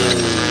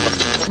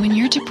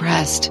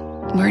depressed,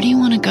 where do you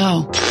want to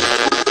go?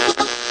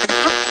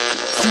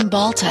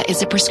 Cymbalta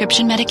is a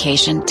prescription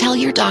medication. Tell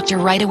your doctor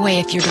right away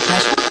if you're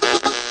depressed.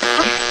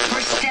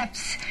 First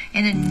steps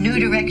in a new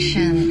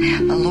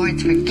direction. The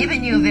Lord's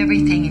forgiven you of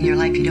everything in your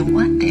life you don't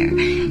want there.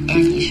 And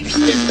He should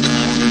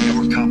Order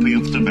your copy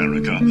of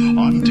America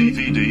on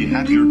DVD.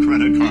 Have your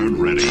credit card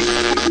ready.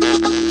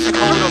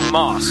 Own a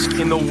mosque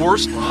in the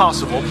worst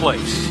possible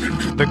place.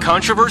 The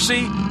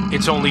controversy?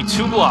 It's only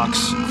 2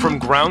 blocks from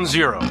Ground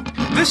Zero.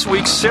 This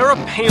week, Sarah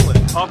Palin,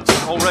 up to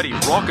already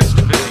raucous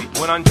debate,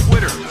 went on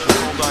Twitter. She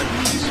called on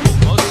peaceful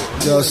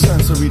Muslims. Yo,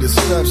 sensory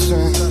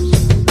deception.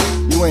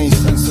 You ain't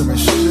censoring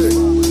shit.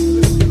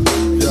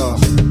 Yo.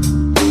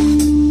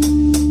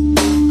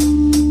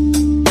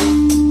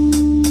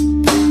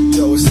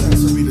 Yo, it's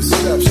sensory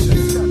deception.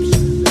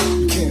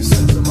 You can't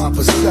censor my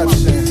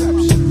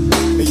perception.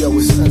 Hey, yo,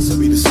 it's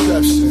sensory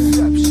deception.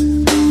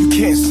 You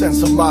can't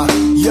censor my...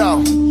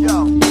 Yo.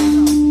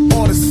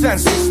 All the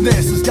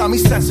senselessness has got me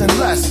sensing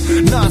less.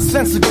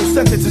 Nonsensical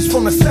sentences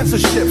from the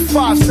censorship.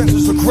 5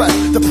 senses regret,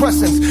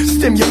 depressants,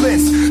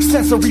 stimulants,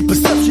 sensory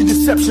perception,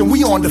 deception.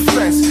 We on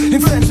defense.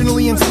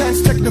 Intentionally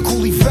intense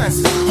technical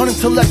events,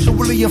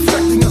 unintellectually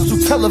infecting us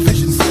through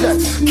television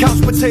sets.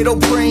 Couch potato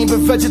brain, but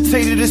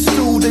vegetated as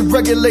stew. They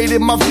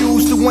regulated my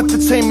views through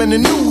entertainment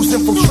and news.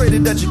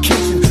 Infiltrated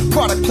education,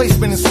 product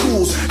placement in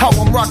schools. How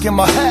I'm rocking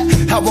my hat,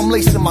 how I'm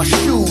lacing my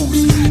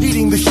shoes.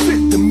 Eating the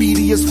shit the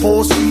media's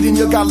force feeding.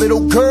 You got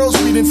little girls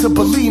reading to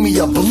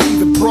bulimia.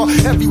 Believe it, bro,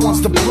 everyone's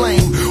to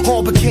blame.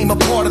 All became a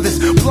part of this,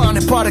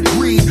 blinded by the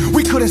greed.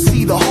 We couldn't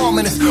see the harm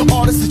in this.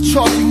 Artists are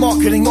charging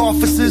marketing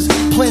offices,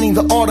 planting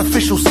the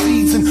artificial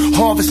seeds and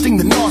harvesting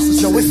the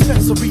narcissist. Yo, it's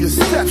sensory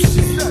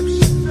deception.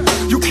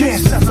 You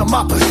can't censor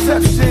my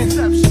perception.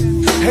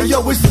 Hey,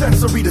 yo, it's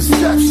sensory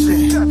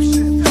deception.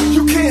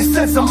 You can't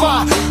censor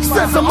my,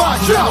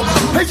 yo.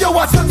 Hey, yo,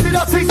 I touch it,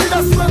 I taste it,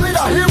 I smell it,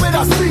 I hear it,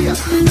 I see it.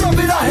 Love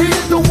it, I hate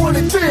it, don't want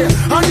it there.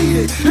 I need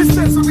it, it's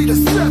sensory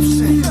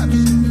deception.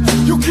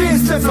 You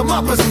can't censor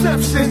my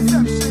perception.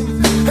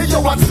 Hey,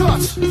 yo, I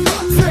touch,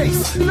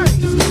 taste,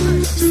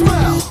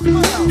 smell,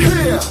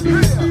 hear,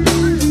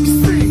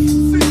 see,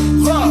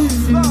 love,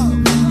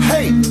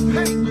 hate.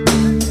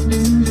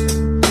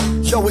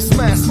 Yo, it's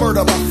mass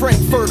murder by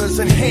frankfurters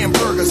and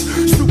hamburgers.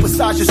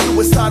 Supersize your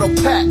suicidal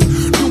pack.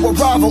 New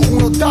arrival,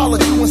 $1,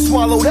 do and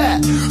swallow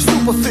that.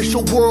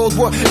 Superficial world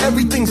where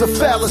everything's a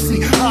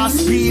fallacy. High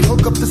speed,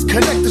 hook up,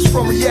 disconnect us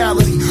from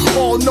reality.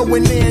 All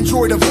knowing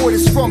Android, avoid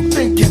us from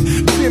thinking.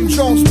 Jim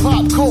Jones,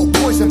 pop, coke,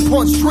 poison,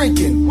 punch,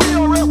 drinking. We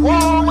are at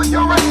war with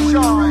your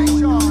enjoy.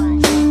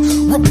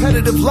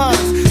 Repetitive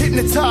lines,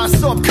 hypnotize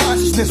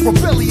subconsciousness,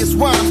 rebellious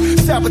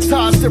rhymes,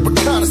 sabotage their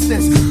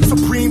reconnaissance.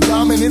 Supreme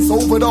dominance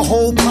over the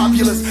whole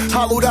populace.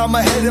 Hollowed out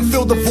my head and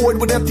filled the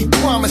void with empty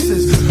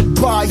promises.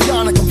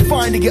 Bionic, I'm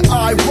finding it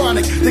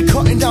ironic. They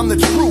cutting down the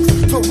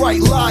truth to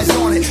write lies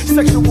on it.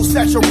 Sexual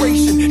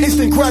saturation,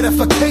 instant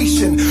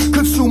gratification.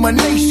 Consume a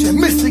nation,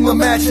 missing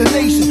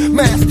imagination.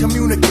 Mass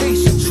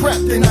communication,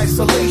 trapped in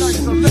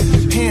isolation.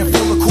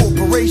 Handful of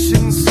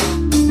corporations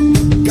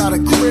got a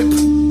grip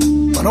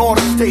on all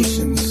the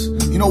stations.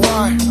 You know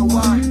why?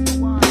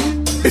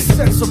 It's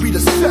sensory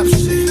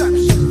deception.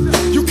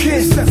 You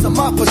can't censor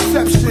my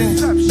perception.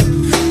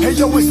 Hey,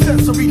 yo, it's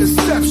sensory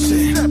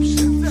deception.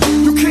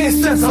 You can't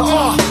censor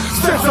yo.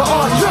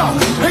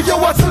 Hey,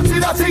 yo, I touch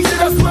it, I taste it,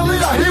 I smell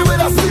it, I hear it,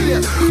 I see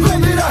it.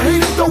 Love it, I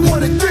hate it, don't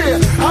want it there.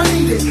 I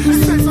need it,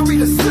 it's sensory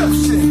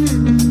deception.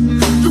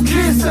 You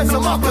can't censor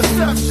my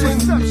perception.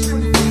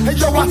 Hey,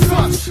 yo, I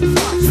touch,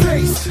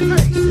 taste,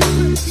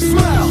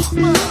 smell,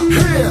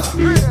 hear,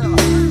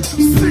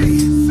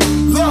 see,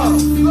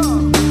 love,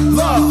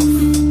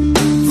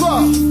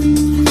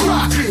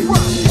 rock it.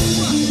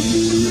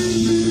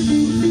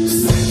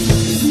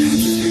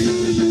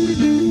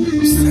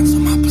 Censor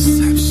my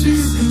perception.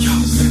 Yo,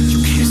 you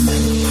can't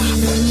censor my perception.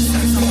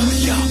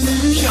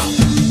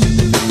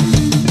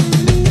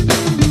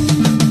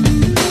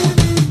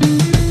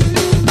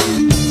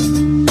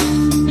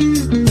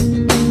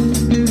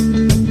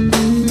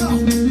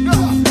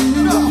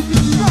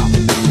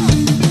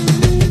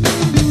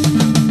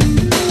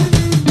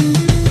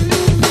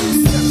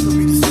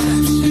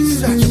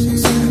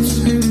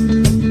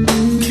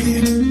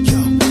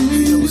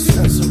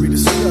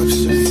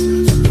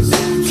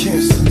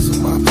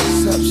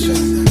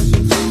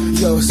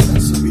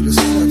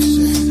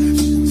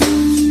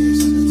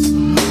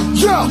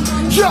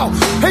 Yo.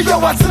 Hey, yo,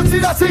 I touch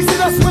it, I taste it,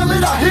 I smell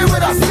it, I hear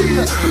it, I see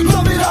it.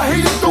 Love it, I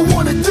hate it, don't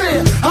want it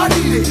there. I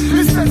need it,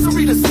 it's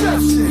sensory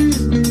deception.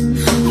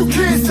 You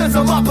can't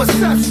censor my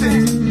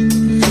perception.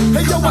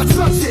 Hey, yo, I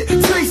touch it,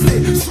 taste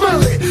it,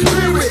 smell it,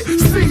 hear it,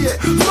 see it.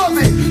 Love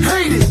it,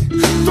 hate it,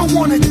 don't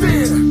want it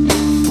there.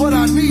 But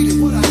I need it,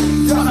 Why?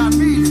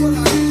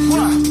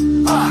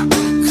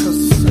 Cause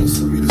it's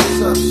sensory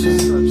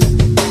deception.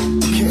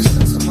 You can't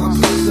censor my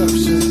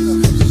perception.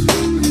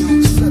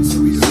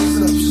 Sensory deception.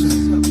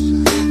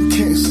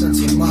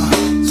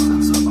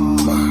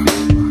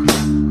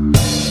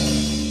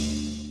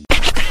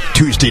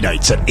 Tuesday night,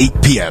 Tuesdays at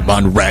 8 p.m.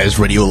 on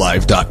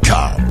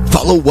RazRadioLive.com.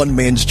 Follow one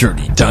man's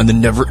journey down the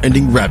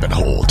never-ending rabbit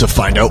hole to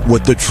find out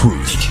what the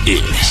truth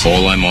is.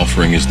 All I'm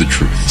offering is the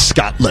truth.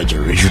 Scott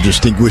Ledger is your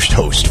distinguished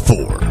host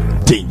for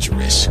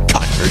Dangerous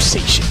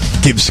Conversation.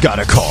 Give Scott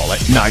a call at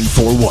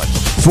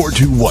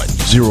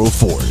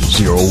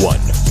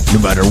 941-421-0401. No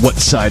matter what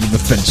side of the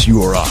fence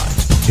you are on,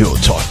 he'll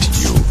talk to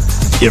you.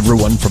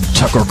 Everyone from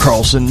Tucker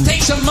Carlson,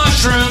 take some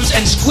mushrooms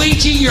and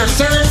squeegee your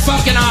third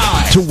fucking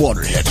eye, to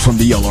Waterhead from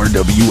the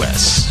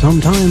LRWS.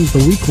 Sometimes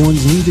the weak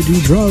ones need to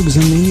do drugs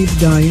and they need to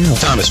die out.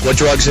 Thomas, what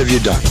drugs have you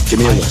done? Give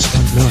me a list.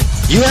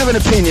 You have an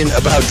opinion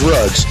about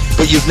drugs,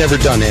 but you've never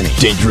done any.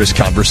 Dangerous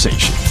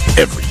Conversation,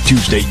 every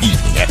Tuesday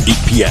evening at 8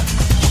 p.m.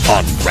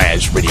 on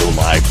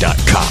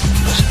RazRadioLive.com.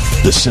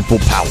 The simple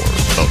power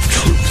of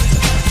truth.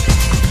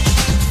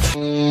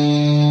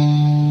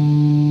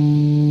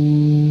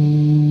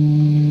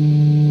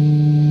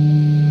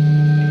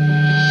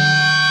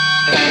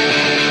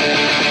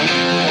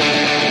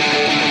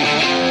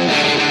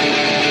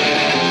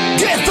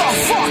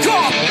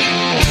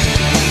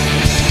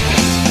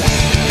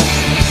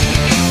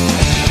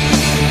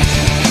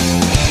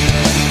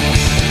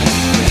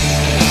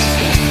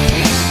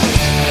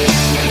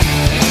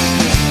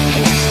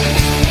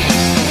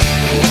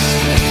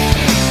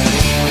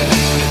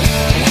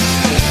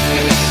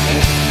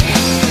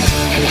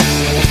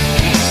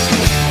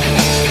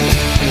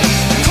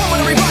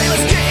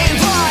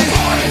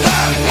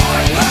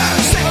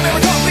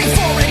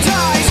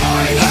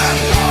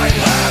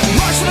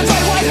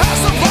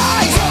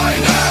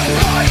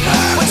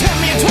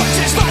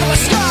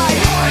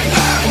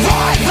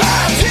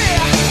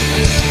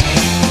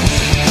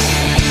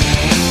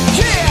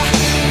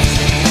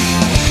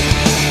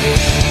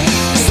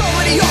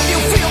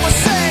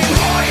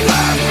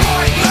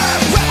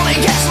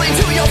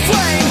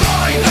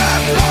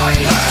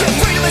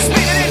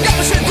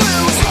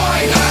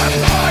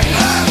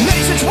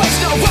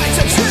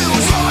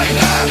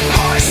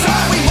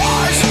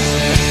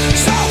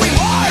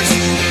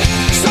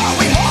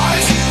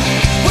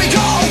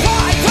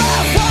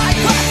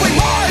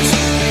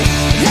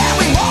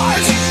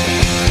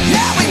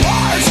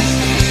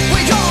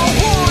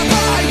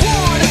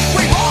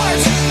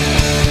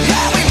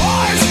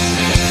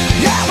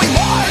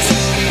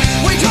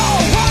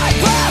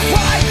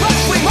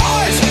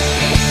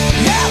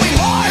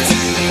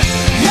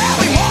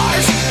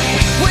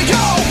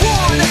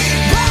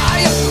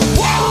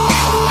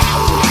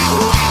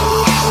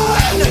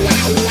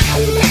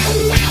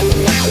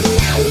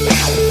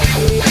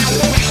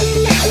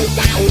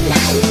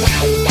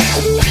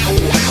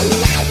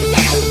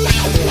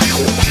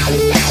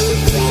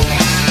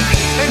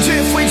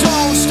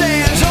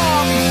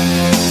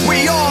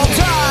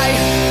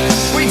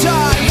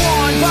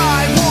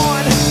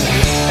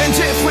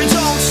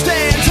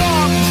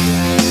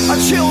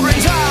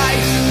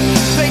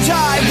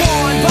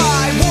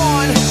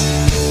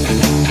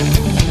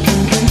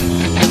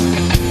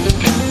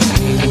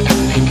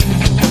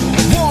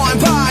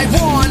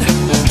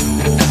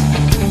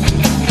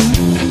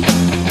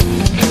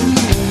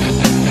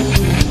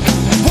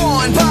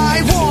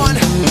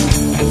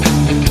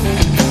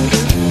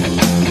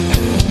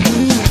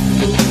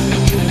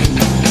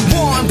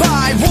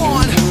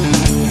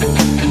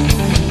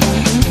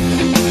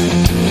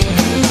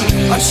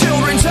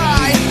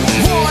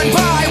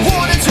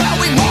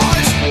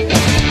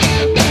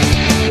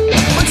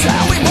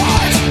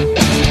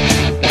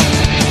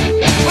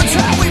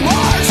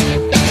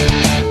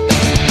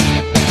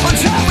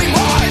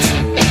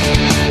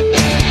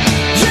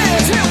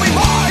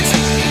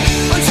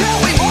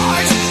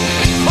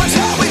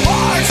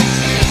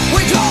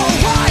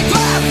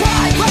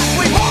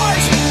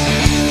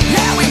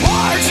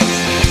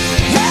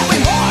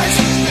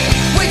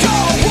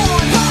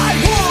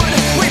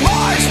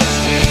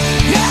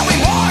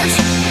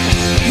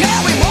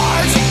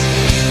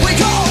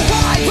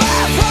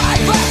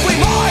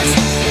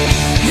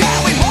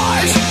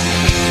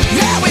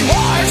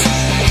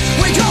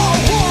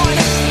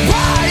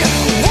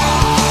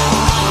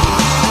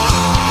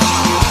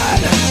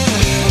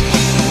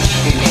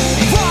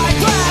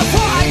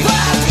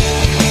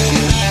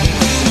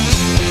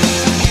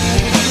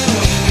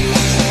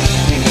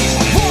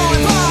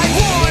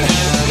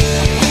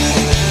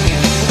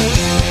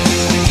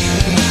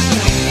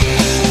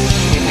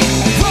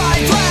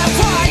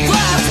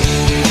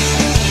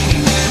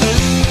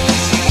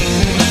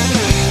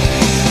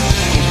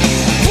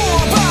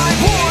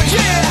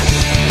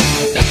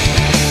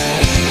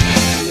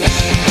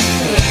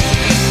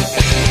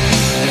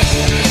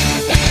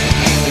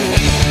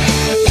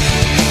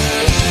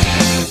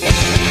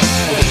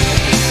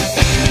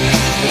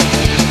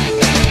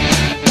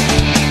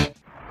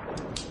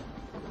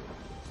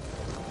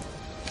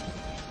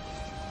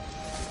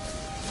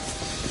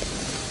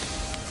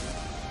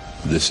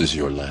 This is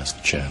your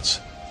last chance.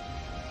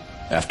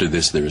 After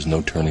this, there is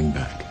no turning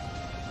back.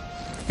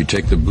 You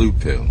take the blue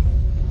pill,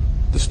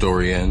 the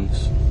story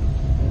ends.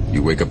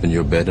 You wake up in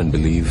your bed and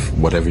believe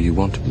whatever you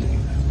want to believe.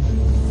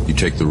 You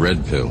take the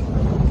red pill,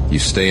 you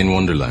stay in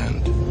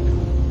Wonderland.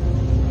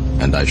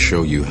 and I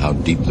show you how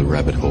deep the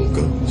rabbit hole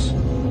goes.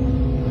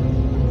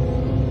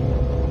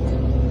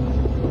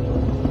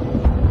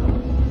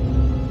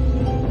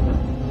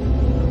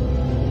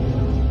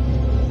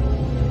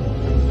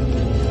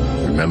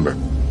 Remember,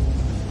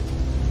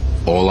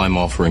 all I'm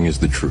offering is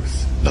the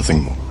truth,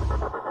 nothing more.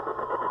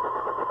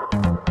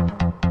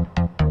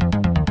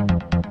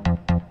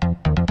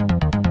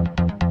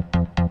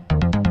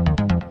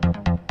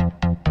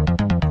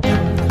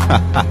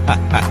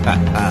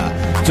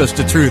 Just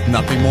the truth,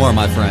 nothing more,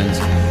 my friends.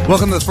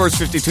 Welcome to the First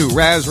 52,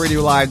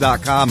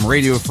 RazRadioLive.com,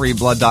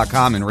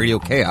 RadioFreeBlood.com, and Radio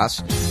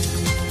Chaos.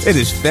 It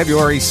is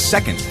February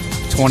 2nd,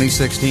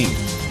 2016.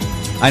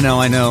 I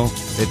know,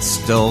 it's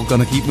still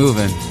going to keep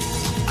moving.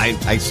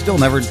 I still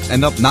never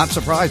end up not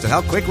surprised at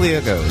how quickly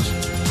it goes.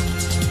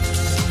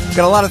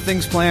 Got a lot of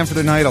things planned for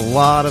tonight, a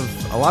lot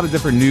of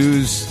different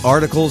news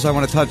articles I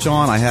want to touch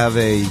on. I have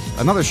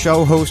another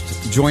show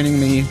host joining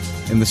me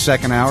in the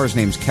second hour. His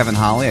name's Kevin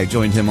Holly. I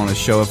joined him on a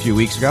show a few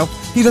weeks ago.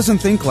 He doesn't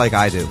think like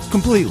I do,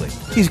 completely.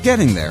 He's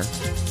getting there.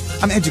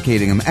 I'm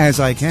educating him as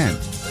I can,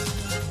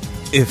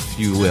 if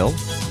you will.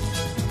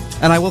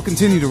 And I will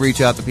continue to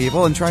reach out to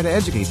people and try to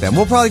educate them.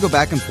 We'll probably go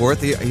back and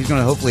forth. He's going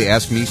to hopefully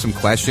ask me some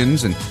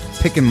questions and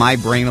picking my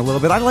brain a little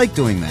bit. I like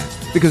doing that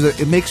because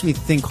it makes me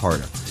think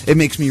harder. It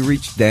makes me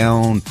reach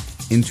down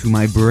into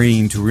my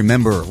brain to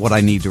remember what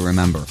I need to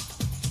remember.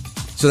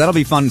 So that'll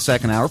be fun in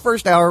second hour.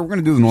 First hour, we're going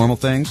to do the normal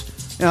things.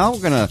 You know,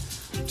 we're going to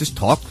just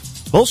talk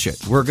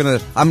bullshit. I'm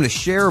going to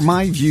share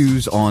my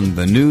views on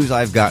the news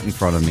I've got in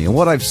front of me and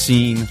what I've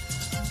seen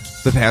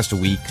the past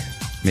week,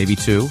 maybe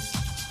two.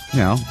 You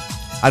know,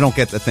 I don't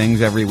get to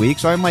things every week,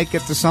 so I might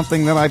get to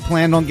something that I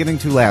planned on getting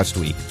to last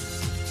week.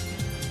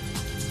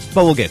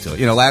 But we'll get to it.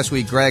 You know, last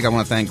week, Greg, I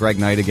want to thank Greg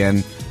Knight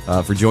again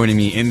for joining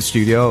me in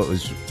studio.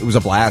 It was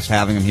a blast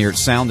having him here. It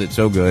sounded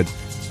so good,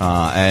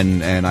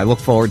 and I look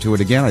forward to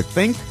it again. I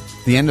think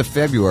the end of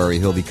February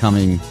he'll be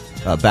coming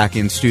back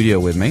in studio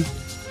with me.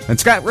 And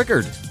Scott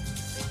Rickard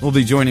will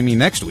be joining me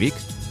next week.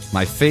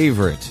 My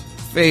favorite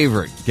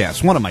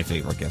guest, one of my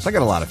favorite guests. I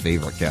got a lot of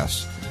favorite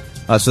guests.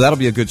 So that'll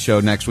be a good show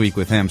next week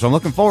with him. So I'm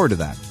looking forward to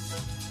that.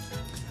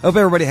 I hope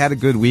everybody had a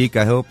good week.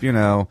 I hope,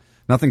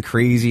 nothing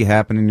crazy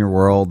happened in your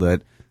world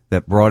that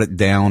brought it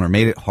down or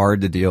made it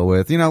hard to deal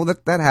with.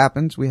 That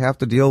happens. We have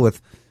to deal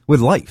with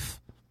life.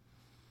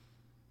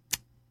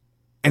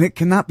 And it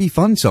cannot be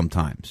fun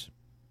sometimes.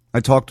 I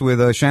talked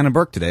with Shannon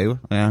Burke today.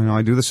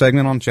 I do the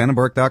segment on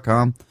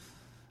shannonburke.com.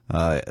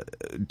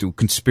 Do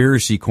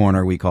Conspiracy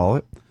Corner, we call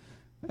it.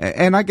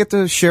 And I get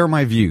to share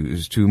my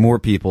views to more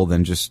people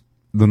than just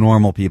the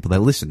normal people that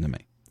listen to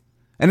me.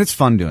 And it's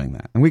fun doing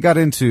that. And we got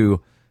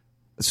into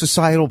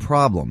societal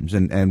problems,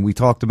 and we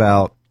talked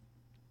about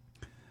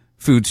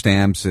food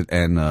stamps and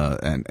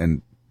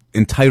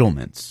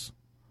entitlements,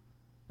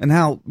 and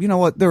how,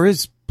 there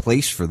is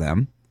place for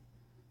them,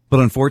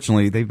 but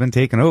unfortunately they've been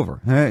taken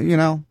over.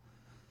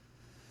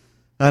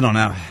 I don't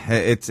know.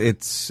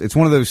 It's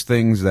one of those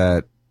things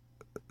that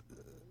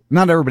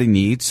not everybody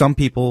needs. Some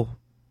people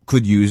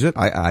could use it.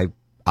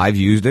 I've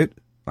used it.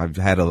 I've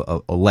had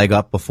a leg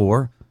up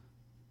before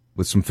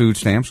with some food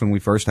stamps when we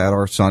first had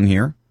our son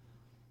here.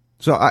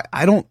 So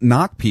I don't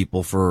knock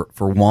people for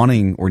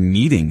wanting or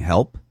needing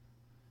help.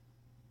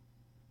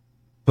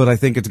 But I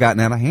think it's gotten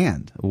out of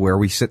hand where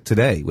we sit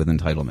today with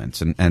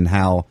entitlements and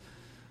how,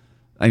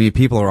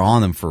 people are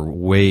on them for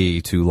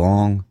way too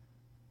long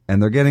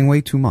and they're getting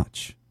way too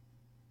much.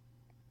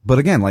 But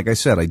again, like I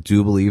said, I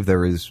do believe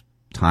there is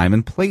time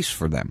and place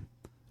for them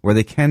where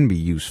they can be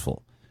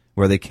useful,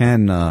 where they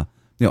can,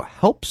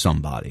 help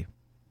somebody.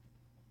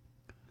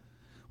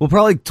 We'll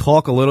probably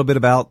talk a little bit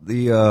about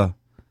the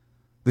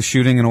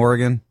shooting in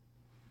Oregon.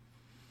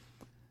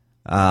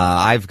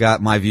 I've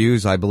got my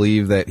views. I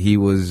believe that he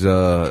was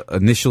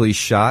initially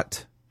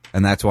shot,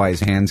 and that's why his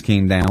hands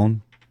came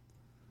down.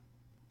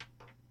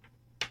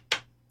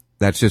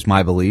 That's just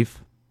my belief.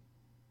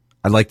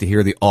 I'd like to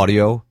hear the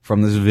audio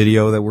from this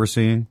video that we're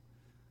seeing.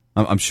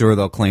 I'm sure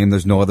they'll claim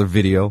there's no other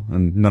video,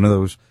 and none of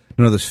those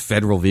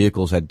federal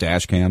vehicles had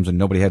dash cams, and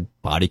nobody had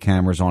body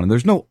cameras on, and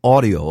there's no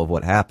audio of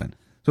what happened.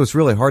 So it's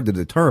really hard to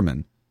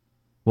determine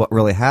what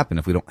really happened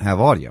if we don't have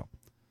audio.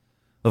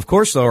 Of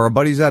course, though, our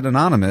buddies at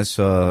Anonymous,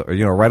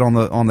 right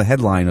on the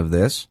headline of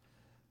this,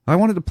 I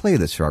wanted to play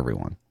this for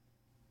everyone,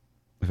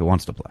 if it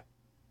wants to play,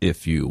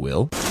 if you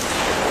will.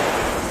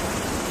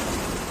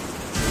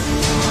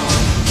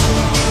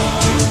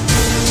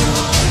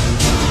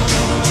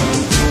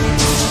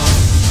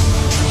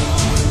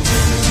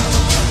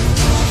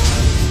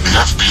 The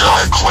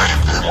FBI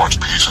claimed they want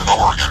peace in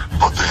Oregon,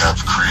 but they have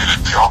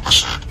created the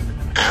opposite.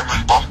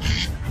 Ammon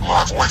Bundy,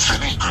 Lavoy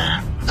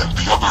Finney-Goon, and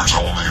the others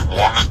only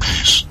wanted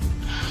peace.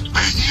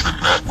 They even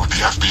met with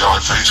the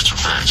FBI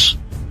face-to-face,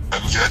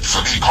 and yet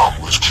Finney-Goon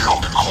was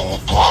killed in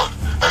cold blood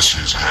as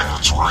his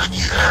hands were in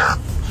the air.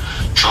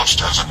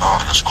 Just as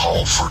Anonymous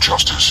called for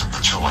justice in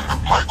the killing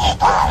of Michael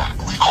Brown,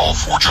 we call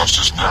for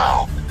justice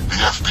now. The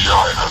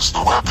FBI has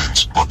the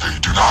weapons, but they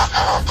do not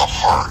have the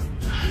heart.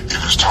 It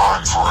is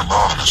time for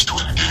Anonymous to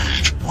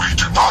engage. We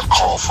do not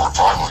call for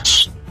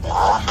violence or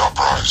armed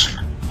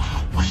uprising.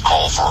 We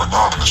call for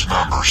anonymous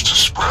members to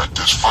spread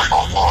this fight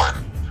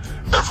online.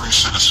 Every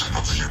citizen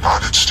of the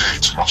United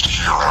States must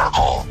hear our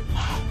call.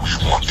 We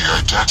want the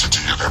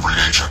identity of every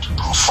agent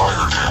who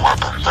fired a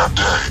weapon that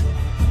day.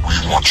 We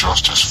want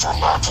justice for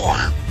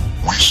Lavoie.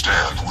 We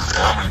stand with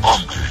Ammon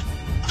Bundy.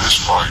 This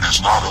fight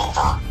is not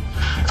over.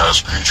 As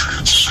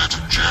patriots sit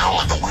in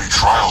jail and await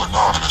trial,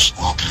 Anonymous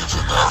will give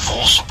them their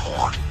full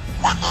support.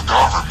 When the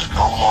government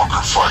no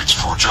longer fights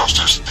for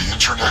justice, the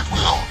internet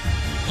will.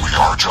 We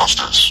are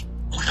justice.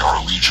 We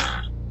are legion.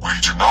 We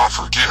do not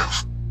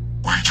forgive.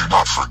 We do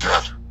not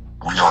forget.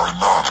 We are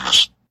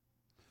Anonymous.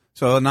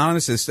 So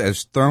Anonymous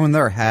is throwing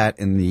their hat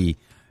in the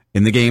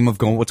game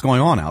of what's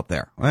going on out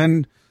there.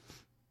 And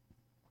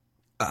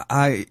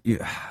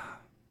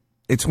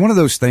it's one of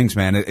those things,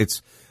 man.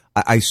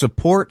 I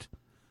support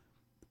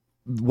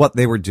what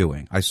they were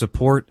doing. I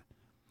support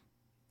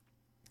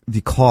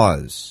the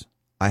cause.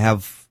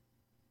 And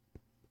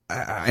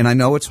I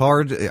know it's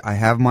hard. I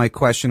have my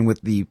question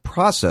with the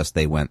process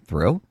they went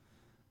through,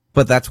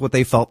 but that's what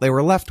they felt they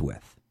were left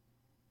with.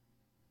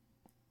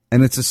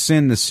 And it's a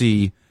sin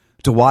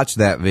to watch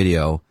that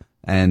video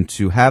and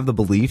to have the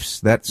beliefs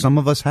that some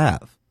of us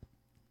have.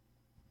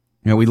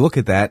 You know, we look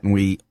at that and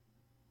we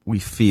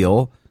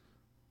feel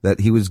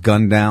that he was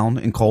gunned down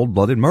in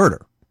cold-blooded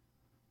murder,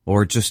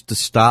 or just to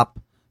stop,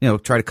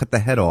 try to cut the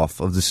head off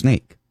of the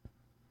snake.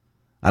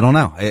 I don't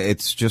know.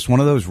 It's just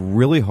one of those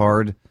really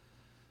hard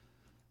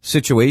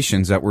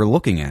situations that we're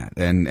looking at.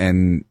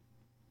 And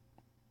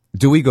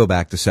do we go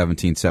back to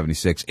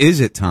 1776?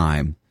 Is it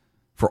time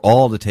for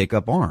all to take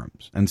up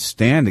arms and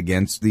stand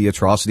against the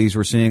atrocities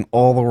we're seeing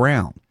all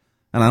around?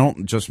 And I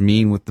don't just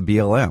mean with the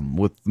BLM,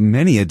 with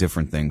many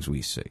different things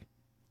we see.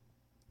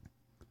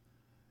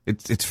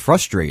 It's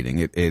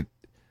frustrating.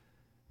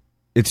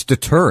 It's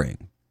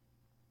deterring.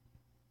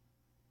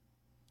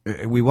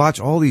 We watch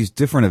all these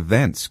different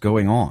events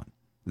going on,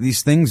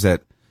 these things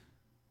that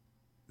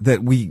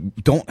we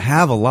don't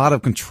have a lot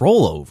of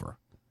control over.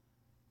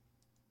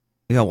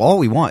 All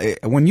we want,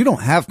 when you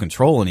don't have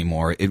control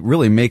anymore, it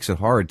really makes it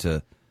hard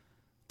to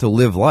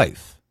live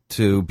life,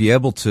 to be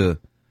able to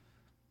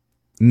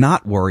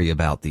not worry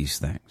about these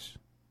things.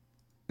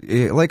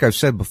 Like I've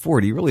said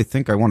before, do you really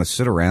think I want to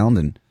sit around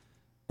and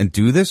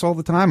do this all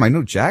the time? I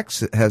know Jack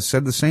has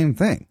said the same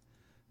thing.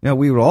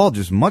 We would all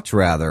just much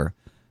rather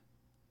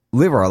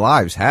live our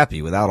lives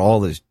happy without all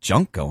this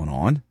junk going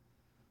on.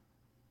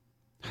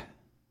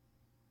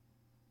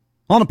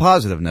 On a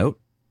positive note,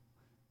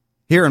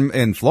 here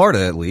in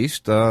Florida at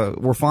least,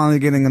 we're finally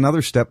getting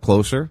another step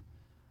closer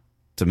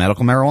to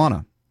medical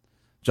marijuana.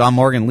 John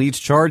Morgan leads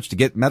charge to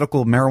get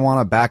medical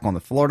marijuana back on the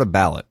Florida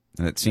ballot,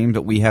 and it seems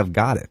that we have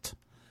got it.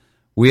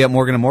 We at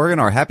Morgan & Morgan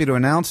are happy to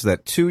announce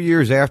that 2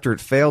 years after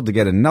it failed to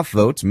get enough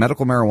votes,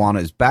 medical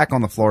marijuana is back on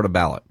the Florida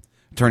ballot.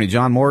 Attorney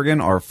John Morgan,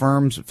 our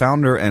firm's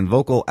founder and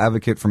vocal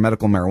advocate for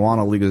medical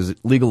marijuana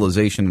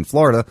legalization in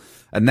Florida,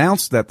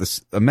 announced that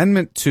the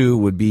Amendment 2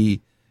 would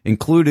be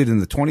included in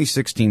the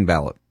 2016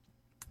 ballot.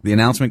 The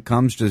announcement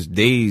comes just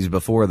days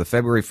before the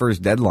February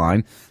 1st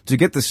deadline to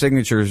get the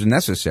signatures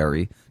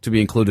necessary to be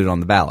included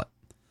on the ballot.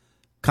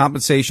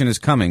 Compensation is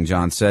coming,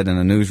 John said in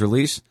a news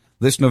release.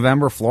 This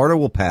November, Florida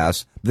will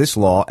pass this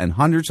law, and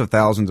hundreds of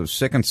thousands of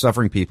sick and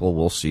suffering people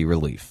will see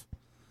relief.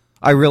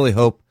 I really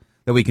hope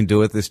that we can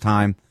do it this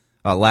time.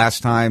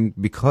 Last time,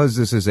 because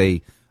this is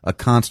a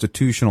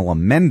constitutional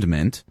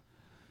amendment,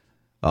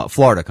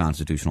 Florida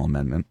constitutional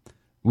amendment,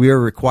 we are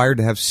required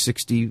to have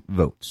 60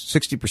 votes,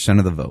 60%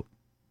 of the vote.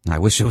 I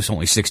wish it was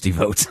only 60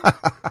 votes.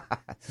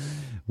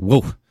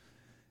 Whoa.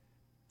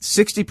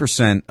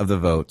 60% of the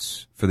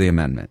votes for the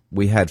amendment.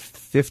 We had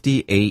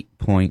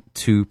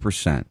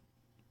 58.2%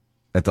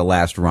 at the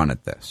last run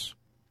at this.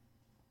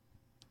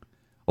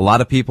 A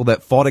lot of people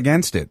that fought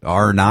against it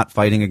are not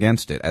fighting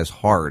against it as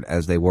hard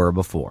as they were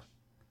before.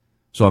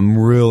 So I'm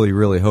really,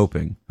 really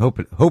hoping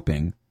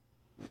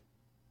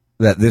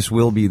that this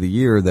will be the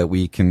year that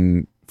we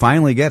can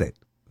finally get it.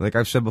 Like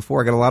I've said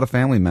before, I got a lot of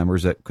family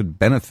members that could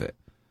benefit.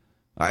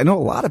 I know a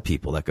lot of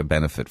people that could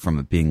benefit from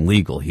it being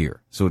legal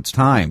here. So it's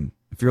time.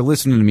 If you're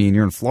listening to me and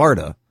you're in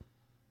Florida,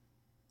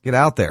 get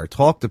out there,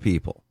 talk to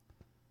people.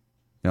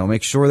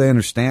 Make sure they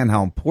understand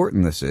how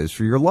important this is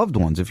for your loved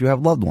ones, if you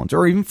have loved ones,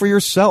 or even for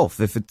yourself,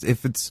 if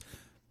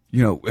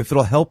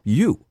it'll help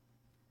you.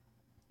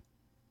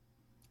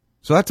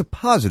 So that's a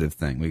positive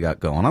thing we got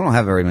going. I don't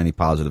have very many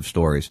positive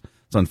stories.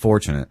 It's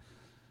unfortunate.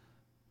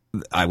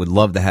 I would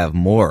love to have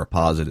more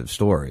positive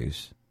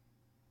stories,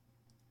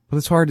 but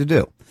it's hard to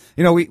do.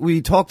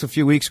 We talked a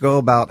few weeks ago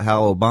about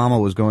how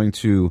Obama was going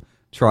to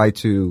try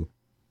to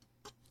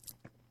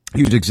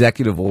use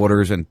executive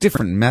orders and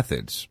different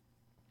methods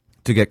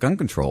to get gun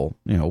control,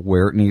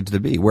 where it needs to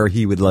be, where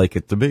he would like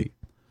it to be.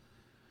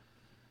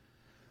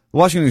 The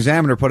Washington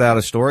Examiner put out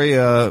a story,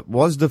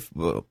 was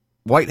the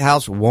White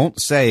House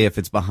won't say if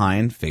it's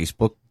behind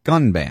Facebook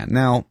gun ban.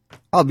 Now,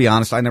 I'll be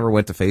honest, I never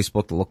went to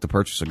Facebook to look to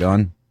purchase a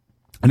gun.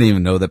 I didn't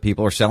even know that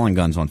people are selling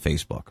guns on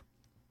Facebook.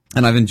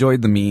 And I've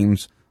enjoyed the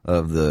memes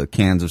of the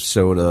cans of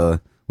soda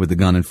with the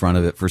gun in front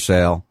of it for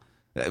sale.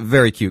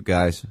 Very cute,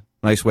 guys.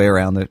 Nice way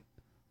around it.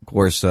 Of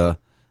course, I'm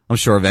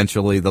sure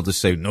eventually they'll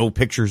just say no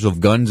pictures of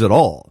guns at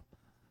all.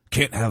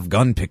 Can't have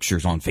gun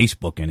pictures on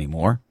Facebook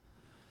anymore.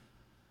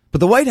 But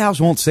the White House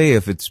won't say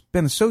if it's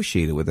been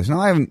associated with this. Now,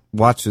 I haven't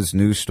watched this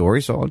news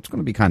story, so it's going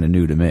to be kind of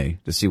new to me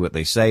to see what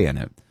they say in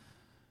it.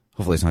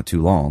 Hopefully it's not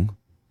too long.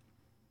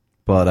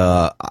 But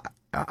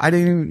I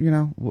didn't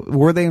even,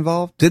 were they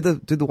involved? Did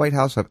the White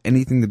House have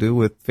anything to do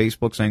with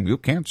Facebook saying, you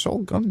can't sell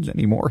guns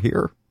anymore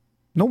here?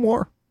 No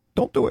more.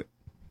 Don't do it.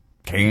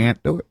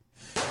 Can't do it.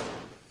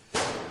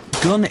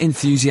 Gun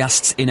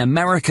enthusiasts in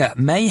America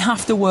may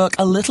have to work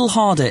a little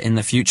harder in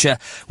the future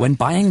when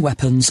buying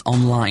weapons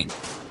online.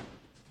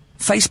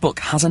 Facebook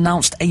has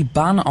announced a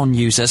ban on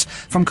users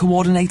from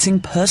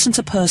coordinating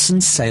person-to-person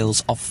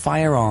sales of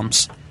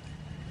firearms.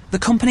 The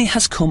company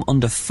has come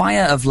under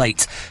fire of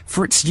late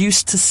for its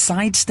use to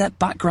sidestep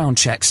background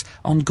checks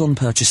on gun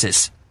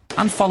purchases.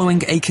 And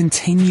following a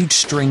continued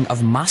string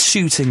of mass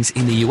shootings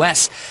in the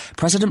US,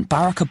 President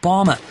Barack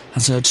Obama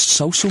has urged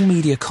social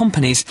media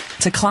companies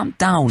to clamp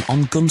down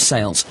on gun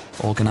sales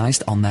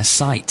organised on their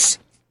sites.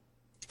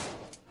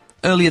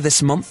 Earlier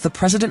this month, the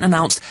president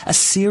announced a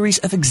series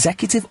of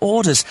executive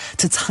orders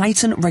to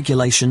tighten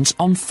regulations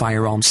on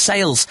firearms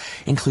sales,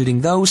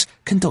 including those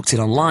conducted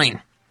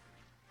online.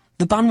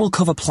 The ban will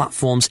cover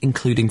platforms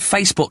including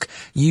Facebook,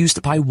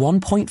 used by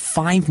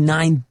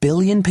 1.59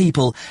 billion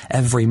people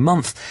every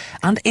month,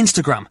 and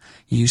Instagram,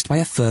 used by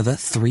a further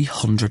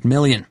 300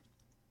 million.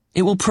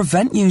 It will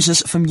prevent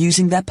users from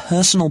using their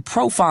personal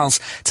profiles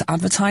to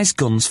advertise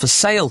guns for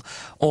sale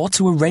or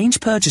to arrange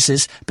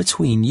purchases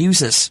between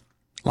users.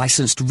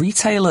 Licensed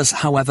retailers,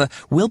 however,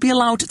 will be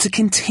allowed to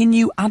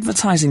continue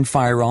advertising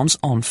firearms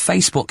on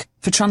Facebook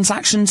for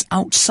transactions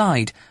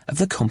outside of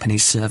the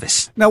company's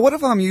service. Now, what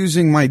if I'm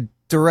using my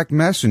direct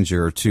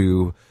messenger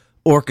to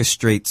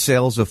orchestrate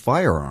sales of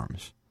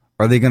firearms?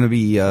 Are they going to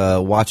be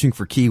watching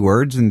for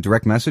keywords in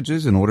direct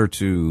messages in order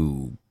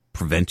to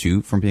prevent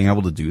you from being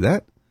able to do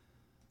that?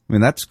 I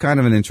mean, that's kind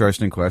of an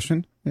interesting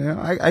question.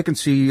 Yeah, I can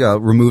see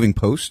removing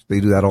posts. They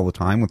do that all the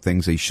time with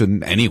things they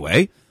shouldn't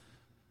anyway.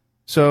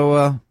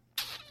 So,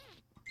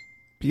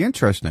 be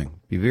interesting.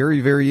 Be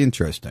very, very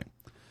interesting.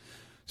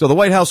 So the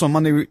White House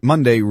on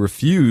Monday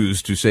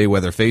refused to say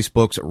whether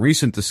Facebook's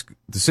recent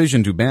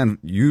decision to ban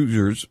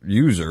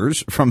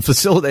users from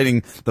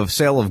facilitating the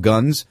sale of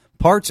guns,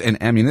 parts,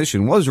 and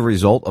ammunition was a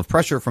result of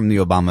pressure from the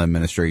Obama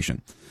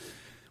administration.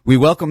 We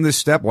welcome this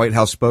step, White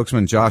House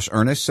spokesman Josh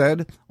Earnest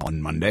said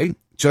on Monday,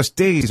 just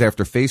days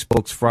after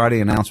Facebook's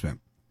Friday announcement.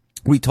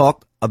 We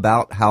talked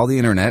about how the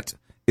internet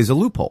is a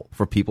loophole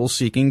for people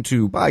seeking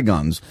to buy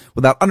guns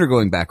without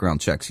undergoing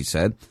background checks, he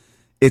said.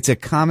 It's a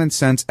common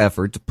sense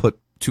effort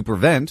to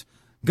prevent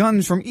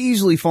guns from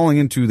easily falling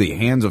into the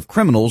hands of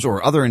criminals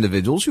or other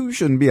individuals who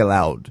shouldn't be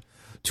allowed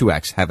to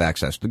have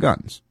access to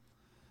guns.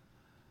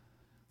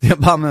 The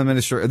Obama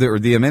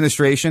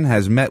administration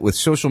has met with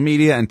social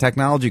media and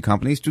technology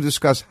companies to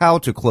discuss how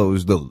to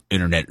close the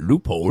internet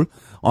loophole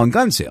on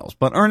gun sales,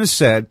 but Earnest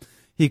said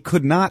he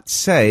could not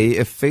say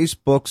if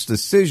Facebook's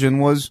decision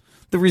was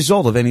the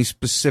result of any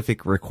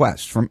specific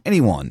request from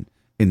anyone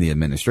in the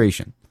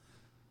administration.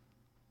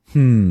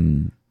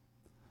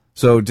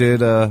 So did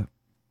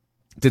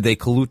they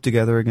collude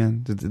together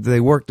again? Did they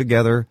work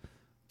together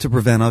to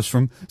prevent us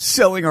from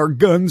selling our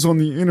guns on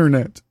the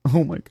internet?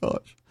 Oh my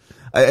gosh.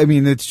 I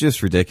mean, it's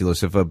just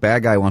ridiculous. If a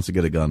bad guy wants to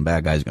get a gun,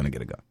 bad guy's going to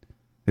get a gun.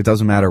 It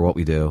doesn't matter what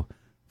we do.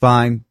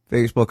 Fine,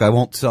 Facebook, I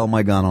won't sell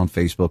my gun on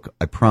Facebook.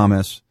 I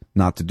promise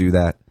not to do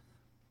that.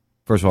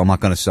 First of all, I'm not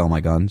going to sell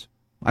my guns.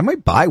 I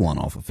might buy one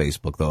off of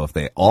Facebook, though, if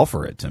they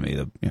offer it to me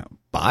to,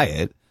 buy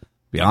it.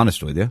 Be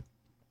honest with you.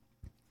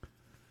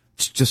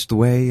 It's just the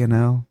way,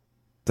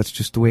 that's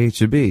just the way it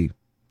should be.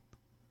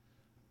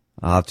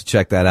 I'll have to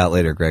check that out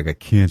later, Greg. I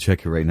can't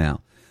check it right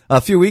now.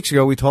 A few weeks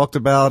ago, we talked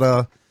about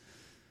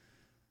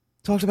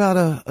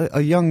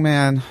a young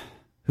man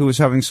who was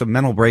having some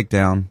mental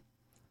breakdown,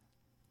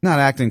 not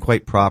acting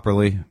quite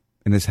properly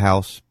in his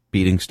house,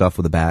 beating stuff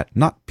with a bat.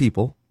 Not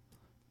people.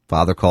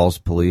 Father calls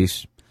the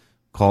police.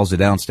 Calls the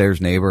downstairs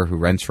neighbor who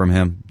rents from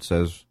him,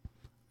 says,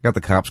 got the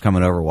cops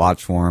coming over,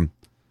 watch for him.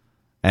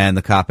 And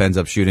the cop ends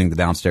up shooting the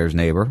downstairs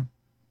neighbor,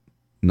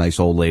 nice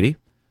old lady,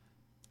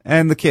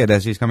 and the kid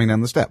as he's coming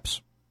down the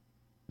steps.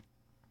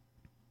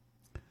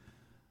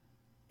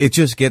 It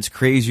just gets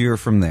crazier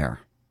from there.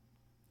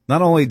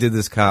 Not only did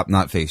this cop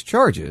not face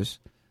charges,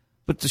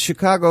 but the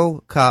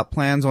Chicago cop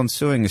plans on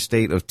suing a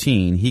state of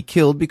teen he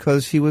killed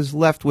because he was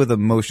left with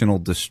emotional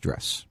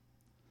distress.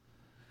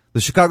 The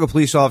Chicago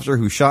police officer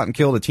who shot and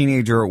killed a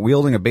teenager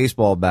wielding a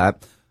baseball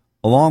bat,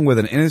 along with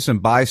an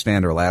innocent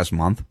bystander last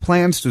month,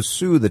 plans to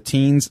sue the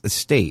teen's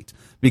estate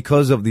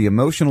because of the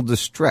emotional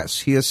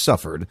distress he has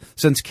suffered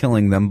since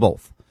killing them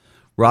both.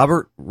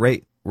 Robert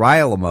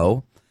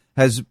Rialamo,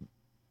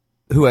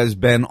 who has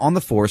been on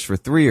the force for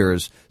 3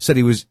 years, said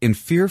he was in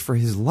fear for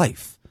his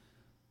life.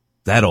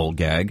 That old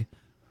gag.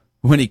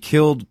 When he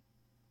killed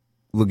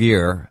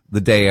Laguerre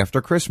the day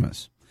after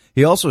Christmas.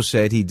 He also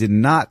said he did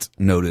not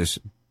notice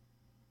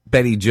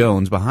Betty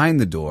Jones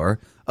behind the door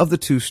of the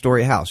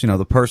 2-story house.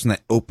 The person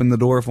that opened the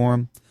door for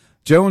him.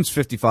 Jones,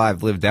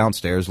 55, lived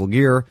downstairs.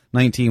 Laguerre,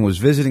 19, was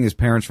visiting his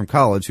parents from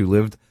college who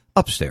lived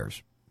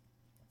upstairs.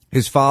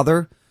 His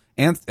father,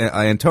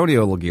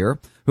 Antonio Laguerre,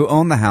 who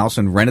owned the house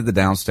and rented the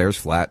downstairs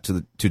flat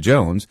to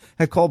Jones,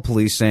 had called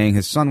police saying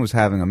his son was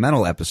having a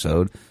mental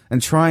episode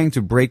and trying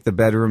to break the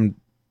bedroom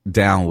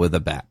down with a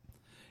bat.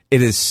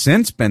 It has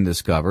since been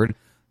discovered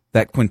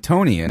that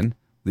Quintonian,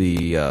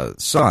 the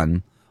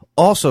son,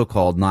 also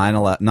called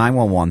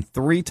 911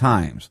 3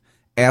 times,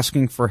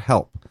 asking for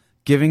help,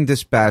 giving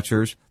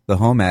dispatchers the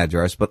home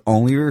address, but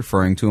only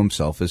referring to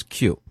himself as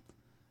Q.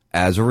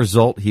 As a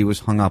result, he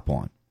was hung up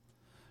on.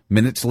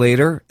 Minutes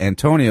later,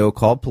 Antonio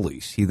called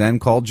police. He then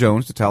called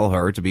Jones to tell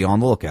her to be on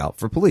the lookout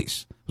for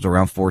police. It was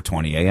around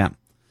 4:20 a.m.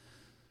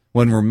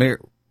 When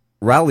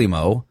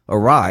Ralimo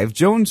arrived,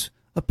 Jones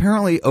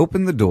apparently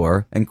opened the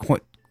door, and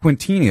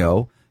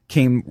Quintinio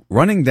came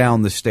running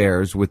down the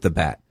stairs with the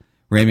bat.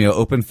 Ramio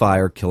opened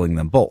fire, killing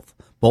them both.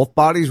 Both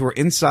bodies were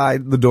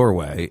inside the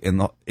doorway in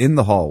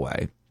the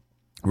hallway.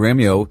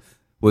 Ramio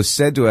was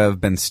said to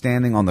have been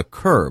standing on the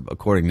curb,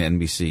 according to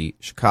NBC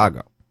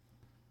Chicago.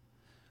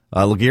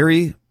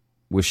 Laguerre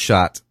was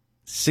shot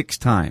 6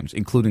 times,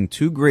 including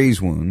 2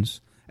 graze wounds,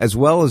 as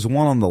well as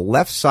one on the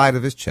left side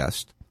of his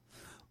chest,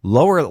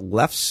 lower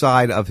left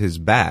side of his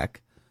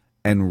back,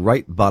 and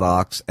right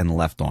buttocks and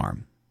left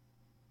arm.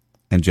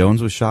 And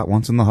Jones was shot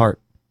once in the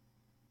heart.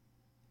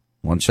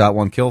 1 shot,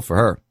 1 kill for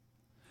her.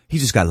 He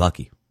just got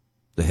lucky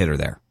to hit her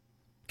there.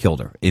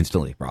 Killed her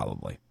instantly,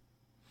 probably.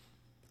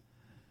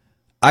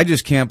 I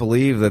just can't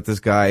believe that this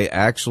guy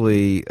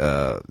actually,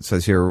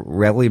 says here,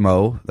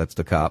 Relimo, that's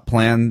the cop,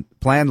 planned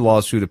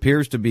lawsuit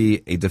appears to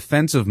be a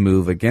defensive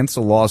move against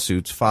the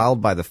lawsuits filed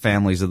by the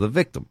families of the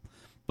victim.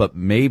 But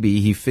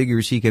maybe he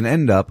figures he can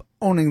end up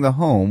owning the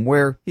home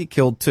where he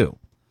killed 2.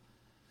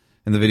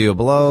 In the video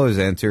below is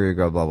anterior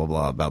blah, blah,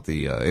 blah, about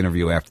the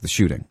interview after the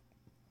shooting.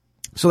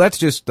 So that's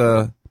just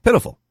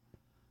pitiful.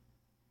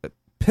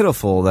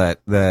 Pitiful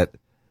that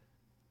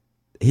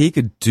he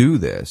could do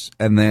this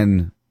and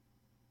then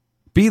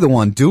be the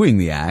one doing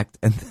the act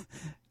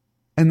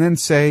and then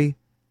say,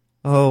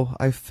 "Oh,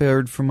 I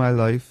feared for my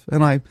life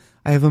and I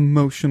have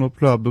emotional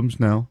problems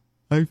now.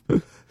 I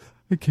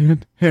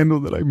can't handle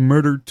that I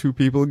murdered 2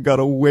 people and got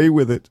away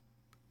with it.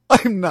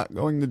 I'm not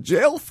going to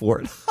jail for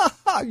it.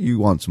 You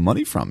want some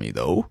money from me,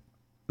 though."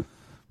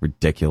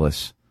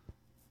 Ridiculous.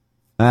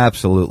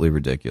 Absolutely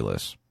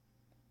ridiculous.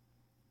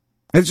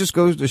 It just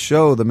goes to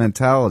show the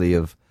mentality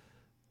of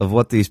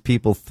what these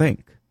people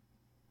think.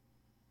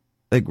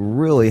 Like,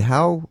 really,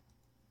 how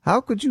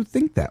could you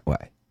think that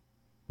way?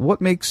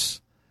 What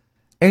makes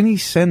any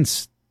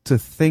sense to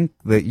think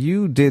that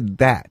you did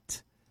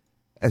that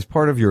as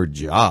part of your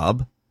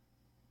job,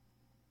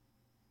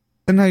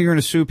 and now you're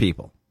going to sue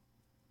people?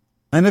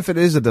 And if it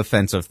is a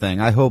defensive thing,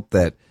 I hope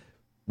that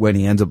when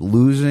he ends up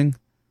losing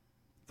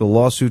the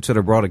lawsuits that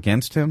are brought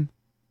against him,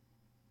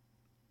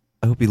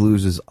 I hope he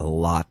loses a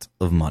lot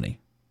of money.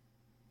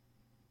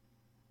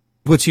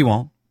 Which he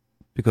won't,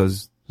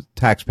 because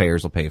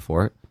taxpayers will pay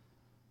for it.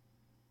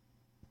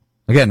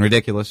 Again,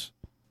 ridiculous.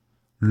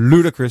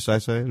 Ludicrous, I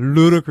say.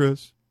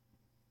 Ludicrous.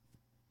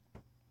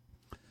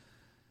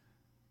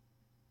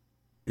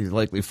 He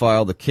likely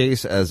filed the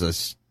case as a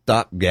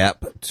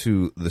stopgap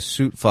to the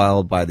suit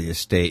filed by the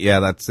estate.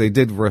 Yeah, they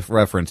did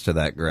reference to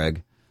that,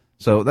 Greg.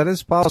 So that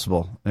is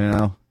possible, you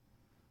know.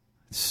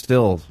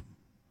 Still,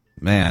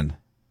 man,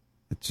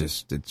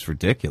 it's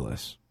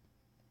ridiculous.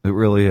 It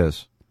really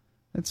is.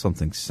 It's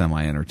something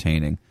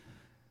semi-entertaining.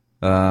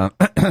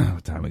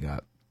 What time we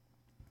got?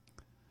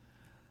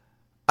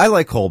 I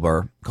like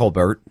Colbert,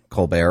 however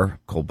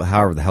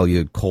the hell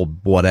you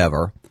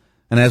whatever.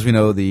 And as we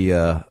know,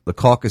 the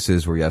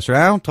caucuses were yesterday.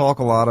 I don't talk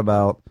a lot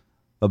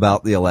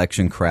about the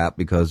election crap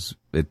because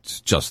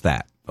it's just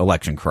that,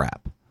 election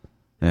crap.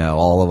 You know,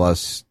 all of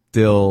us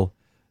still,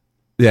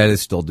 it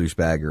is still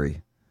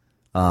douchebaggery.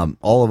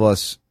 All of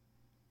us,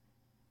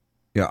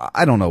 you know,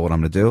 I don't know what I'm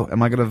going to do.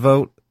 Am I going to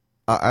vote?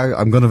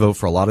 I'm going to vote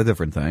for a lot of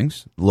different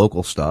things,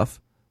 local stuff.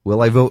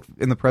 Will I vote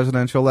in the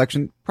presidential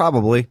election?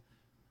 Probably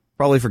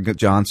for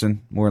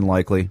Johnson, more than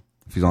likely,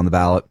 if he's on the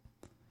ballot.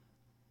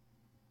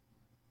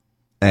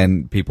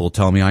 And people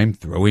tell me I'm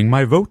throwing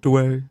my vote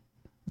away.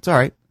 It's all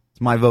right.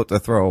 It's my vote to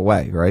throw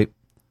away, right?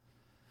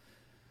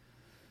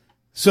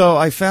 So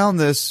I found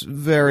this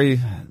very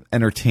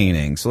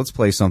entertaining. So let's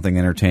play something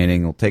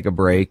entertaining. We'll take a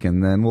break,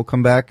 and then we'll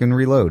come back and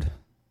reload.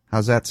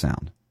 How's that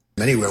sound?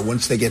 Anywhere,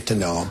 once they get to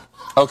know him.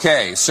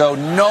 Okay, so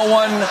no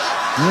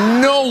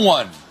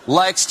one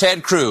likes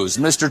Ted Cruz.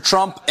 Mr.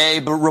 Trump, a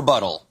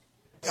rebuttal.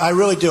 I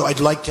really do. I'd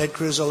like Ted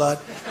Cruz a lot.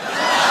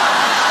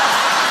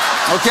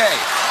 Okay.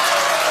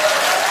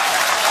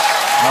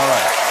 All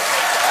right.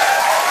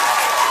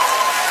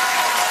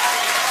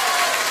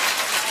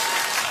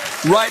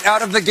 Right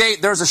out of the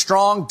gate, there's a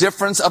strong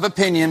difference of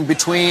opinion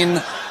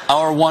between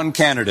our one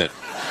candidate.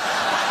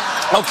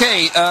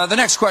 Okay, the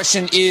next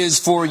question is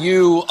for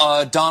you,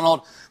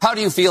 Donald. How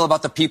do you feel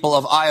about the people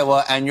of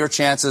Iowa and your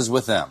chances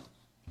with them?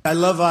 I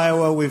love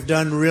Iowa. We've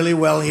done really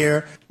well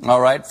here.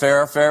 All right,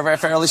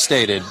 fairly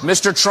stated.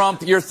 Mr.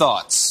 Trump, your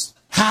thoughts?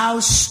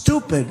 How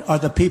stupid are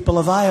the people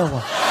of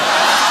Iowa?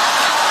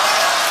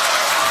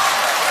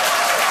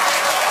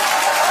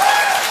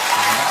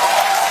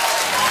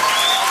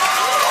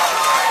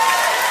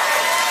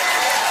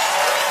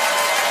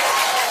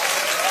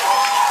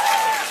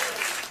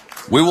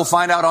 We will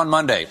find out on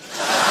Monday.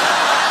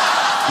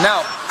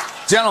 Now,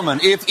 gentlemen,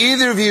 if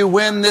either of you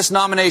win this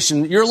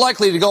nomination, you're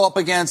likely to go up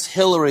against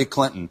Hillary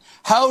Clinton.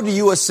 How do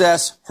you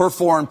assess her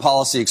foreign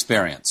policy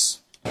experience?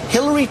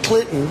 Hillary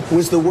Clinton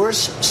was the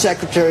worst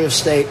Secretary of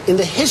State in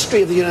the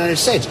history of the United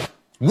States.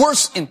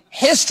 Worst in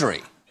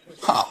history?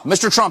 Huh.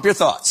 Mr. Trump, your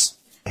thoughts?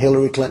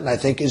 Hillary Clinton, I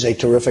think, is a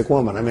terrific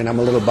woman. I mean, I'm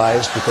a little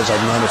biased because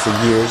I've known her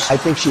for years. I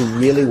think she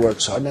really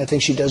works hard, and I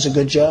think she does a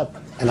good job,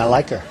 and I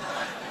like her.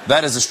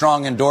 That is a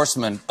strong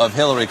endorsement of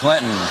Hillary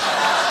Clinton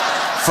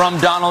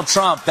from Donald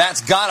Trump. That's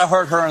got to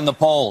hurt her in the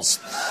polls.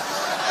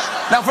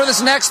 Now, for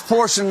this next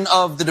portion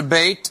of the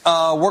debate,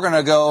 we're going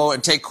to go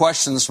and take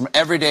questions from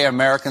everyday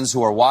Americans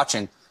who are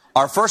watching.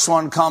 Our first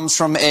one comes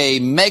from a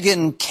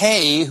Megan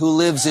K. who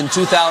lives in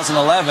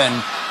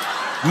 2011.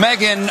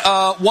 Megan,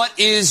 what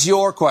is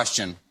your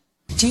question?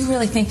 Do you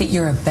really think that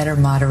you're a better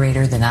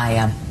moderator than I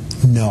am?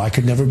 No, I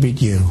could never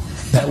beat you.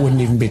 That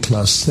wouldn't even be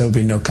close. There would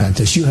be no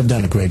contest. You have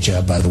done a great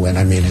job, by the way, and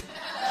I mean it.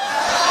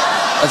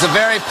 That's a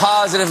very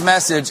positive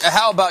message.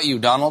 How about you,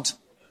 Donald?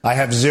 I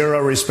have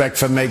zero respect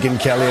for Megyn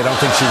Kelly. I don't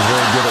think she's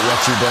very good at what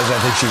she does. I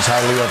think she's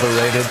highly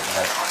overrated.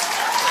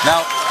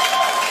 Now,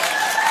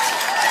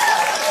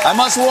 I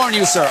must warn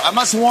you, sir. I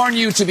must warn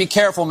you to be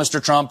careful,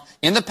 Mr. Trump.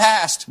 In the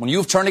past, when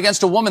you've turned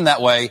against a woman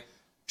that way,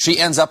 she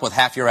ends up with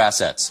half your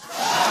assets.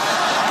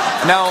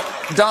 Now,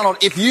 Donald,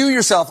 if you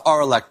yourself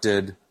are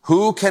elected,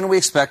 who can we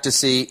expect to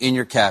see in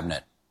your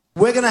cabinet?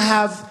 We're going to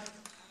have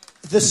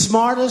the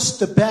smartest,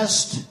 the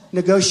best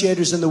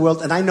negotiators in the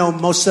world, and I know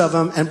most of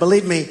them, and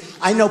believe me,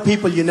 I know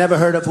people you never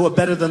heard of who are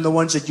better than the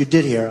ones that you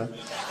did hear of.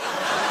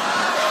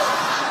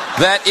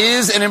 That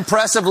is an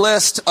impressive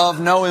list of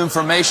no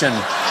information.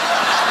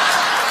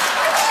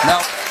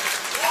 Now,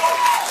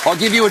 I'll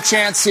give you a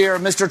chance here,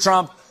 Mr.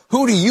 Trump.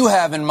 Who do you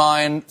have in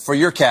mind for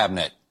your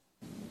cabinet?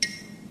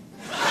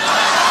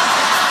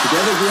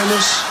 Together,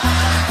 Grimace,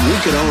 we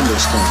could own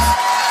this thing.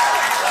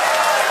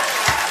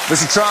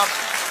 Mr. Trump,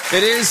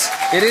 it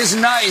is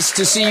nice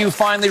to see you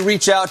finally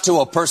reach out to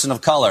a person of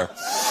color.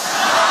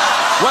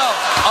 Well,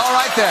 all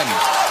right then.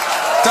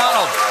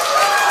 Donald,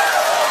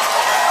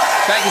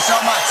 thank you so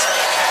much.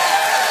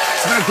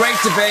 It's been a great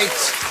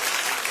debate.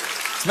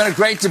 It's been a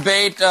great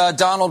debate,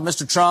 Donald,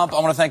 Mr. Trump. I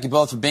want to thank you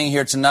both for being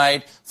here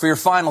tonight. For your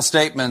final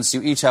statements,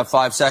 you each have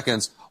 5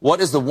 seconds.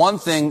 What is the one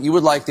thing you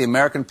would like the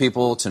American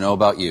people to know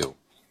about you?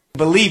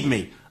 Believe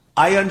me,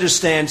 I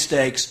understand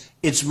steaks.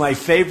 It's my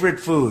favorite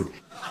food.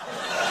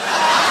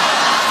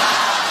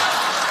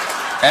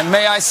 And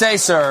may I say,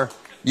 sir,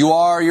 you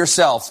are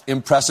yourself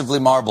impressively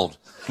marbled.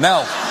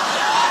 Now,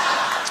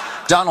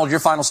 Donald, your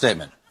final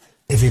statement.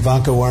 If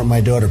Ivanka weren't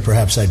my daughter,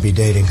 perhaps I'd be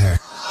dating her.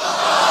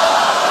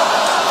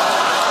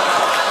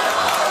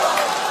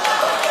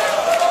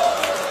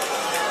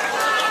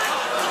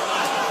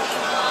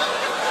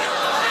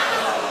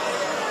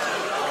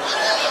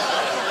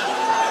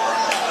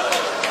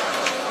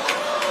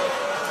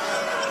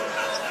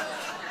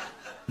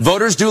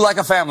 Voters do like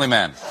a family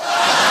man.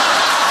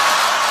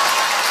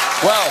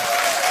 Well,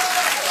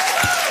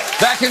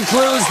 that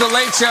concludes the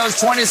Late Show's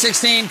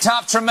 2016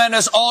 Top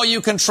Tremendous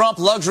All-You-Can-Trump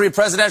Luxury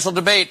Presidential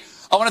Debate.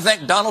 I want to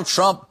thank Donald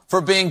Trump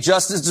for being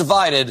just as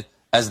divided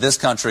as this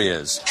country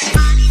is.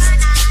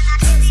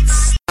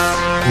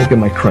 Look at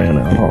my crayon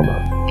out. Hold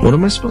on. What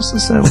am I supposed to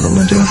say? What am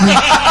I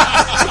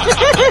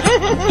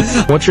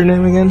doing? What's your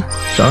name again?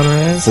 Sean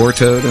Raz? Four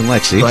Toad and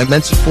Lexi. So I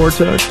mentioned Four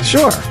Toad?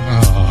 Sure.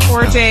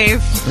 Or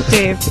Dave.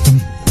 Dave.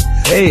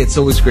 Hey, it's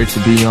always great to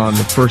be on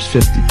the First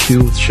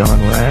 52 with Sean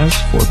Raz,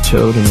 Four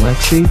Toad and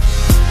Lexi.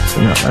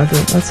 You know,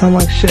 that sounds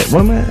like shit.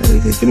 What am I?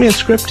 Give me a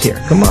script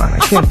here. Come on, I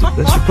can't do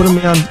this. You're putting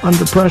me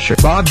under pressure.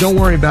 Bob, don't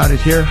worry about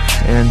it here.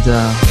 And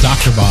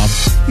Dr. Bob.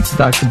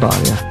 Dr.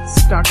 Bob, yeah.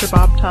 It's Dr.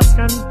 Bob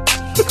Tuscan.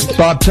 It's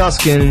Bob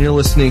Tuscan, and you're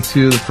listening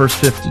to the First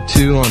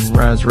 52 on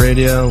Raz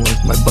Radio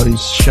with my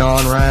buddies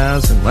Sean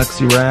Raz and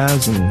Lexi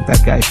Raz and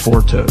that guy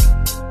Four Toad.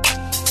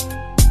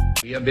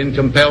 We have been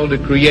compelled to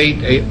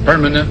create a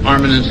permanent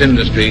armaments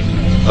industry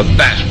of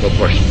vast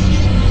proportions.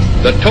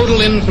 The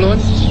total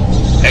influence,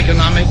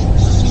 economic,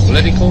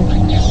 political,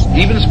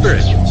 even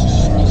spiritual,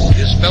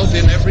 is felt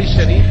in every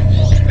city,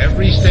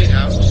 every state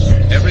house,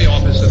 every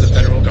office of the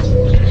federal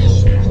government.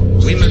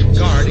 We must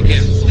guard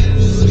against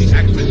the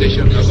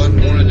acquisition of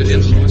unwarranted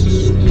influence,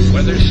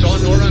 whether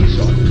sought or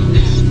unsought,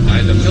 by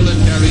the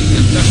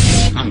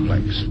military-industrial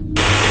complex.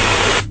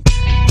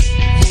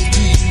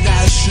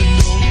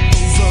 Multinational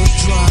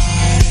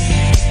overdrive.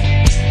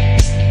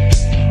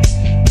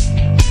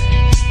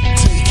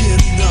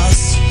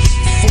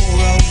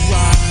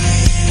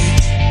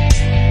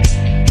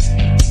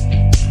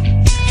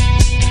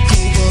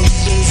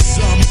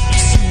 Globalism,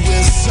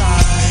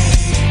 suicide.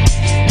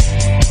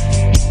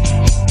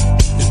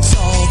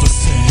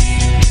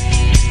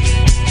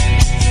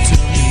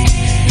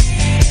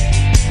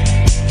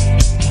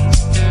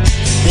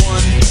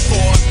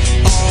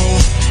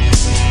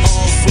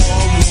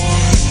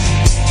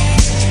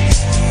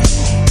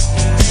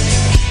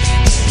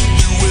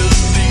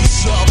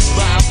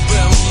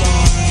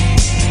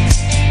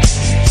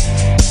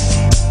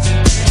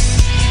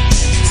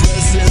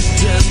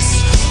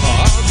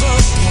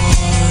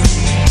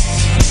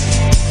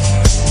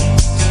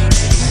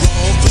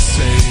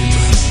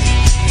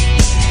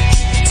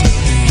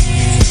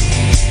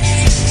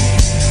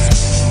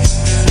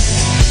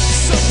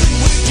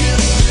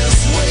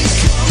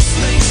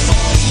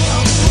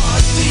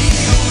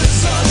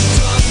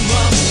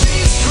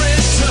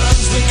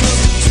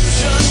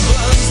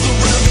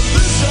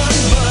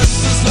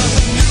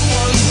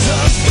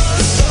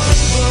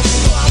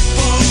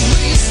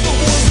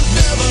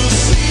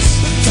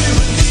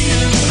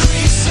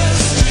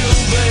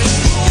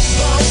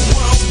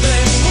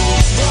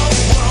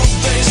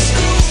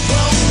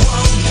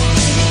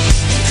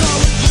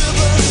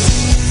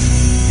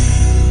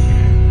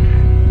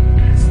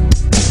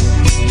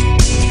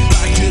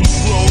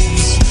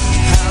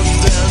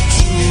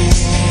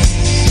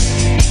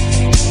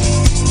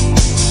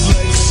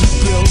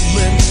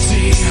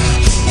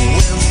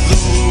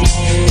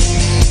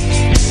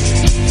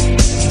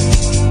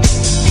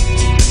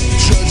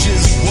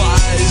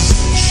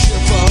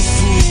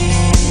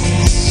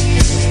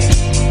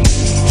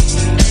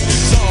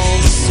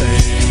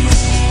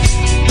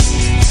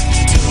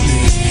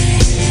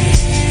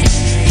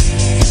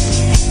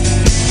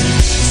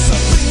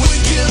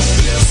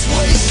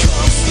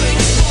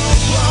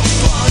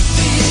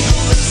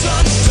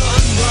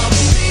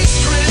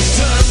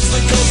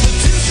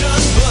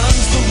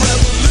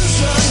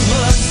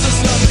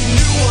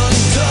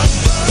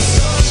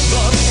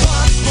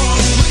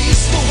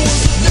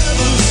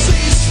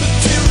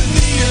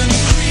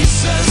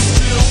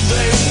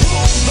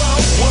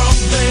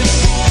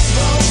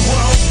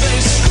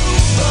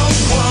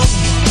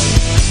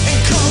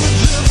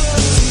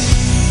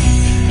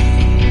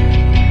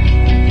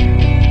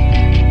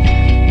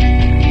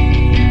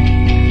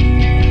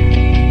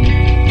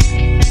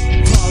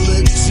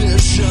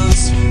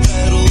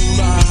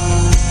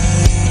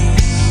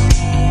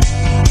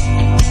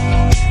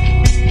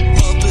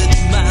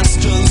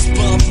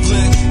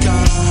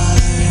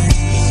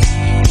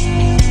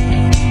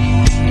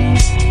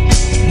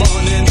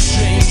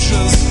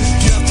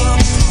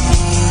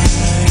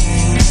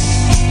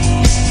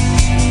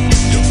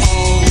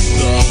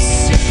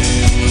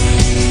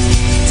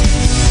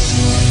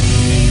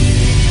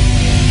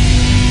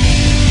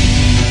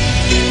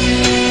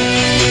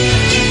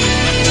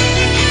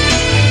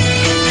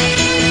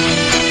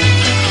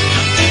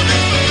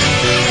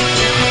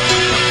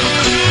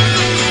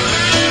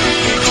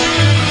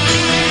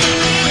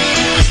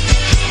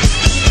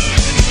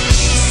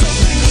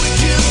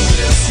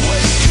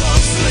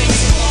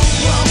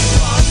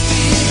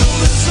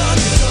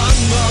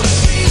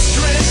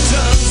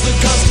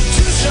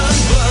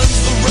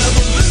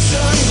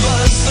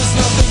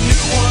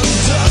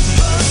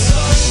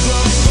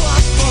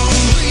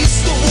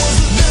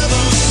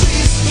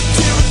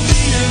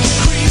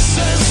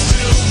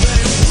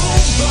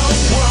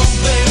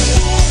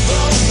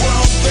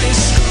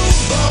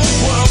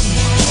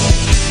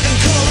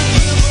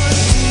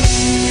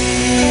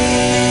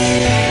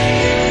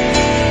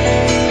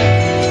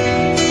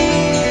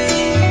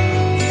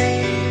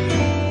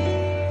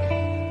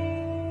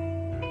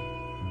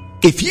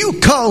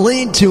 call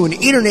into an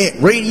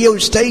internet radio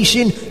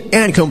station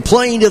and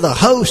complain to the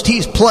host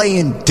he's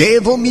playing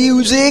devil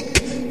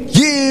music?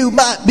 You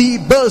might be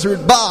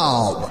Buzzard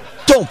Bob.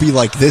 Don't be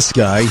like this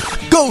guy.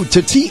 Go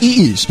to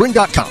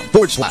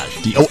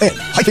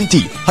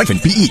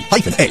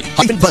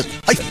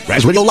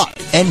teespring.com/DON-T-BE-BE-A-Buzz-Razz-Radio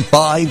Live and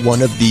buy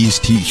one of these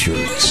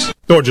t-shirts.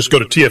 Or just go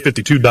to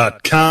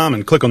TF52.com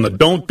and click on the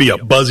Don't Be a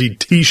Buzzy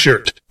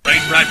t-shirt.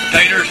 Fried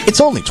potatoes.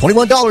 It's only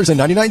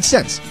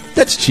 $21.99.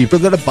 That's cheaper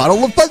than a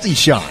bottle of Buzzy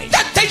Shine.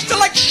 That tastes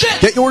like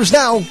shit! Get yours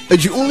now,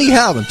 as you only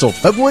have until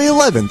February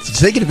 11th to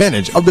take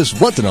advantage of this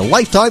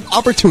once-in-a-lifetime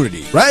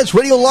opportunity.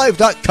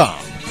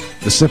 RazRadioLive.com.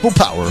 The simple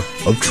power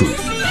of truth.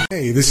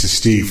 Hey, this is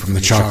Steve from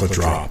the Chocolate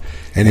Drop.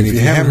 And if you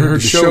haven't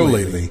heard the show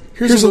lately,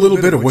 here's a little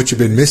bit of what you've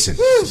been missing.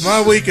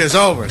 My week is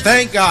over.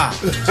 Thank God.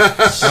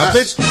 Now,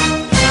 bitch.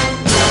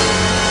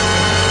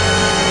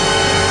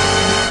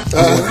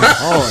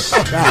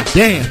 God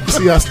damn.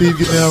 See how Steve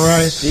get down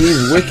right?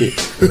 He's wicked.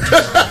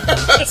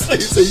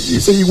 You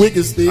say you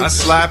wicked, Steve. I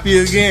slap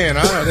you again.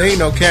 There ain't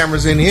no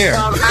cameras in here.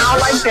 I don't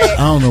like that.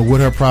 I don't know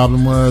what her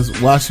problem was,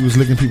 why she was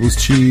licking people's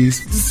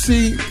cheese.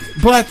 See,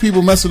 black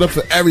people mess it up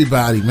for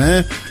everybody,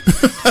 man.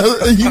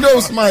 You know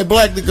somebody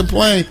black to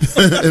complain,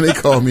 and they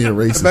call me a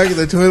racist. The back of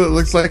the toilet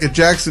looks like a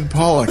Jackson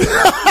Pollock. I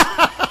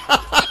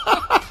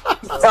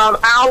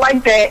don't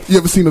like that. You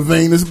ever seen a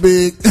vein this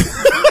big?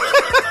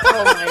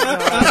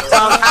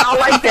 I don't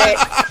like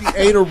that. She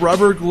ate a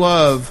rubber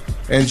glove,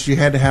 and she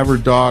had to have her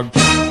dog. It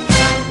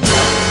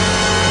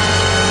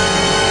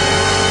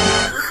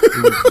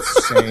was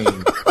insane.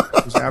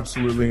 It was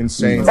absolutely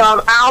insane. I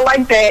don't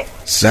like that.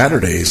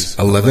 Saturdays,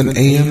 11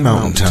 a.m.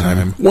 Mountain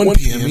Time, 1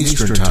 p.m.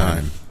 Eastern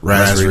Time.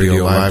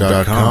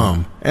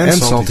 RazRadioLive.com and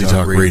Salty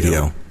Talk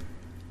Radio.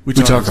 We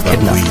talk about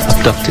weed.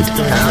 Abducted,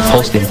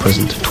 falsely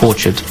imprisoned,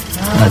 tortured,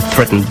 and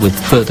threatened with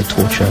further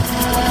torture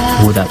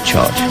without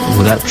charge,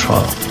 without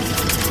trial.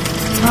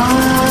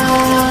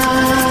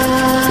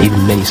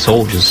 Even many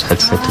soldiers had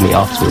said to me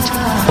afterwards,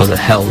 well, the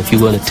hell, if you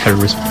weren't a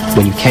terrorist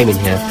when you came in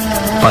here,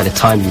 by the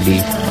time you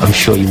leave, I'm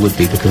sure you would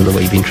be because of the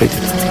way you've been treated.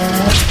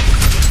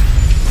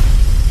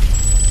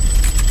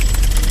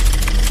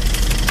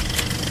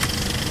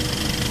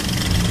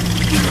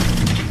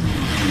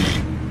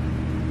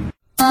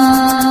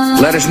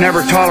 Let us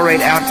never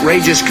tolerate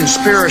outrageous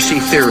conspiracy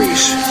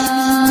theories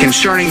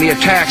concerning the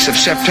attacks of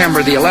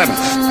September the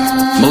 11th.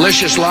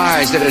 Malicious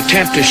lies that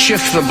attempt to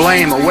shift the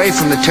blame away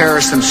from the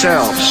terrorists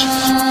themselves,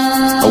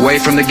 away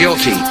from the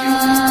guilty.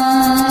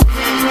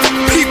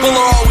 People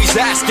are always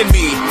asking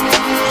me,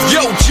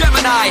 yo,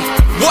 Gemini,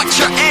 what's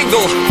your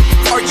angle?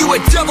 Are you a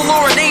devil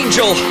or an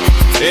angel?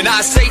 And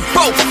I say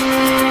both,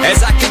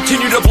 as I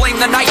continue to blame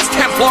the Knights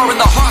Templar and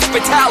the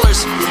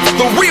Hospitallers,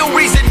 the real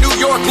reason New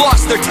York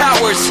lost their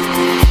towers.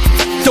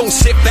 Don't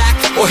sit back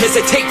or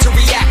hesitate to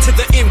react to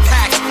the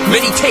impact.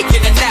 Many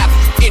taking a nap.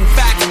 In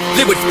fact,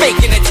 they would fake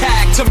an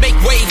attack to make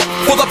way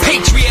for the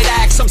Patriot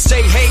Act. Some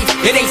say, hey,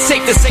 it ain't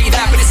safe to say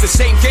that, but it's the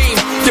same game.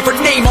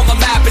 Different name on the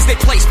map as they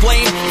place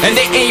blame. And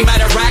they aim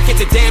at Iraq.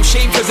 It's a damn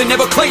shame because they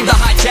never claimed the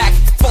hijack.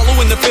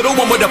 Following the fiddle,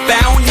 one would have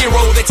found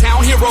Nero, the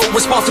town hero,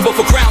 responsible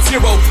for ground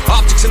zero.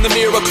 Objects in the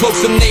mirror,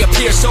 closer than they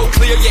appear. So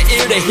clear your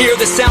ear to hear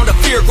the sound of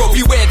fear grow.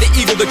 Beware the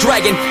eagle, the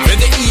dragon,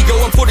 and the ego.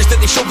 And footage that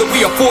they show that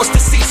we are forced to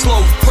see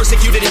slow.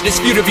 Persecuted and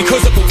disputed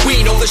because of what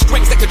we know. The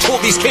strings that control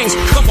these kings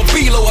come from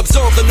below.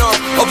 Observe the nerve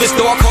of this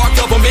dark heart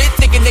government,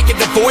 thinking they can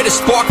avoid a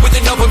spark with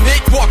another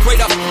myth. Walk right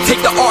up, take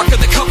the Ark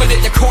of the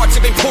Covenant. The cards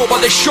have been pulled by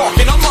the shark,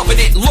 and I'm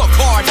loving it. Look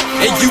hard,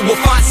 and you will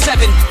find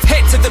 7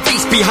 heads of the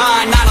beast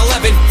behind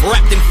 9/11,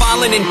 wrapped in fine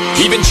linen.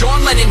 Even John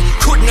Lennon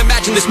couldn't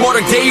imagine this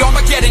modern day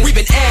Armageddon. We've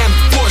been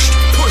ambushed,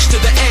 pushed to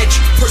the edge,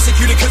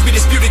 persecuted because we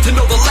disputed to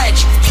know the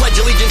ledge. Pledge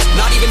allegiance,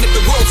 not even if the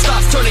world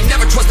stops turning.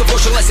 Never trust a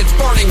bush unless it's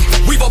burning.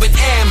 We've all been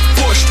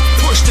ambushed,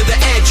 pushed to the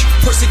edge,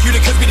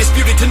 persecuted because we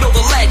disputed to know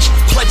the ledge.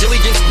 Pledge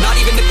allegiance, not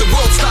even if the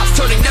world stops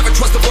turning. Never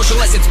trust a bush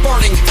unless it's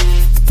burning.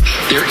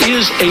 There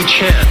is a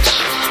chance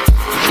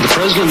for the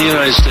President of the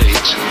United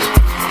States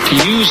to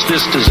use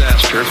this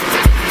disaster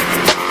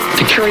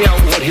to carry out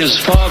what his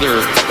father,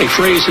 a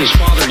phrase his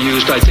father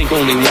used, I think,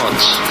 only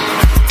once,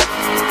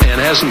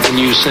 and hasn't been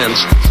used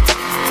since,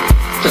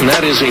 and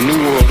that is a new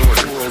world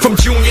order. From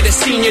junior to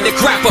senior to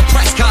Grandpa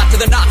Prescott to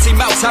the Nazi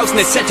mouse house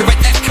in the center at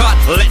Epcot.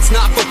 Let's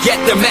not forget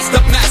their messed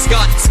up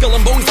mascot. Skull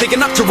and bones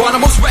digging up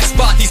Geronimo's rest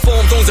spot. These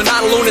fallen thrones are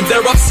not alone in their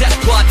upset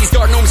plot. These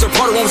dark gnomes are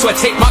part of Rome, so I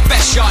take my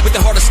best shot. With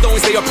the heart of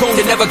stones, they are prone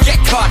to never get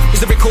caught.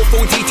 Is there cold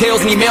phone details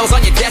and emails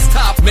on your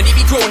desktop? Many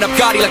be growing up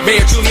gaudy like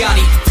Mayor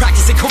Giuliani,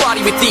 practicing karate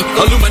with the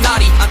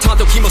Illuminati. I'm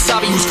Tonto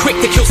Kimosabe, who's quick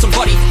to kill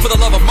somebody for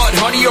the love of mud,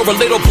 honey, or a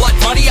little blood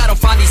money. I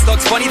don't find these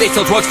thugs funny, they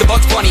sell drugs to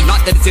Bugs Bunny.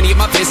 Not that it's any of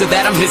my business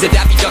that I'm his a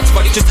daffy ducks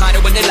buddy. Just hide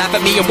it when they laugh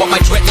at me and what my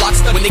dreadlocks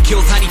done. When they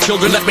kill tiny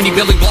children, left many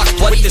building blocks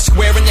bloody. The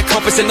square and the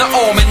compass and the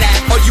almanac.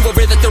 Are you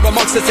aware that they're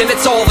amongst us and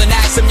it's all an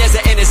act? Some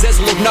Yeza and his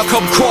Ezra now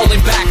come crawling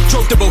back.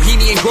 Drove to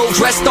Bohemian Grove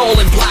dressed all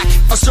in black.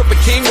 A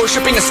serpent king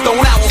worshipping a stone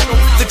owl.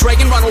 The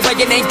dragon Ronald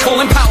Reagan named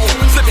Colin Powell.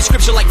 Flipping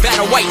scripture like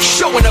Vanna White,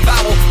 showing a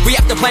vowel. We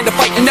have to plan to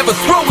fight and never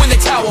throw in the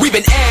towel. We've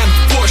been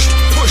ambushed,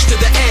 pushed to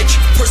the edge,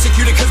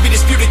 Persecuted cause we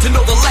disputed to know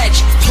the ledge.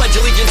 Pledge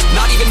allegiance,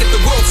 not even if the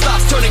world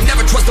stops turning.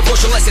 Never trust a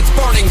bush unless it's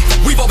burning.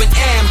 We've all been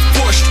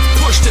ambushed,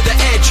 pushed to the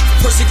edge.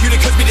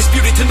 Persecuted cause we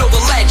disputed to know the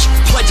ledge.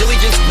 Pledge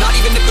allegiance, not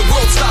even if the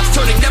world stops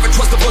turning. Never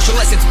trust a bush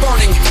unless it's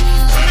burning.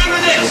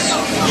 Remember this,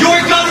 your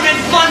government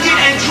funded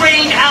and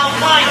trained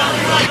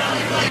Al-Qaeda.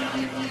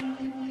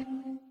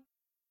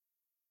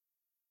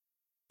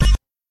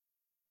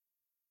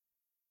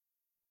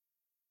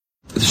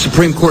 The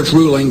Supreme Court's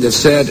ruling that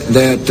said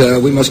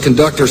that we must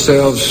conduct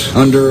ourselves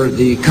under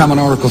the Common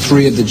Article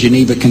 3 of the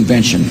Geneva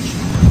Convention.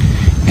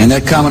 And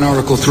that Common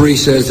Article 3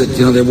 says that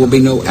there will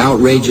be no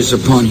outrages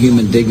upon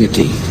human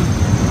dignity.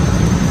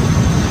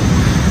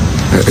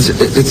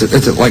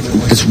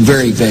 It's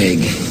very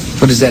vague.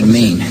 What does that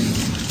mean?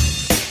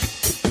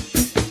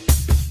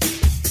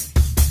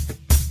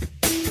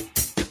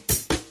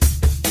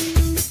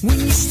 When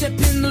you step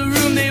in the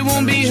room, they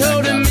won't be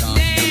holding me down.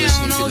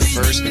 Listening to the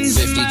first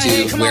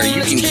 52, where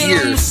you can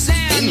hear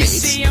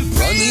inmates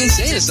run the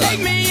insane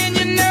asylum. And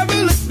you never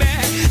look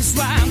back. That's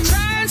why I'm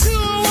crying to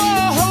a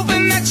wall,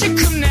 hoping that you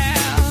come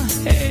now.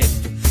 Hey,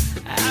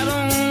 I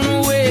don't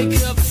wanna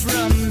wake up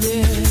from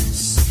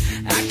this.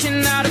 I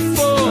cannot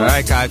afford. All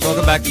right, guys,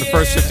 welcome back to the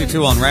first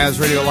 52 on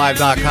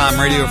RazRadioLive.com,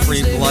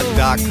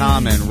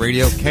 RadioFreeBlood.com, and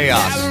Radio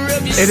Chaos.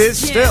 It is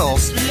still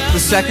the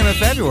 2nd of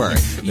February.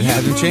 It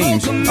hasn't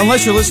changed.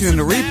 Unless you're listening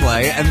to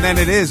replay, and then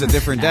it is a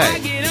different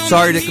day.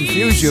 Sorry to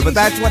confuse you, but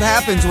that's what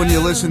happens when you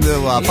listen to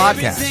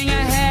podcasts.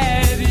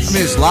 I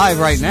mean, it's live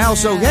right now,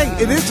 so hey,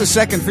 it is the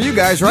 2nd for you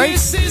guys, right?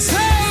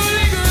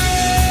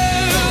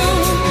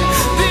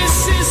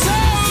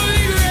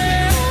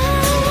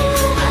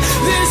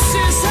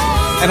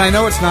 And I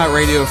know it's not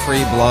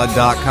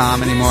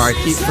RadioFreeBlood.com anymore. I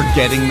keep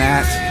forgetting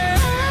that.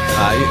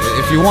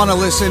 If you want to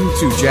listen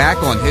to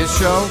Jack on his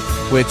show,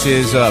 which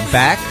is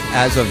back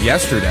as of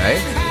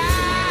yesterday,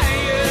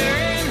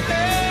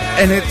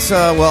 and it's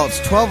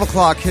 12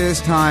 o'clock his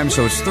time,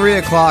 so it's 3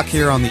 o'clock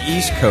here on the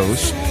East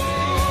Coast,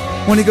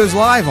 when he goes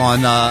live on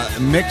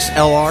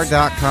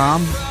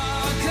mixlr.com.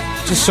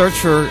 Just search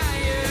for,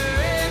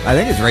 I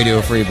think it's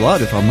Radio Free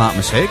Blood, if I'm not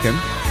mistaken,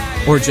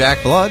 or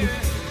Jack Blood.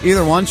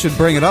 Either one should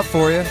bring it up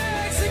for you.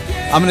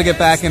 I'm going to get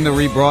back into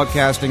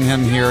rebroadcasting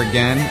him here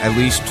again, at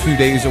least 2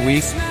 days a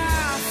week.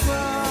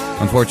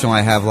 Unfortunately,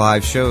 I have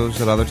live shows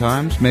at other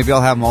times. Maybe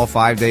I'll have them all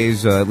 5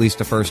 days, at least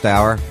the first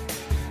hour.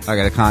 I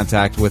got to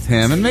contact with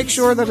him and make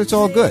sure that it's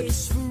all good.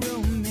 This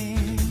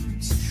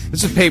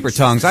is Paper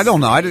Tongues. I don't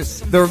know.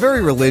 They're a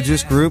very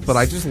religious group, but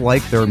I just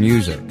like their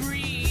music. I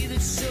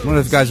don't know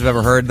if you guys have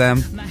ever heard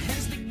them.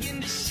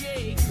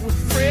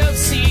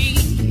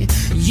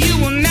 You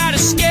will not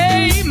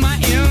escape my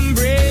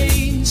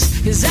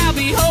embrace, 'cause I'll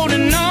be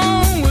holding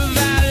on with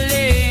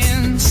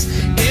violence.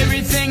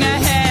 Everything I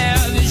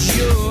have is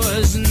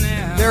yours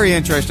now. Very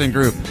interesting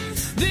group.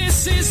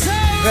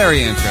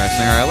 Very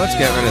interesting. All right, let's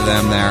get rid of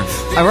them there.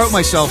 I wrote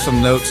myself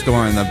some notes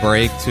during the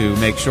break to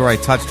make sure I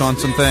touched on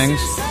some things.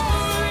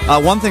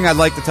 One thing I'd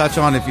like to touch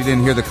on, if you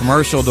didn't hear the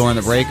commercial during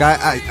the break,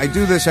 I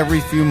do this every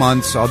few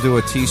months. I'll do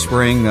a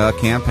Teespring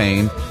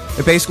campaign.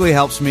 It basically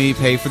helps me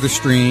pay for the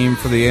stream,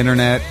 for the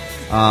internet,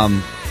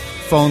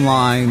 phone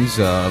lines,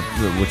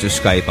 which is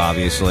Skype,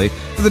 obviously,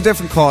 for the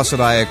different costs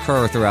that I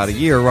incur throughout a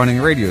year running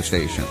a radio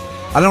station.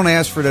 I don't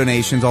ask for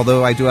donations,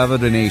 although I do have a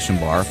donation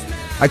bar.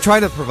 I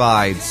try to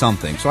provide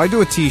something. So I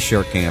do a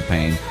T-shirt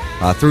campaign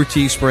through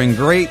Teespring.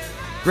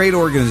 Great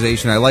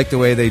organization. I like the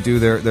way they do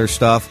their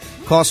stuff.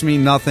 Costs me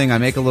nothing. I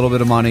make a little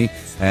bit of money,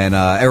 and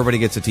everybody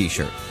gets a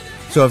T-shirt.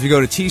 So if you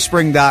go to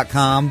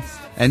teespring.com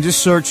and just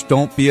search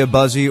Don't Be a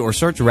Buzzy or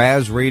search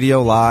Raz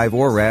Radio Live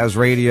or Raz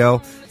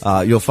Radio,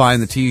 you'll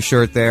find the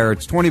T-shirt there.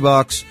 It's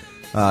 $20.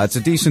 It's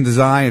a decent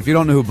design. If you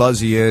don't know who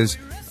Buzzy is,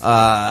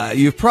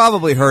 you've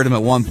probably heard him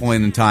at one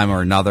point in time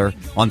or another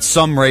on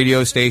some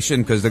radio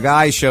station, because the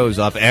guy shows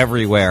up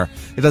everywhere.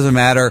 It doesn't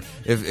matter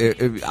if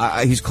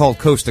he's called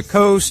Coast to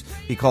Coast.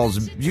 He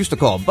used to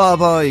call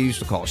Bubba. He used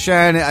to call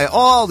Shannon.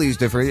 All these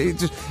different.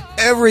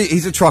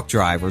 He's a truck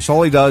driver. So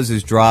all he does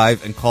is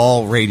drive and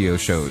call radio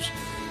shows.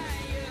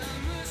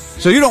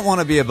 So you don't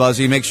want to be a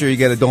Buzzy. Make sure you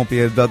get a Don't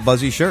Be a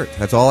Buzzy shirt.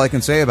 That's all I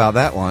can say about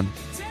that one.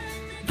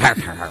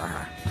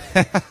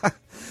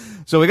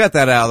 So we got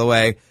that out of the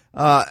way.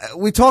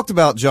 We talked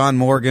about John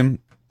Morgan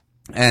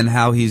and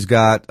how he's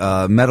got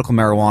medical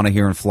marijuana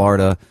here in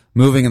Florida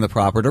moving in the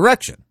proper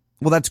direction.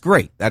 Well, that's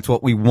great. That's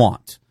what we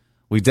want.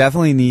 We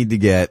definitely need to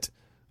get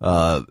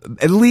at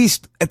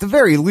the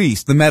very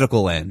least, the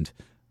medical end.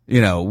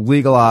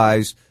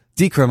 Legalize,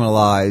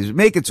 decriminalize,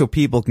 make it so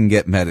people can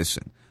get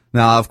medicine.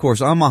 Now, of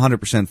course, I'm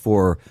 100%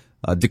 for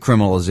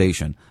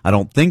decriminalization. I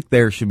don't think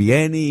there should be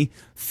any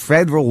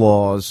federal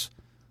laws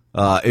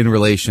in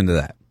relation to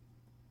that.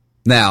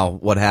 Now,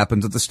 what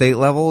happens at the state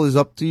level is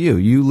up to you.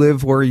 You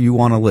live where you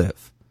want to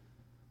live.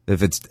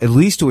 If it's at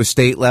least to a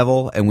state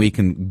level and we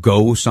can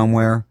go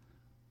somewhere,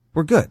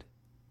 we're good.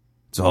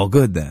 It's all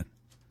good then.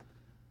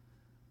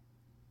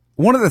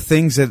 One of the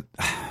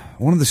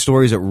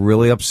stories that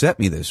really upset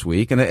me this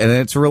week, and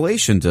it's in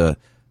relation to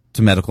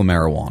medical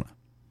marijuana.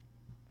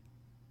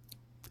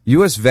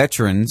 U.S.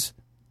 veterans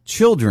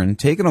children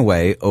taken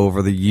away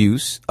over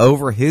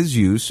his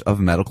use of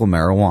medical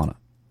marijuana.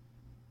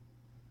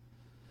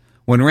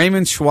 When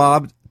Raymond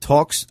Schwab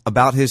talks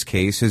about his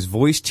case, his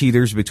voice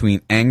teeters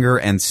between anger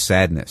and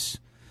sadness.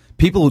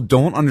 People who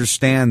don't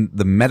understand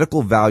the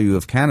medical value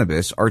of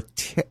cannabis are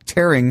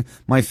tearing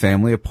my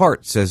family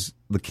apart, says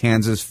the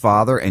Kansas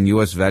father and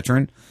U.S.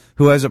 veteran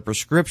who has a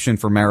prescription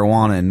for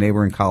marijuana in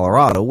neighboring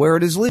Colorado where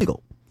it is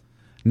legal.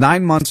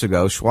 9 months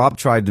ago, Schwab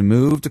tried to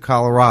move to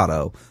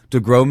Colorado to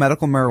grow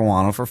medical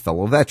marijuana for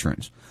fellow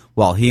veterans.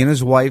 While he and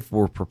his wife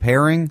were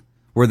preparing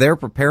for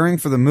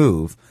the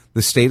move,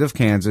 the state of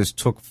Kansas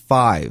took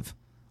 5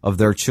 of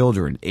their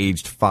children,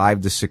 aged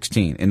 5 to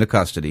 16, into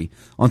custody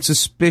on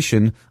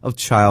suspicion of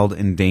child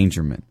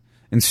endangerment,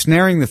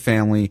 ensnaring the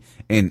family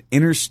in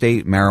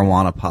interstate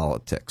marijuana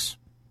politics.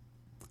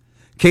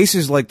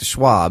 Cases like the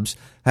Schwabs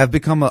have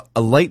become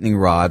a lightning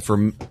rod for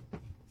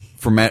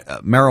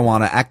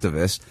marijuana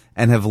activists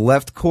and have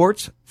left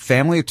courts,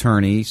 family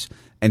attorneys,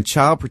 and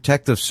child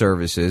protective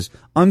services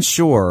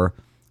unsure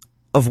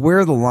of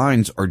where the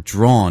lines are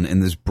drawn in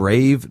this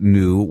brave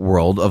new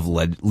world of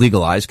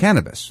legalized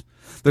cannabis.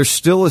 There's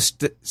still a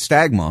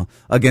stigma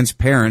against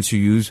parents who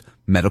use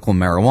medical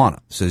marijuana,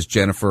 says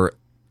Jennifer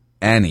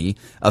Annie,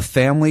 a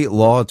family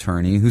law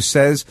attorney who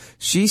says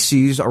she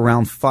sees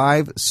around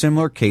 5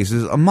 similar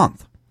cases a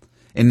month.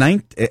 In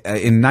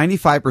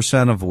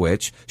 95% of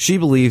which she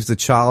believes the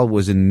child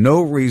was in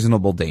no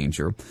reasonable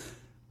danger.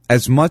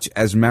 As much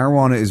as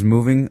marijuana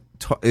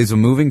is a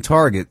moving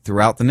target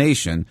throughout the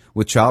nation,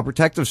 with child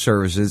protective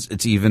services,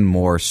 it's even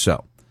more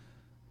so.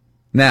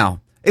 Now,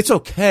 it's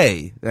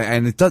okay,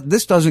 and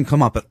this doesn't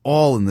come up at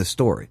all in this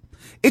story.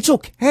 It's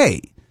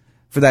okay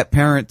for that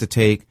parent to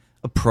take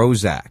a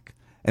Prozac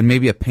and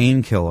maybe a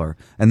painkiller,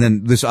 and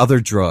then this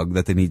other drug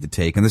that they need to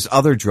take, and this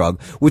other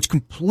drug, which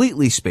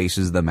completely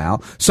spaces them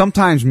out,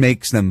 sometimes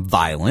makes them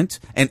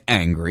violent and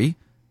angry.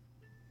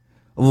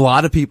 A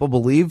lot of people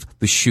believe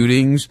the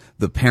shootings,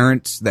 the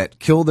parents that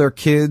kill their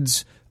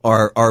kids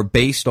are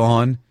based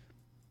on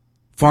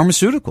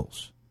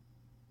pharmaceuticals.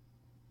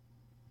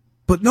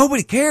 But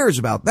nobody cares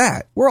about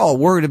that. We're all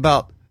worried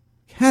about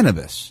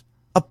cannabis,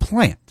 a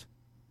plant.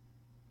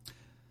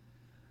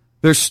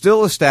 There's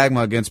still a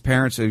stigma against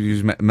parents who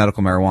use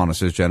medical marijuana,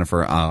 says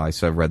Jennifer. Oh, I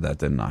read that,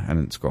 didn't I? I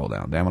didn't scroll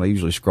down. Damn it, I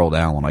usually scroll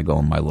down when I go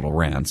on my little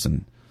rants,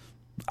 and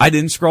I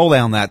didn't scroll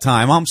down that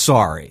time. I'm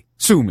sorry.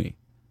 Sue me.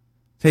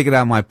 Take it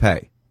out of my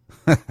pay.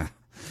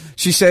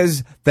 She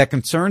says that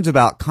concerns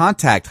about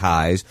contact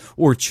highs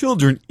or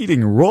children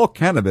eating raw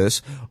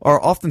cannabis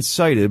are often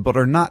cited but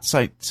are not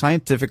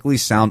scientifically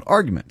sound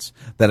arguments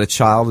that a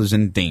child is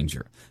in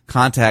danger.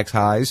 Contact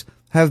highs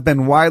have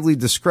been widely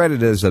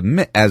discredited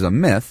as a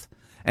myth,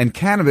 and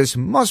cannabis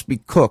must be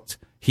cooked,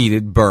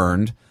 heated,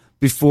 burned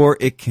before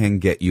it can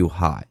get you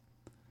high.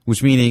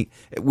 Which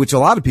a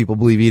lot of people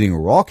believe eating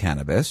raw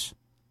cannabis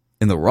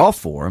in the raw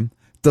form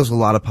does a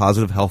lot of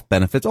positive health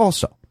benefits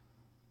also.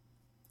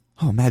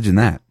 Oh, imagine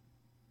that.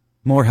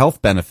 More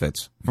health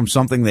benefits from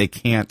something they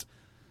can't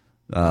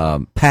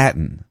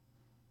patent.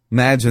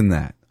 Imagine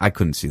that. I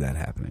couldn't see that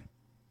happening.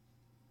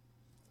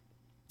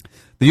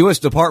 The U.S.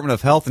 Department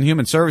of Health and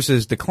Human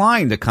Services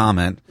declined to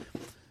comment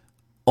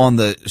on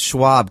the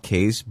Schwab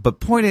case, but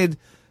pointed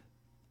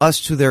us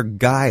to their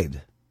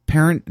guide,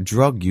 Parent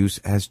Drug Use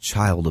as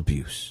Child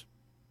Abuse,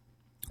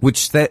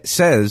 which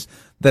says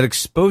that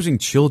exposing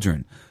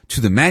children to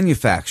the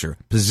manufacture,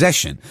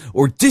 possession,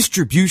 or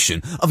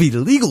distribution of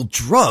illegal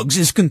drugs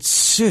is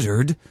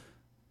considered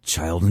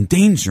child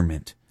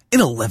endangerment in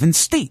 11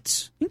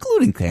 states,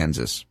 including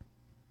Kansas.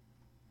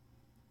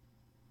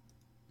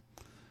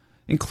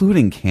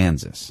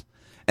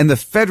 And the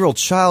Federal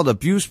Child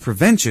Abuse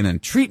Prevention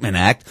and Treatment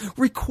Act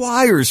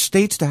requires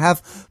states to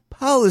have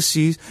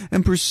policies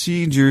and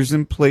procedures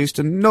in place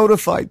to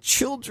notify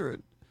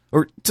children,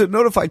 or to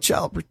notify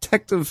child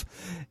protective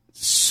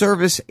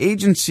service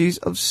agencies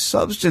of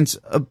substance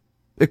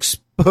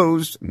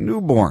exposed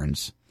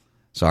newborns.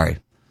 Sorry.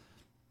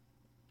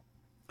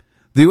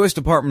 The U.S.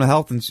 Department of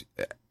Health and...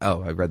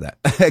 Oh, I read that.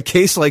 A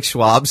case like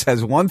Schwab's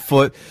has one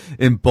foot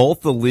in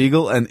both the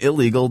legal and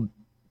illegal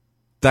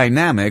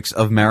dynamics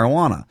of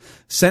marijuana.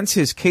 Since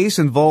his case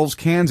involves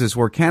Kansas,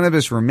 where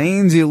cannabis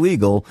remains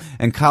illegal,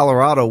 and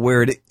Colorado,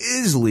 where it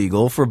is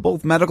legal for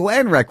both medical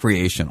and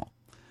recreational.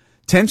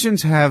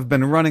 Tensions have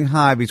been running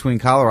high between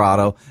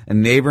Colorado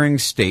and neighboring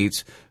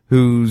states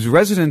whose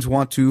residents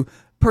want to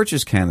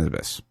purchase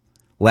cannabis.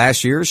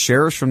 Last year,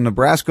 sheriffs from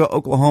Nebraska,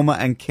 Oklahoma,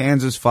 and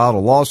Kansas filed a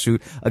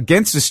lawsuit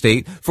against the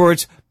state for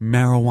its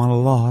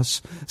marijuana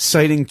laws,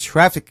 citing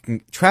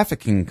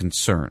trafficking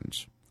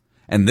concerns.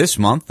 And this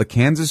month, the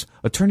Kansas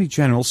Attorney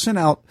General sent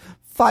out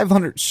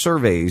 500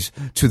 surveys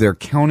to their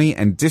county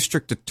and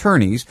district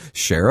attorneys,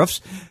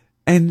 sheriffs,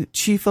 and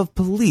chief of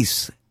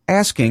police,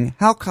 asking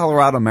how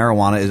Colorado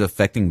marijuana is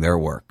affecting their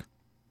work.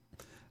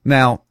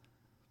 Now,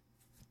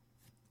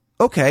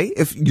 okay,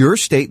 if your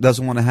state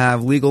doesn't want to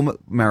have legal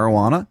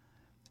marijuana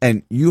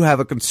and you have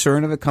a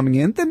concern of it coming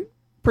in, then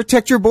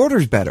protect your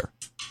borders better.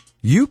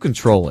 You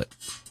control it.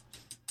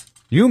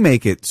 You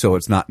make it so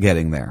it's not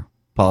getting there.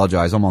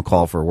 Apologize. I'm on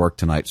call for work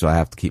tonight, so I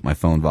have to keep my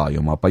phone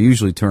volume up. I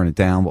usually turn it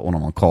down, but when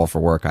I'm on call for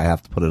work, I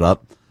have to put it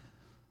up.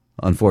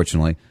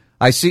 Unfortunately.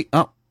 I see.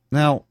 Oh,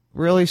 now,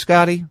 really,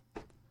 Scotty?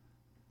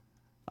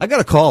 I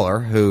got a caller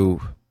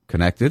who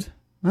connected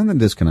and then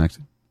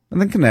disconnected and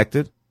then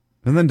connected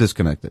and then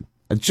disconnected.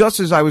 Just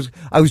as I was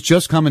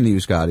just coming to you,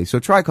 Scotty. So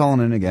try calling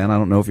in again. I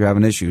don't know if you're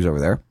having issues over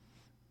there.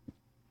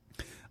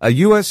 A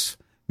U.S.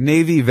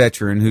 Navy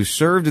veteran who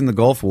served in the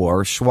Gulf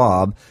War,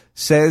 Schwab,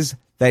 says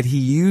that he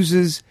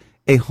uses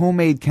a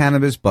homemade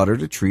cannabis butter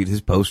to treat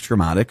his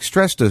post-traumatic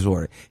stress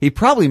disorder. He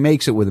probably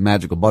makes it with a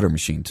magical butter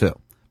machine, too.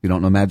 If you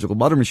don't know magical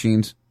butter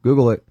machines,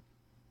 Google it.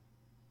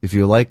 If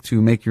you like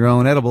to make your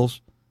own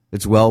edibles,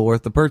 it's well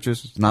worth the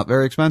purchase. It's not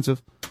very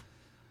expensive.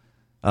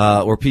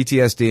 Or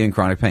PTSD and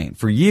chronic pain.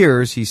 For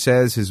years, he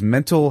says his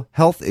mental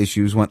health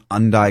issues went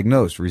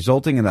undiagnosed,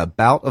 resulting in a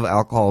bout of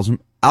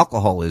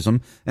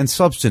alcoholism and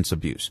substance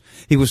abuse.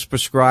 He was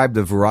prescribed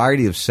a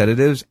variety of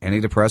sedatives,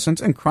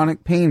 antidepressants, and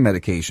chronic pain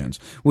medications,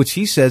 which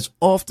he says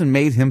often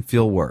made him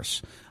feel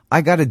worse. I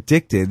got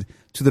addicted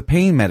to the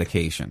pain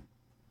medication,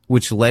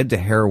 which led to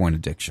heroin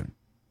addiction.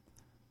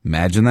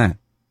 Imagine that.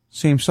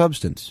 Same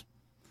substance.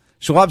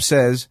 Schwab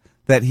says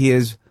that he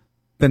has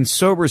been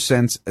sober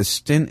since a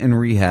stint in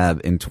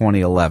rehab in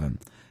 2011,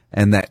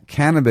 and that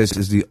cannabis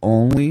is the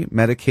only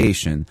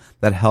medication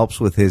that helps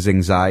with his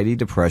anxiety,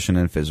 depression,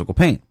 and physical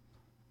pain.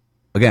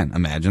 Again,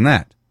 imagine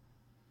that.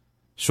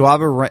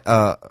 Schwab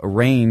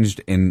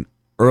arranged in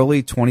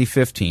early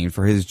 2015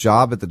 for his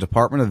job at the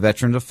Department of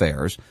Veterans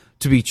Affairs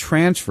to be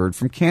transferred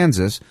from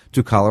Kansas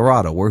to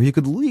Colorado, where he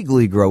could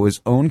legally grow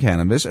his own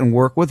cannabis and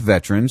work with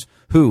veterans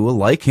who,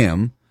 like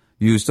him,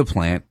 used the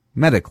plant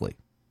medically.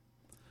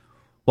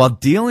 While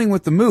dealing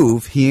with the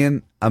move, he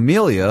and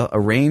Amelia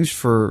arranged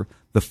for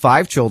the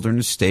 5 children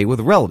to stay with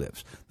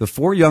relatives. The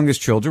 4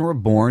 youngest children were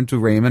born to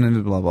Raymond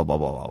and blah, blah, blah,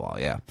 blah, blah, blah,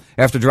 yeah.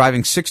 After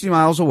driving 60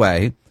 miles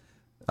away,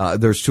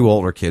 there's 2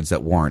 older kids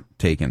that weren't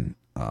taken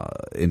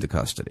into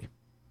custody.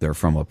 They're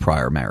from a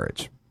prior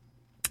marriage.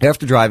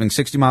 After driving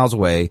 60 miles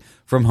away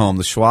from home,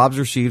 the Schwabs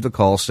received a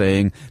call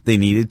saying they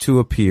needed to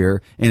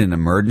appear in an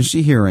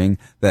emergency hearing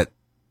that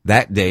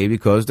day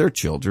because their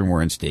children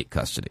were in state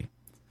custody.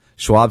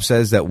 Schwab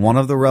says that one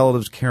of the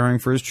relatives caring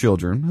for his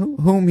children,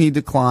 whom he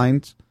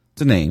declined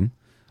to name,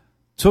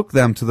 took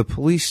them to the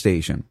police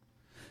station,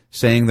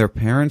 saying their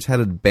parents had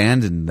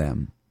abandoned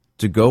them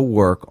to go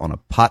work on a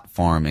pot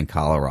farm in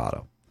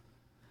Colorado.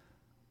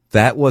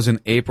 That was in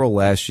April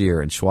last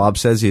year, and Schwab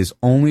says he has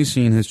only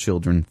seen his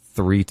children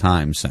 3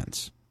 times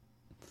since.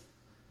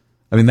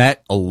 I mean,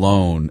 that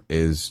alone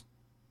is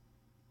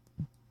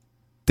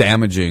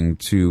damaging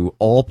to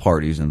all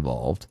parties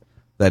involved.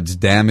 That's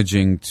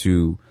damaging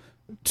to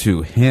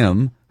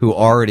him, who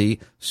already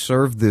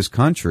served this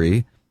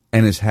country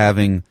and is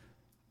having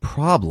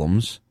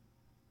problems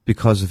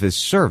because of his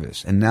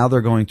service. And now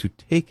they're going to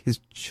take his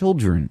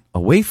children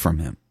away from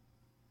him.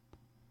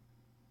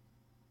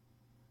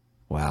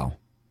 Wow.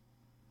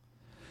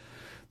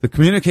 The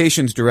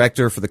communications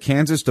director for the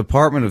Kansas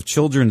Department of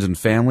Children's and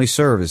Family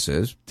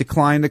Services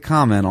declined to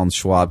comment on the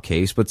Schwab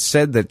case, but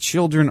said that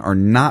children are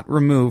not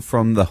removed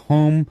from the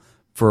home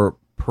for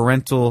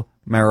parental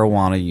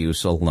marijuana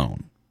use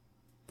alone.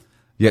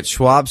 Yet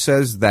Schwab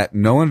says that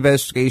no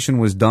investigation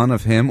was done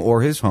of him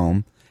or his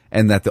home,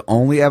 and that the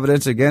only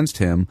evidence against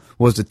him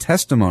was the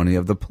testimony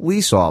of the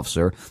police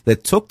officer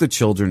that took the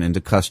children into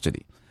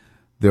custody.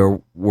 There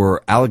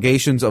were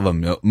allegations of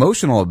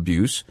emotional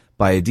abuse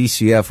by a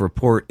DCF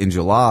report in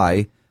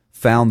July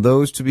found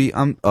those to be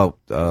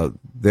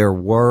there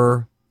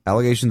were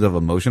allegations of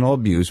emotional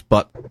abuse,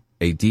 but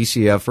a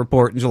DCF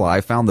report in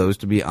July found those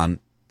to be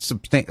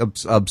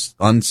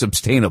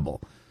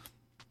unsustainable.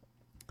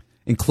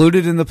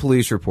 Included in the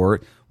police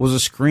report was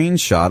a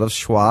screenshot of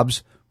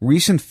Schwab's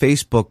recent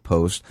Facebook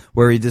post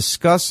where he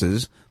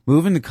discusses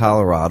moving to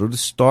Colorado to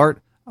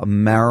start a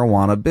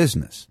marijuana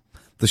business.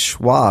 The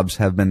Schwabs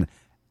have been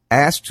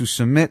asked to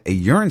submit a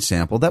urine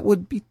sample that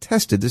would be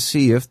tested to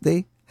see if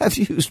they have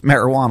used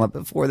marijuana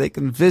before they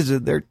can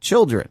visit their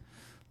children,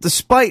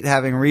 despite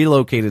having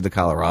relocated to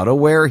Colorado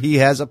where he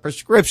has a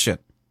prescription.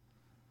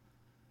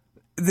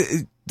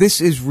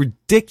 This is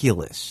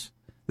ridiculous.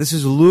 This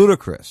is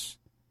ludicrous.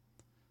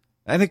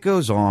 And it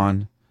goes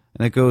on,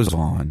 and it goes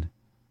on,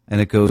 and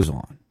it goes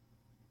on.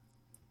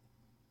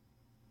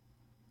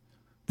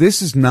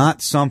 This is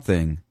not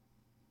something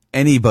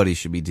anybody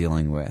should be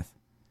dealing with.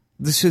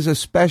 This is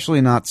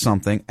especially not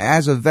something,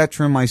 as a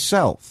veteran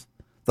myself,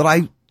 that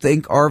I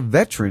think our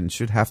veterans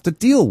should have to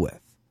deal with.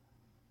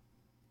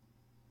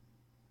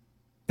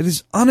 It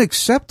is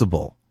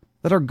unacceptable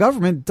that our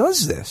government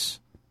does this,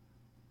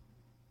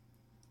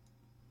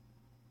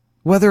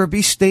 whether it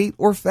be state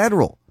or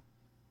federal.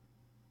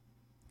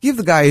 Give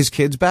the guy his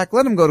kids back.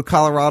 Let him go to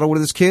Colorado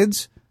with his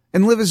kids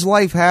and live his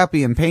life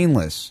happy and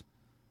painless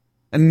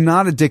and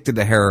not addicted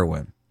to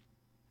heroin.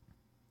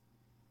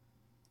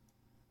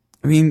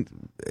 I mean,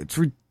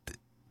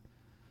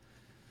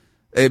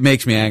 it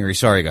makes me angry.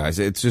 Sorry, guys.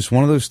 It's just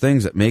one of those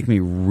things that make me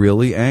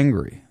really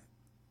angry.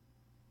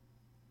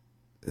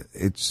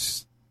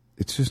 It's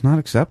It's just not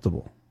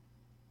acceptable.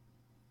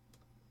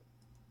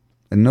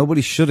 And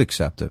nobody should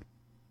accept it.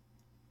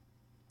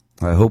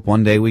 I hope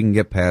one day we can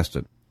get past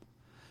it.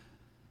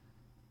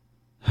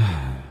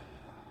 I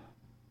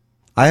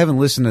haven't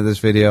listened to this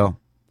video.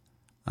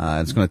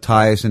 It's going to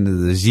tie us into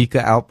the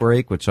Zika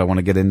outbreak, which I want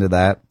to get into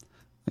that.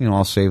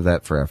 I'll save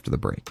that for after the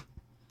break.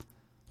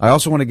 I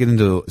also want to get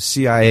into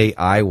CIA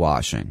eye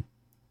washing.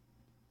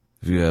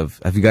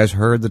 Have you guys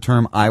heard the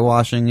term eye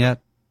washing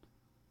yet?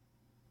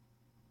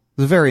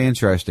 It's a very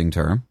interesting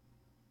term.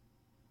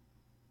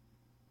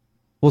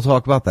 We'll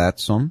talk about that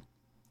some.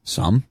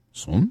 I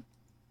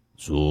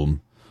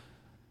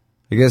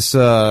guess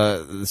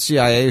the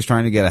CIA is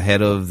trying to get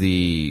ahead of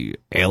the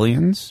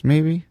aliens,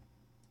 maybe?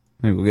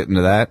 Maybe we'll get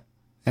into that.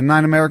 And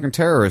 9 American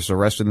terrorists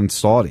arrested in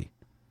Saudi.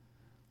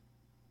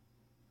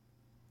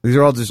 These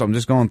are all just, I'm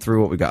just going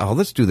through what we got. Oh,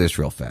 let's do this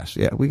real fast.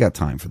 Yeah, we got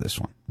time for this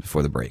one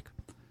before the break.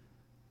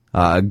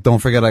 Don't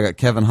forget I got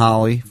Kevin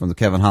Holly from the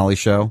Kevin Holly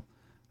Show.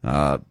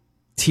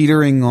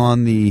 Teetering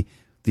on the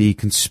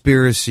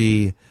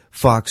conspiracy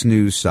Fox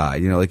News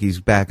side. Like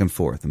he's back and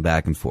forth and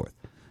back and forth.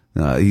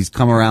 He's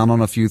come around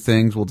on a few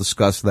things. We'll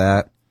discuss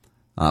that.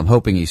 I'm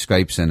hoping he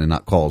Skypes in and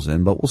not calls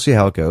in, but we'll see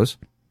how it goes.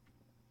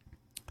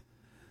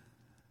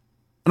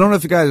 I don't know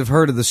if you guys have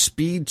heard of the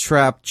speed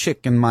trap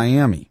chick in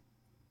Miami.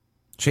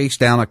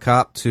 Chased down a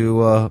cop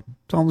to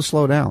tell him to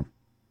slow down.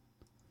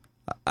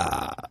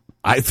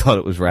 I thought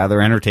it was rather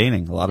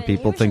entertaining. A lot of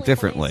people think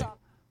differently.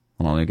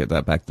 Hold on, let me get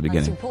that back to the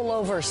beginning. To pull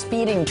over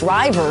speeding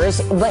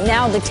drivers, but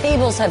now the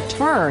tables have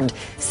turned.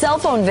 Cell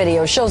phone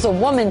video shows a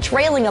woman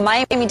trailing a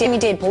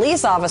Miami-Dade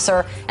police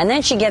officer, and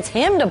then she gets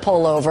him to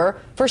pull over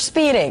for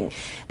speeding.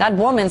 That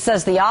woman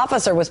says the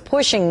officer was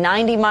pushing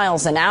 90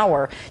 miles an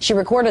hour. She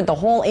recorded the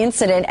whole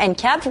incident and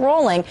kept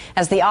rolling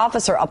as the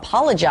officer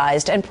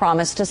apologized and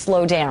promised to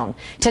slow down.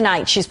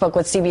 Tonight, she spoke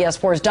with CBS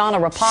 4's Donna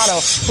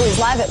Rapato, who is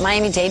live at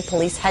Miami-Dade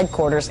Police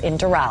Headquarters in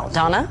Doral.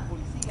 Donna?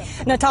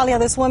 Natalia,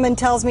 this woman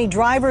tells me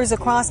drivers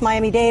across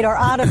Miami-Dade are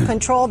out of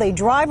control. They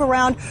drive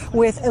around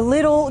with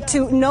little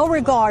to no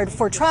regard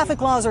for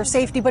traffic laws or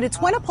safety, but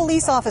it's when a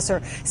police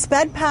officer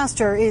sped past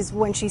her is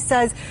when she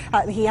says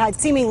he had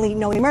seemingly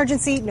no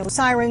emergency, no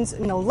sirens,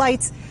 no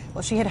lights.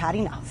 Well, she had had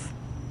enough.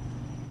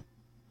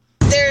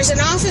 There's an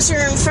officer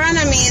in front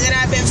of me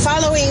that I've been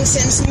following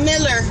since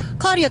Miller.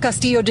 Claudia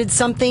Castillo did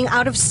something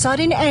out of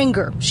sudden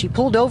anger. She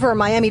pulled over a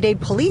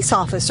Miami-Dade police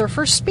officer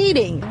for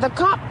speeding. The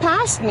cop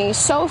passed me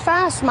so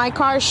fast, my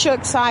car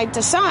shook side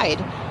to side.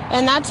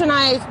 And that's when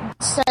I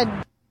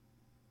said,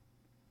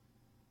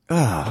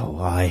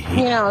 damn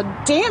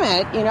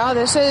it,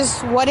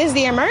 what is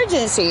the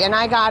emergency? And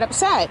I got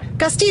upset.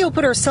 Castillo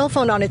put her cell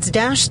phone on its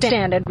dash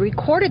stand and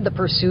recorded the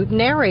pursuit,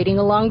 narrating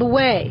along the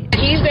way.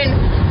 He's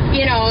been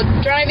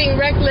driving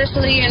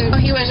recklessly, and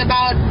he was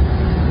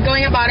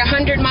going about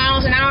 100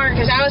 miles an hour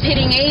because I was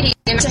hitting 80.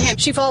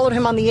 She followed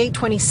him on the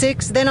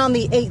 826, then on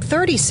the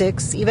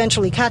 836,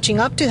 eventually catching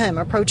up to him,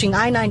 approaching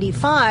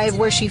I-95,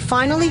 where she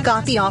finally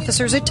got the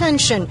officer's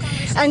attention.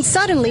 And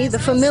suddenly, the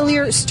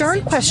familiar,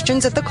 stern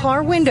questions at the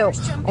car window.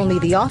 Only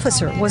the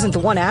officer wasn't the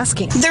one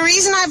asking. The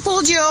reason I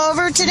pulled you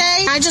over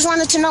today, I just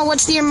wanted to know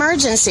what's the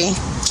emergency.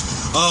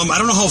 I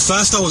don't know how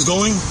fast I was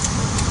going,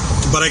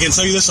 but I can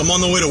tell you this, I'm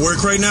on the way to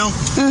work right now.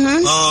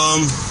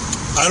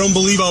 I don't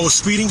believe I was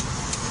speeding.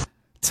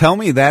 Tell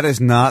me that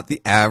is not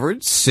the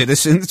average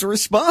citizen's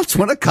response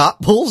when a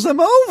cop pulls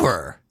them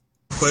over.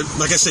 But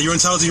like I said, you're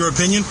entitled to your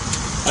opinion.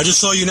 I just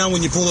saw you now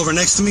when you pulled over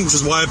next to me, which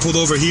is why I pulled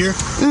over here.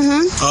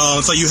 I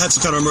thought you had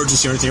some kind of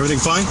emergency or anything. Everything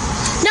fine?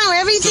 No,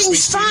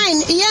 everything's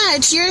fine. Yeah,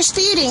 it's your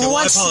speeding. Okay, well,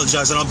 I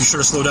apologize, and I'll be sure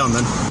to slow down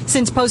then.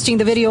 Since posting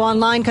the video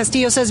online,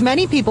 Castillo says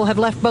many people have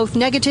left both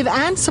negative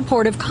and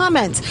supportive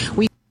comments.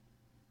 We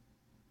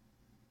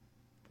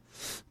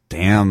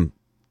Damn.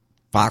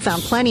 Fox.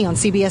 Found plenty on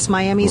CBS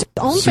Miami's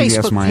own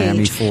Facebook Miami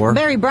page. 4.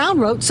 Barry Brown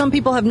wrote, some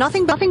people have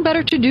nothing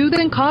better to do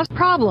than cause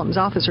problems.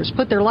 Officers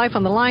put their life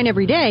on the line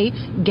every day.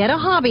 Get a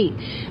hobby.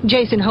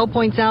 Jason Ho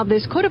points out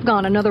this could have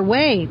gone another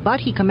way, but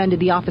he commended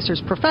the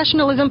officer's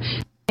professionalism,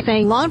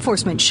 saying law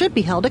enforcement should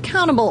be held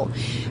accountable.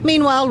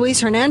 Meanwhile,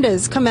 Luis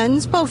Hernandez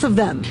commends both of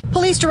them.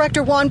 Police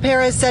Director Juan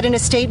Perez said in a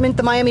statement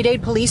the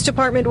Miami-Dade Police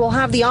Department will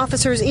have the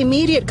officer's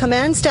immediate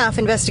command staff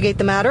investigate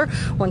the matter.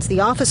 Once the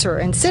officer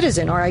and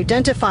citizen are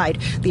identified,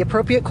 the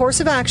appropriate course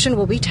of action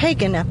will be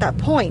taken at that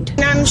point.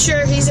 And I'm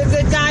sure he's a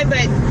good guy,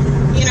 but,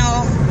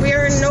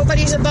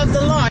 nobody's above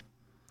the law.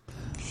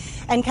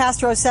 And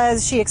Castro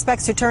says she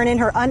expects to turn in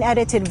her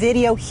unedited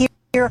video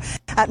here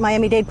at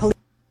Miami-Dade Police.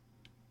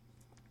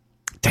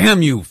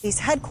 Damn you. These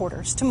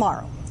headquarters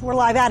tomorrow. We're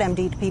live at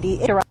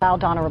MDPD.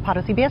 Donna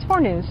Rapato, CBS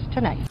 4 News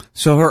tonight.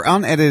 So her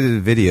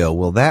unedited video,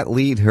 will that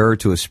lead her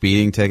to a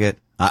speeding ticket?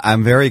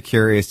 I'm very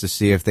curious to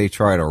see if they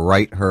try to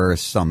write her a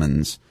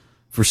summons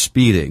for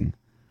speeding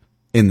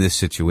in this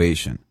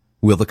situation.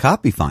 Will the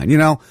cop be fined?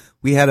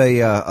 We had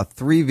a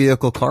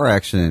 3-vehicle car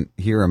accident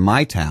here in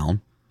my town.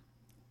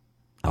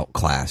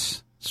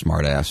 Outclass,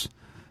 smartass.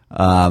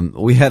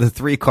 We had a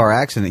 3-car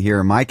accident here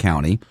in my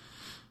county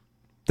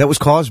that was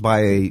caused by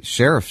a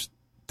sheriff's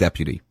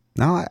deputy.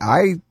 Now,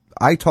 I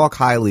I talk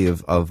highly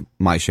of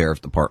my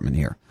sheriff's department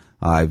here.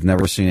 I've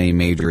never seen any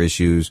major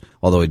issues,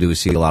 although I do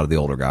see a lot of the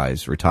older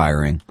guys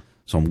retiring,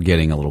 so I'm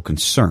getting a little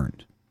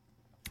concerned.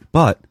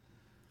 But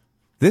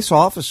this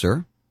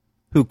officer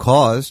who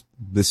caused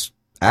this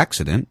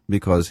accident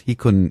because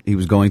he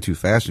was going too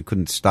fast and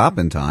couldn't stop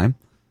in time,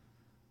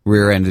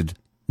 rear-ended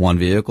one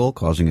vehicle,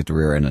 causing it to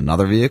rear-end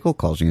another vehicle,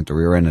 causing it to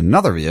rear-end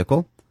another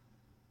vehicle.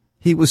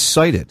 He was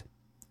cited,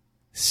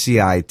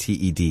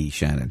 CITED,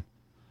 Shannon,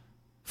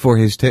 for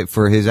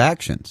his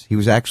actions. He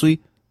was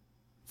actually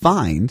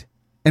fined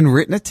and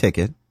written a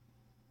ticket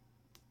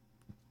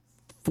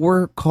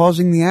for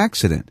causing the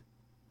accident.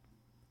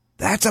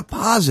 That's a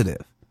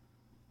positive.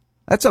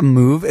 That's a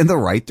move in the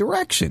right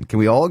direction. Can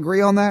we all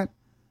agree on that?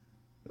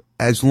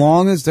 As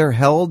long as they're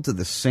held to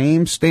the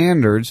same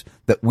standards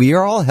that we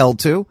are all held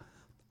to,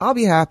 I'll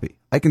be happy.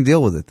 I can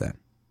deal with it then.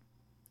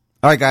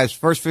 All right, guys,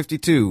 first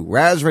 52,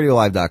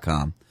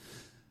 RazRadioLive.com,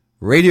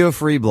 Radio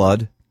Free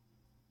Blood,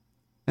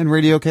 and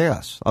Radio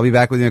Chaos. I'll be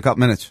back with you in a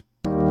couple minutes.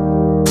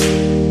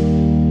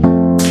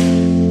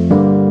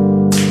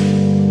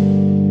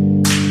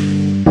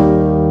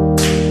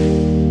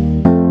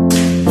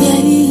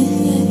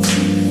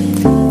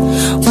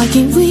 Why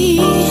can't we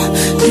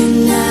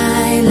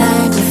unite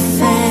like a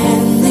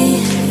family?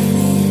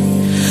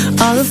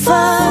 All of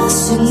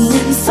us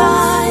and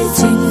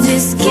fighting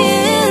this kill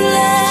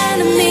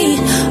enemy.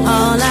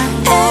 All I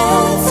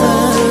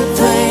ever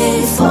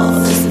pray for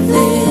is a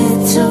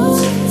little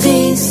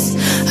peace.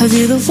 I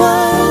view the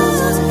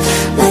world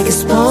like it's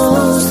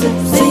supposed to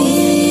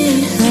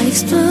be. Like it's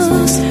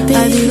supposed to be.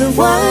 I view the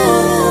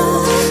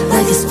world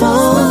like it's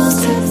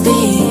supposed to be.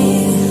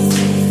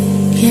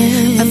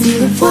 Yeah. I view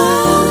the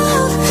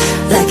world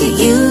like it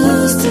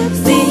used to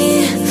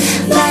be,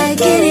 like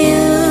it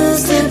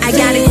used to be. I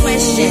got a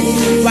question.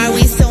 Why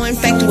we so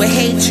infected with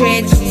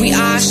hatred? We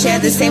all share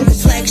the same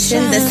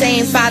complexion, the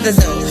same father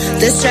though.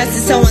 The stress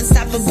is so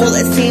unstoppable,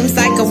 it seems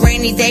like a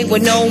rainy day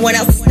with no one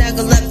else to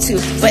snuggle up to.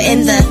 But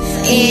in the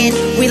end,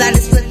 we like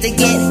to split to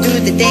get through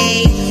the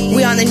day.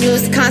 We on the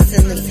news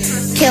constantly,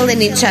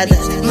 killing each other,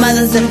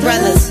 mothers and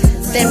brothers.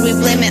 Then we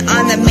blame it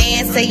on the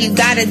man, say you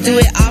gotta do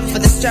it all for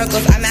the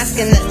struggles. I'm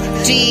asking the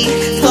G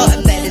for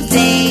a better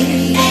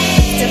day,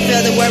 to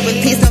fill the world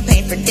with peace, no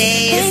pain for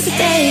days.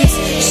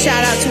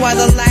 Shout out to all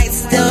the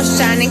lights still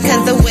shining,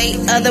 cause the weight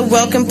of the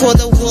world can pull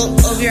the wool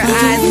over your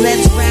eyes.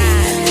 Let's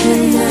ride.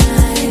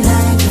 Unite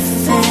like a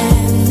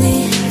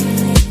family.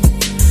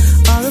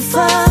 All of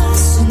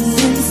us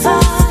and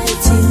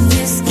fighting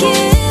this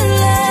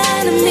kill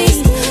enemy.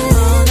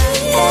 All I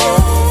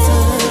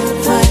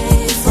ever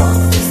pray for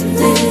is a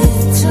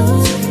little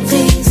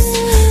peace.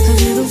 I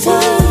view the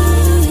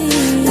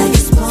world like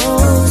it's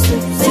supposed to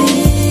be.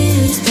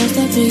 Supposed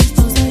to be,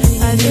 supposed to be.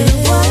 I view the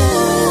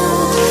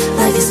world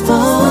like it's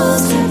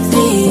supposed to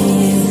be.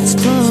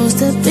 Supposed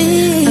to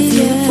be. I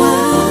view the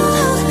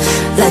world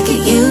like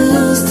it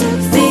used to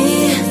be.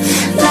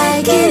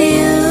 Like it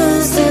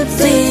used to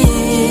be.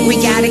 We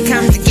gotta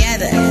come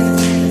together,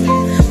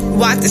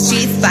 walk the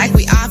streets like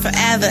we are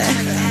forever.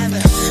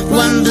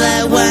 One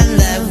blood, one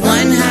love,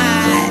 one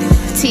heart.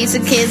 Teach the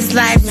kids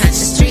life, not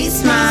just street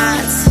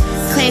smarts.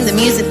 Claim the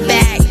music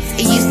back,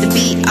 it used to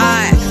be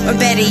art. Or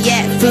better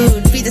yet,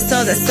 food. Feed the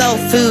soul that's soul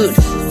food.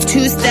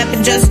 Two-step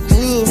and just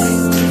groove.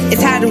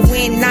 It's how to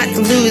win, not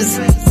to lose.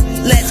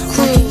 Let's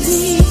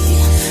cruise.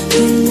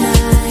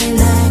 Unite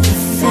like a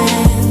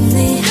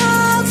family.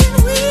 How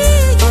can we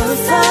all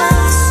of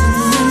us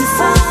and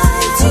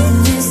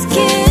fighting this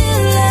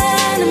kill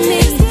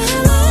enemy?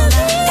 All I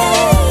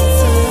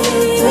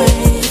ever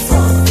pray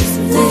for is a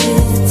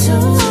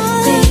little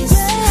peace. I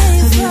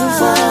view the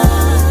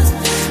world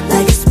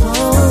like it's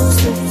supposed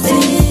to be. I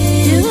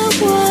view the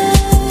world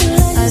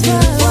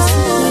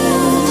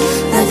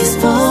like it's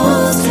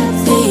supposed to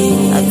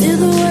be. I view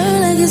the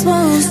world like it's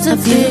supposed to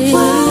be.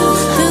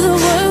 Feel the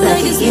world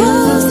like it's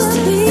supposed to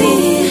be.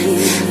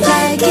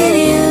 Like it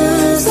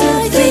used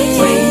to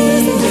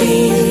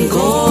be.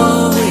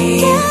 Go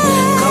away,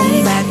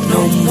 come back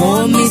no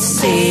more, me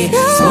say.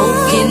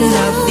 Smoking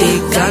up the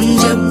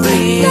ganja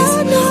blaze.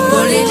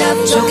 Roll it up,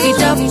 choke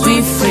it up,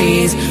 we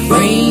freeze.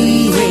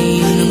 Rain,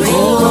 rain,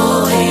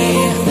 go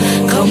away,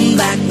 come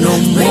back no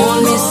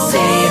more, me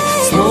say.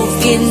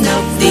 Smoking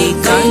up the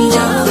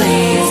ganja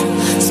blaze.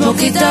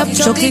 Smoke it up,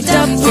 choke it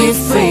up, we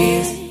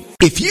freeze.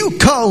 If you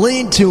call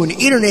into an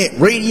internet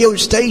radio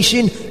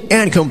station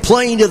and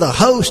complain to the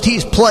host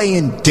he's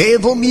playing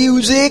devil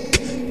music,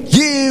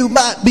 you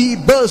might be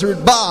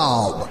Buzzard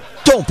Bob.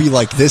 Don't be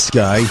like this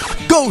guy.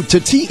 Go to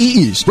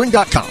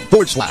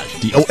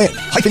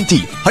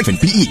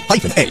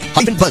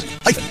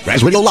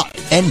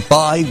teespring.com/don-t-be-a-buzz-razradio-live and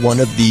buy one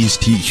of these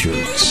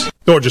t-shirts.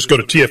 Or just go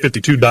to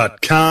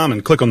tf52.com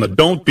and click on the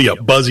Don't Be a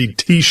Buzzy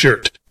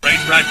t-shirt. Rain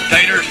fried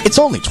potatoes. It's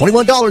only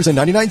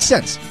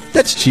 $21.99.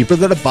 That's cheaper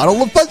than a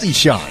bottle of Buzzy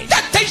Shine.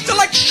 That tasted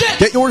like shit.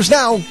 Get yours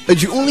now,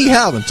 as you only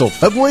have until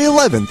February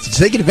 11th to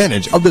take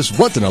advantage of this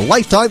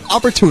once-in-a-lifetime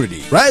opportunity.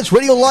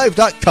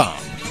 RazRadioLive.com.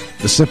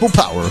 The simple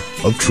power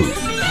of truth.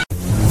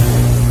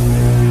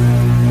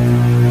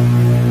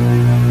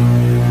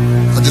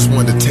 I just want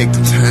wanted to take the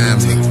time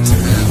to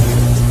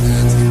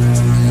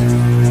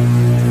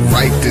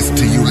write this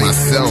to you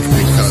myself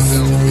because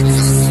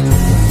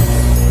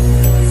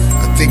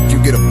I think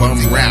you get a bum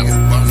rap.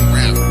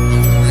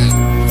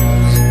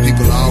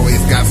 People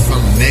always got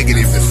something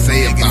negative to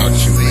say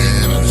about you,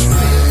 man.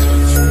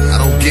 I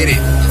don't get it.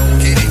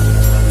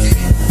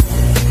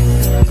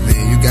 I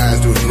mean, you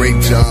guys do a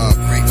great job.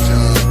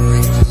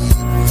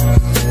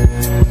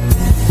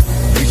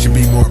 We should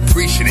be more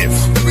appreciative.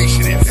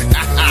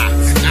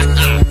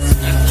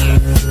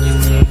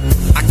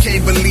 I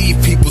can't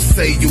believe people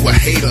say you a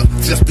hater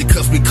just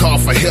because we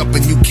called for help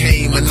and you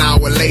came an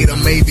hour later.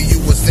 Maybe you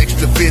was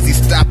extra busy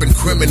stopping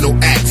criminal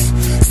acts.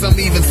 Some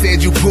even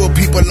said you pull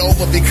people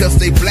over because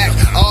they black.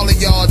 All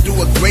of y'all do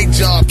a great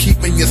job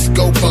keeping your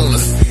scope on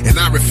us, and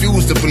I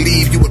refuse to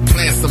believe you would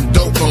plant some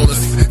dope on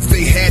us.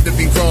 They had to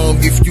be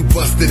wrong if you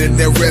busted in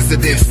their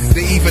residence.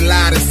 They even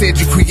lied and said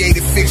you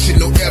created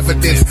fictional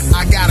evidence.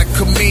 I gotta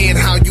commend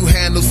how you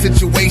handle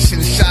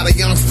situations. Shot a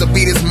youngster,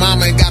 beat his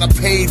mama, and got a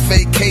paid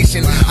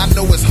vacation. I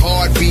know it's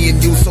hard being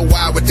you, so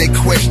why would they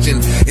question?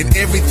 In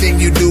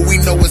everything you do, we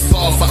know it's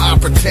all for our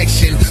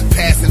protection.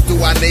 Passing through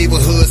our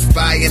neighborhood,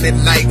 spying at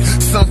night.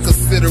 Some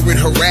consider it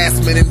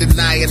harassment and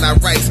denying our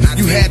rights.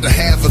 You had to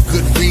have a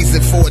good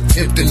reason for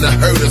attempting to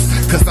hurt us,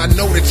 cause I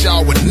know that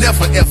y'all would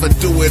never ever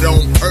do it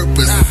on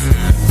purpose.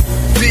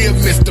 Dear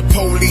Mr.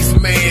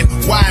 Policeman,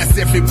 why is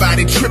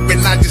everybody tripping?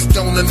 I just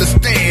don't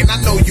understand.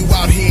 I know you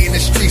out here in the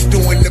streets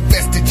doing the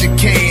best that you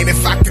can.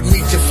 If I could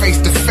meet you face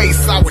to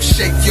face, I would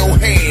shake your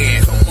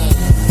hand.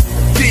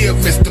 Dear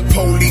Mr.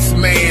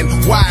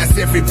 Policeman, why is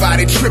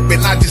everybody tripping?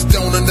 I just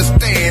don't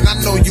understand. I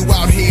know you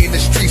out here in the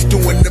streets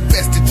doing the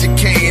best that you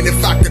can.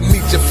 If I could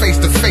meet you face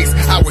to face,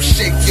 I would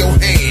shake your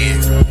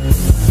hand.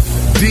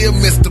 Dear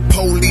Mr.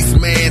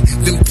 Policeman,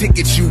 them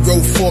tickets you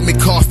wrote for me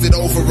costed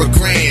over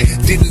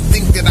 $1,000. Didn't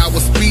think that I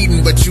was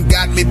speeding, but you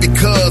got me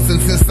because, and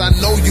since I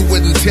know you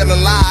wouldn't tell a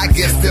lie, I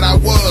guess that I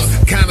was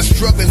kinda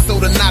struggling, so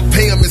to not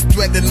pay them is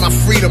threatening my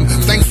freedom.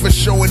 Thanks for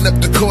showing up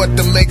to court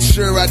to make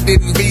sure I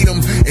didn't beat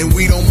them, and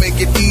we don't make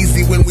it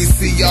easy when we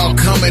see y'all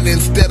coming.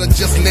 Instead of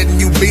just letting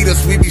you beat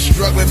us, we be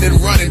struggling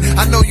and running.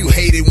 I know you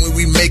hate it when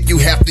we make you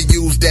have to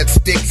use that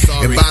stick.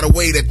 And by the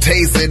way, the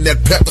taser and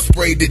that pepper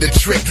spray did the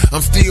trick.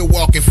 I'm still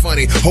walking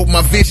funny. Hope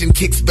my vision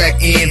kicks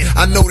back in.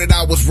 I know that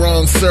I was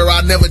wrong, sir.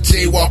 I'll never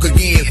jaywalk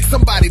again.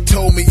 Somebody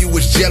told me you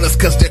was jealous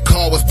cause their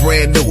car was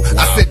brand new.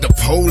 I said, the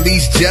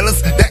police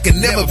jealous? That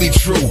can never be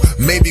true.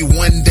 Maybe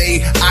one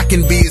day I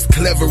can be as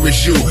clever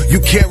as you.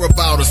 You care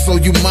about us, so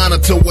you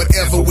monitor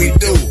whatever we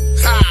do.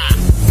 Ha!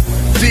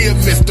 Dear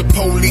Mr.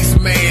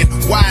 Policeman,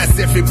 why is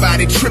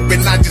everybody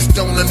tripping? I just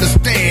don't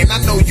understand. I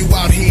know you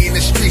out here in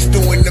the streets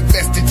doing the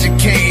best that you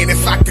can.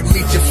 If I could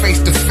meet you face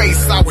to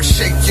face, I would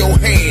shake your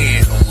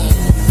hand.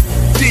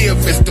 Dear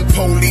Mr.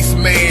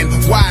 Policeman,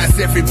 why is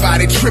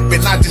everybody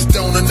tripping? I just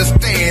don't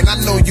understand. I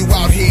know you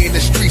out here in the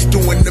streets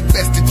doing the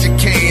best that you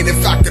can.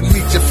 If I could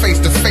meet you face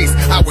to face,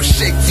 I would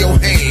shake your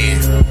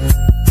hand.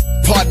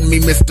 Pardon me,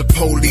 Mr.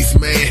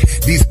 Policeman.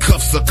 These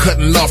cuffs are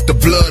cutting off the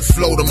blood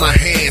flow to my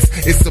hands.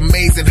 It's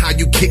amazing how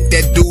you kicked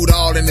that dude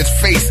all in his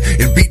face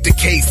and beat the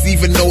case,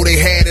 even though they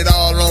had it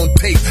all on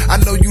tape. I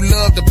know you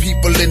love the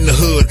people in the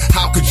hood.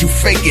 How could you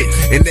fake it?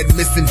 And that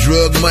missing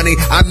drug money,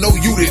 I know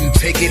you didn't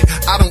take it.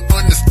 I don't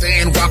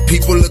understand why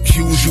people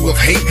accuse you of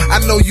hate. I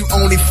know you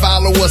only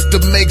follow us to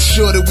make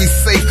sure that we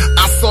safe.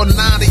 I saw 9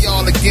 of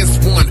y'all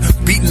against 1,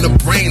 beating the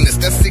brainless.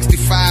 That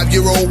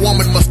 65-year-old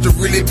woman must have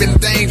really been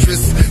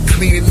dangerous.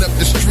 Cleaning up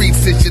the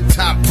streets is your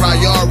top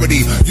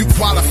priority. You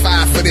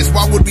qualify for this,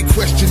 why would we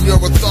question your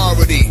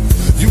authority?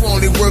 You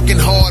only working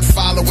hard,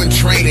 following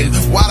training.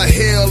 Why the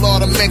hell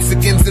are the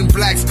Mexicans and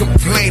blacks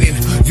complaining?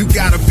 You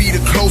gotta be the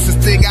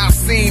closest thing I've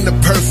seen to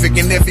perfect,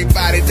 and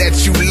everybody that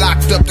you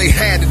locked up, they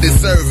had to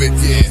deserve it,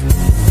 yeah.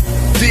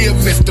 Dear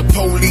Mr.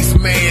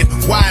 Policeman,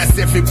 why is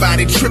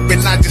everybody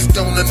tripping? I just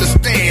don't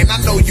understand. I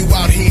know you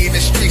out here in the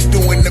streets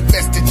doing the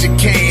best that you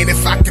can.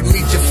 If I could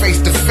meet you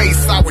face to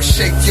face, I would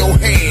shake your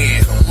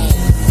hand.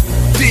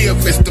 Dear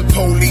Mr.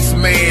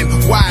 Policeman,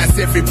 why is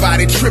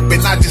everybody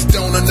tripping? I just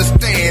don't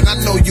understand. I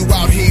know you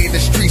out here in the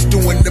streets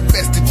doing the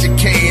best that you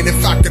can.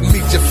 If I could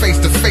meet you face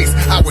to face,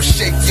 I would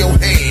shake your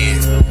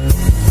hand.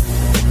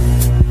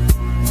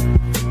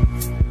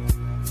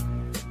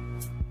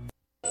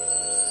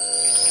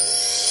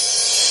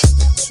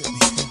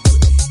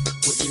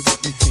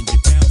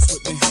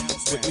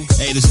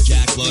 Hey, this is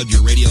Jack Blood,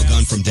 your radio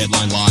gun from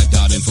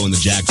DeadlineLive.info and the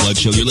Jack Blood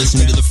Show. You're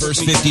listening to the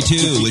First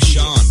 52 with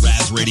Sean,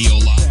 Raz Radio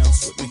Live.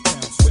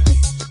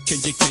 Can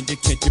you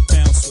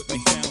bounce with me?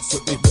 Bounce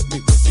with me,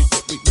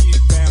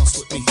 bounce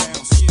with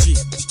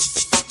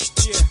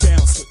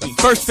me.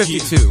 First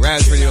 52,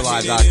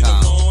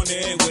 RazRadioLive.com.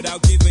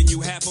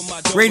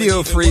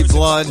 Radio Free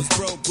Blood,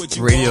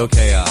 Radio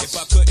Chaos.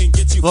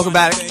 Welcome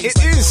back. It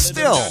is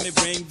still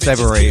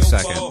February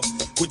 2nd.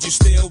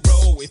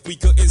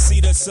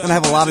 Going to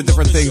have a lot of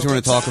different things we're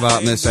going to talk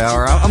about in this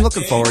hour. I'm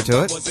looking forward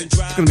to it. It's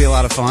going to be a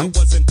lot of fun.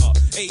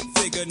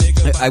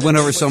 I went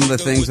over some of the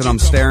things that I'm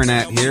staring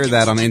at here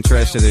that I'm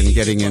interested in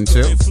getting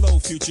into.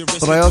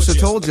 But I also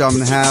told you I'm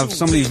going to have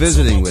somebody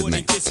visiting with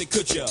me.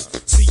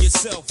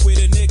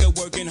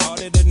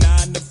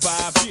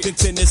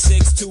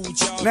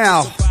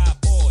 Now,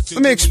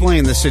 let me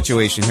explain this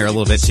situation here a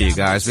little bit to you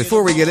guys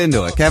before we get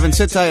into it. Kevin,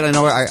 sit tight. I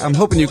know I'm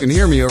hoping you can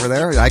hear me over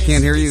there. I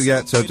can't hear you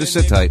yet, so just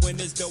sit tight.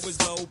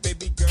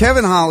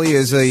 Kevin Holly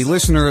is a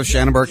listener of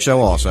Shannon Burke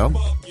Show also.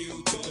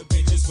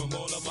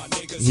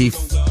 He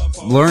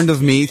learned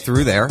of me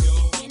through there,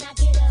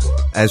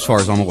 as far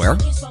as I'm aware.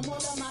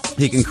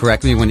 He can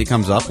correct me when he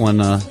comes up when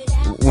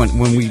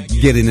we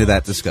get into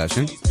that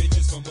discussion.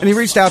 And he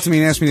reached out to me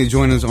and asked me to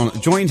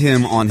join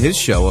him on his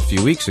show a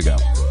few weeks ago.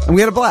 And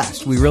we had a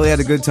blast. We really had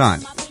a good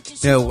time.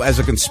 You know, as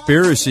a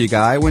conspiracy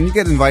guy, when you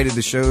get invited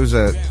to shows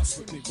that,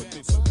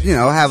 you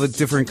know, have a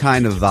different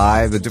kind of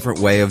vibe, a different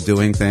way of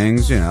doing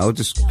things, you know,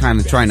 just kind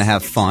of trying to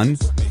have fun,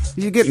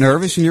 you get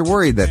nervous and you're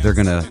worried that they're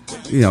going to,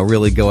 you know,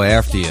 really go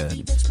after you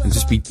and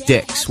just be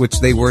dicks, which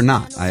they were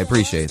not. I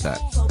appreciate that.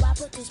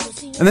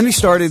 And then he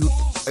started,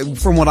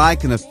 from what I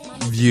can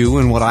view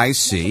and what I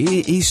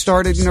see, he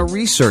started, you know,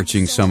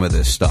 researching some of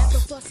this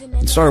stuff.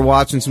 And started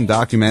watching some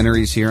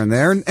documentaries here and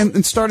there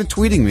and started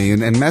tweeting me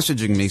and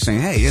messaging me saying,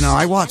 hey, you know,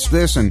 I watched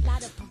this and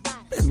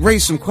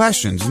raised some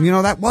questions. And, you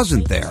know, that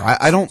wasn't there.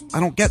 I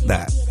don't get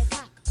that.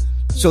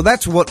 So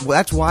that's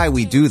why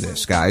we do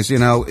this, guys. You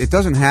know, it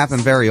doesn't happen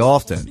very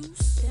often.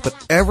 But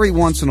every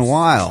once in a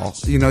while,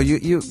 you know,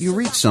 you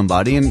reach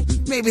somebody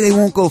and maybe they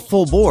won't go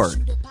full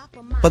board,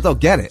 but they'll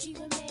get it.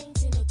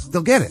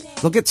 They'll get it.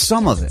 They'll get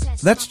some of it.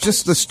 That's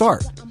just the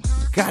start.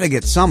 Gotta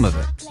get some of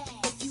it.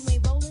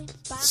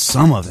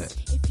 Some of it.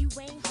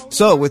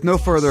 So, with no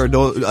further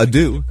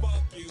ado,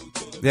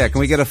 yeah, can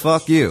we get a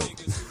fuck you?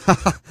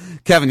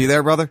 Kevin, you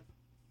there, brother?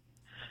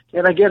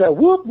 Can I get a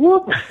whoop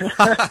whoop?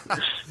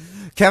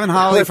 Kevin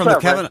Holly from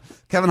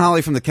Kevin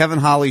Holly from the Kevin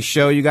Holly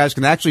Show. You guys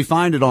can actually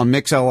find it on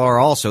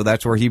MixLR also.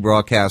 That's where he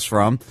broadcasts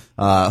from.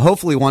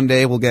 Hopefully one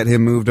day we'll get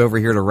him moved over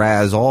here to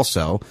Raz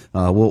also.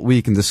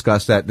 We can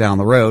discuss that down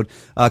the road.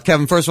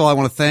 Kevin, first of all, I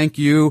want to thank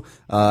you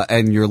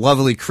and your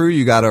lovely crew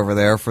you got over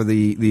there for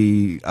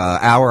the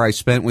hour I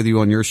spent with you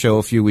on your show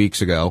a few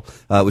weeks ago.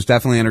 It was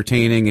definitely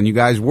entertaining, and you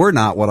guys were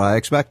not what I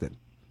expected.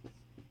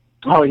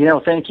 Oh, you know,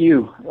 thank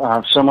you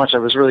so much. It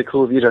was really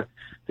cool of you to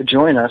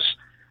join us.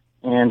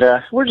 And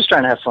we're just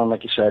trying to have fun,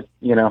 like you said.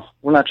 You know,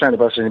 we're not trying to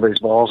bust anybody's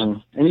balls.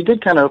 And you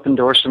did kind of open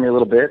doors to me a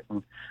little bit.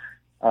 And,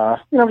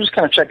 you know, just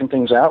kind of checking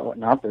things out and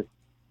whatnot. But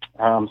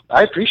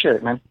I appreciate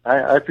it, man.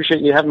 I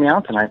appreciate you having me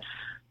on tonight.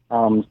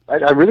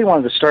 I really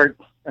wanted to start.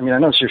 I mean, I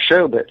know it's your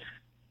show, but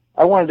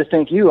I wanted to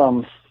thank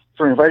you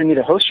for inviting me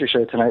to host your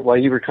show tonight while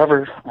you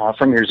recover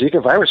from your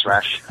Zika virus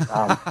rash. It's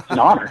an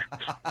honor.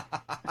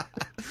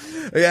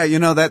 Yeah, you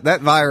know,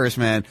 that virus,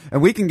 man,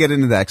 and we can get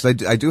into that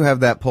because I do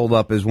have that pulled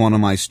up as one of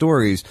my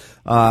stories.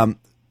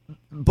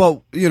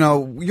 But, you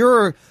know,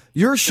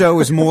 your show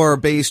is more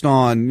based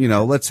on, you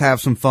know, let's have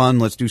some fun,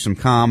 let's do some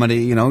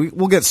comedy. You know,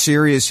 we'll get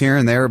serious here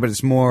and there, but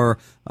it's more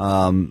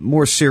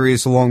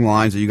serious along the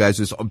lines of you guys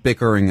just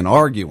bickering and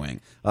arguing.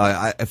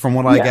 From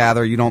what I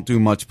gather, you don't do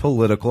much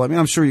political. I mean,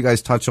 I'm sure you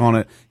guys touch on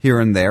it here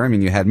and there. I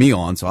mean, you had me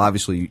on, so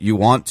obviously you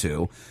want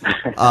to.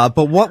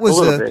 But what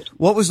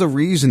was the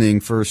reasoning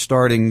for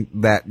starting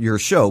your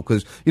show?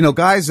 Because, you know,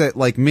 guys that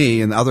like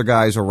me and other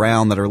guys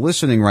around that are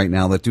listening right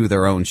now that do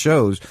their own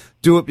shows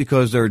do it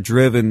because they're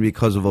driven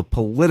because of a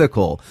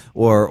political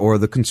or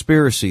the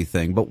conspiracy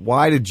thing. But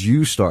why did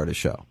you start a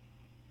show?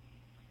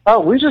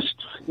 Oh, we just,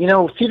 you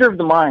know, theater of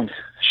the mind,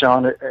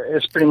 Sean,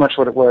 is pretty much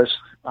what it was.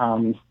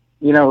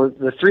 You know,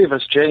 the three of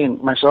us, Jay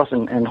and myself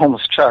and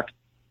Homeless Chuck,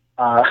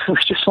 we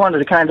just wanted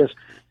to kind of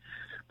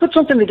put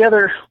something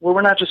together where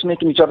we're not just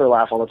making each other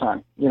laugh all the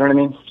time. You know what I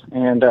mean?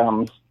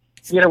 And,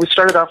 you know, we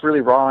started off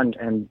really raw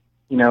and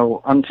you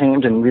know,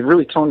 untamed, and we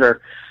really toned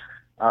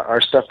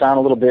our stuff down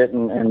a little bit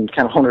and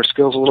kind of honed our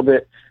skills a little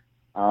bit.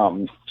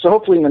 So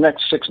hopefully in the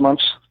next 6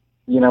 months,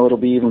 you know, it'll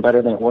be even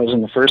better than it was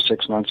in the first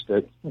 6 months.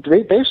 But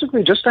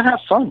basically just to have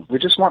fun. We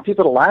just want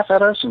people to laugh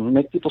at us and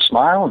make people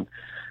smile. And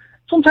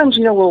sometimes,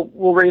 you know,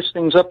 we'll raise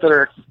things up that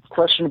are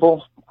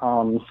questionable.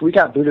 We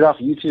got booted off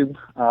YouTube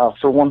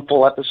for one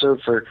full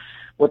episode for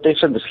what they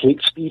said was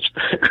hate speech.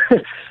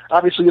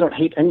 Obviously, you don't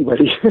hate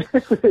anybody.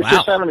 We're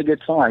just having a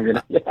good time. You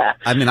know? Yeah.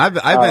 I mean,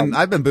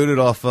 I've been booted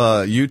off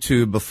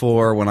YouTube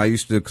before when I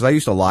used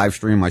to live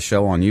stream my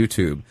show on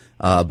YouTube.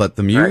 But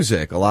the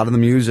music, a lot of the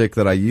music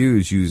that I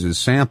uses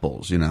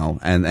samples, you know,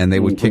 and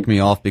they would kick me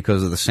off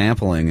because of the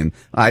sampling. And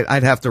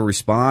I'd have to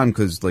respond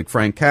because, like,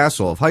 Frank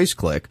Castle of Heist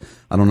Click,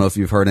 I don't know if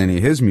you've heard any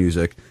of his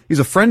music. He's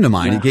a friend of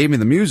mine. Yeah. He gave me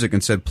the music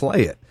and said,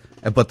 play it.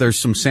 But there's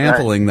some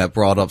sampling that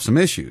brought up some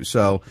issues.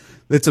 So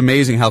it's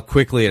amazing how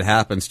quickly it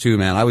happens too,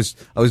 man. I was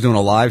doing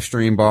a live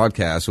stream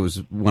broadcast. It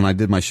was when I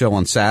did my show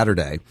on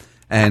Saturday,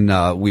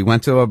 and we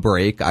went to a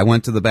break. I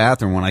went to the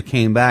bathroom. When I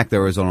came back,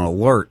 there was an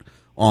alert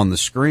on the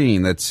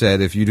screen that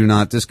said, if you do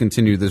not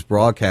discontinue this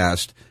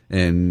broadcast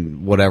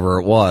in whatever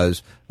it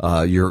was,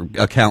 your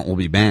account will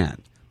be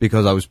banned,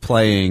 because I was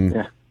playing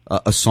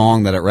a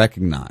song that it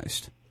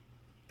recognized.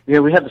 Yeah,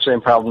 we had the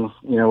same problem,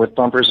 with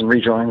bumpers and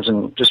rejoins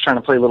and just trying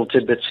to play little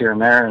tidbits here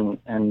and there,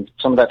 and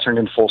some of that turned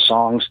into full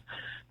songs.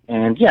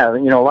 And yeah, a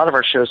lot of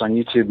our shows on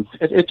YouTube,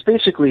 it's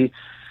basically,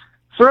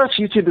 for us,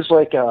 YouTube is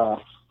like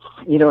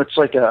it's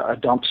like a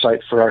dump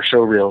site for our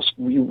show reels.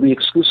 We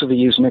exclusively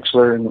use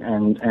Mixlr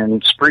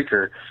and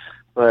Spreaker,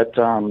 but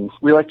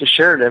we like to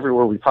share it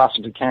everywhere we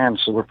possibly can,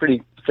 so we're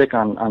pretty thick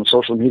on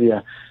social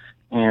media.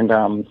 And,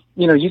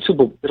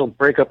 YouTube it'll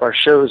break up our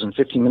shows in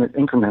 15-minute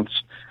increments,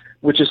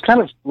 which has kind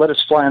of let us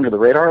fly under the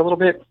radar a little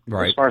bit,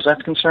 right, as far as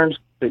that's concerned.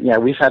 But yeah,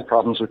 we've had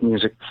problems with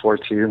music before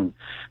too, and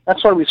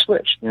that's why we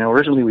switched.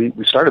 Originally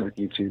we started with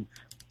YouTube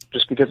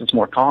just because it's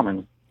more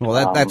common.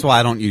 Well, that's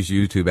why I don't use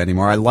YouTube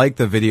anymore. I like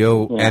the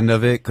video end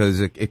of it because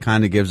it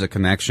kind of gives a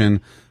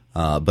connection,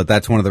 but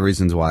that's one of the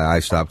reasons why I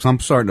stopped. So I'm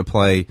starting to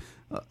play,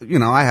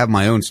 I have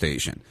my own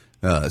station,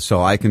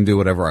 so I can do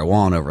whatever I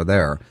want over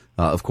there.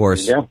 Of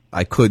course,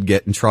 I could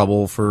get in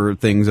trouble for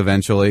things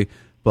eventually,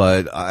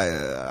 but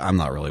I'm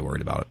not really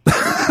worried about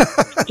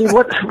it. See,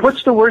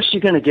 what's the worst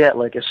you're going to get?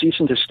 Like a cease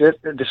and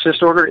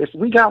desist order? If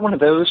we got one of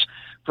those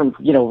from,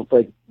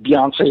 like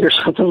Beyonce or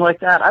something like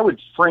that, I would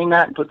frame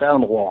that and put that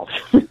on the wall.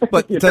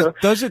 But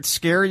does it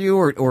scare you,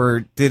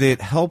 or did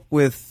it help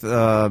with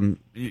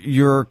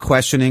your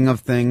questioning of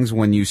things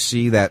when you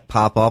see that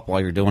pop up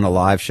while you're doing a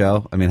live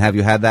show? I mean, have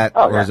you had that,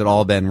 or has it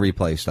all been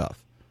replay stuff?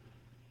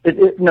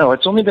 No,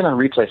 it's only been on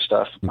replay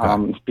stuff,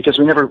 because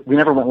we never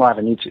went live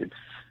on YouTube.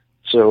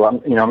 So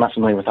I'm not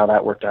familiar with how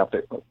that worked out,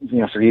 but,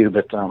 for you,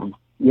 but, even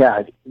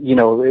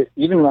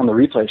on the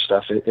replay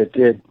stuff,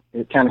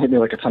 it kind of hit me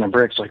like a ton of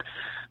bricks. Like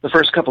the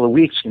first couple of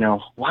weeks,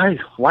 why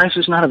is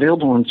this not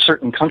available in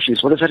certain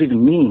countries? What does that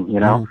even mean?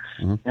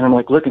 Mm-hmm. And I'm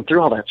like looking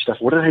through all that stuff.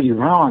 What did I do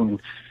wrong?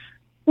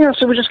 And,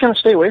 so we just kind of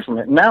stay away from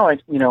it. Now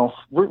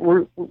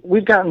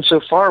we've gotten so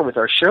far with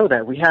our show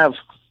that we have,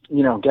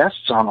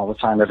 guests on all the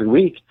time every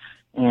week.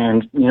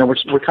 And,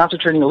 we're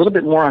concentrating a little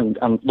bit more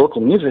on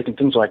local music and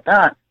things like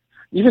that.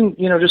 Even,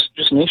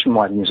 just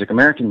nationwide music,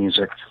 American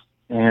music.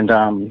 And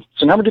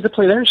so now we get to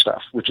play their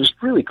stuff, which is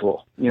really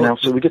cool,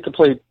 so we get to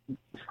play.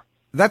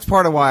 That's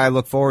part of why I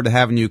look forward to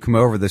having you come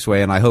over this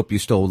way, and I hope you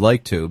still would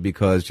like to,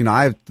 because,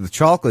 I have the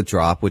Chocolate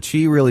Drop, which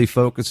he really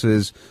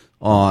focuses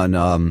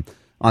on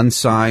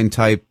unsigned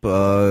type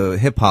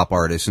hip-hop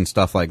artists and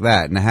stuff like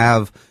that. And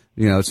have,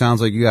 it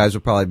sounds like you guys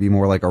would probably be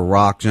more like a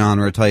rock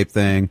genre type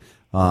thing.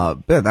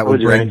 That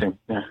would bring anything.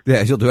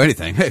 Yeah, he'll do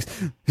anything.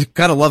 You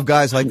gotta love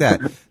guys like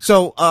that.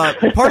 So,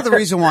 part of the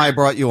reason why I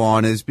brought you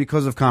on is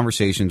because of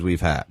conversations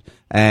we've had.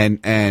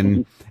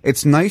 And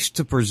it's nice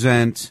to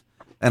present,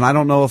 and I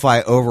don't know if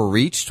I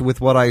overreached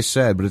with what I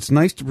said, but it's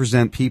nice to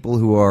present people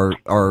who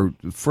are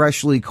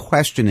freshly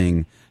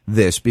questioning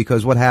this,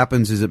 because what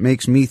happens is it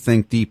makes me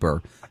think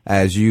deeper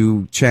as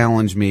you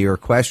challenge me or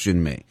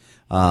question me.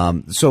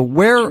 So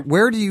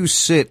where do you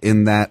sit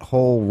in that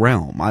whole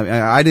realm?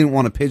 I didn't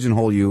want to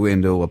pigeonhole you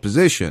into a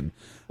position.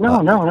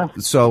 No.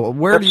 So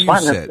where do you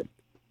sit?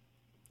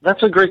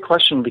 That's a great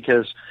question,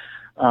 because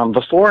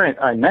before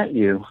I met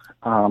you,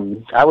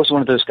 I was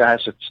one of those guys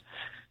that's,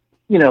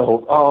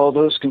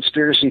 those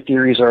conspiracy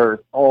theories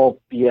are all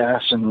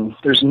BS, and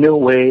there's no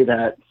way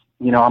that,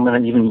 I'm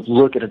going to even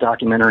look at a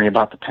documentary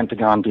about the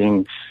Pentagon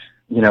being,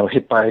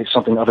 hit by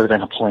something other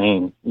than a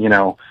plane,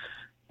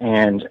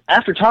 And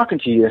after talking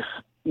to you,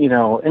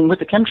 and with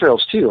the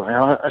chemtrails too,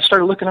 I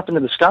started looking up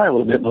into the sky a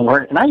little bit more.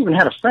 And I even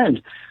had a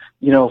friend,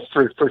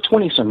 for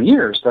 20 some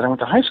years that I went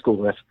to high school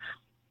with,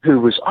 who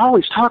was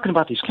always talking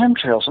about these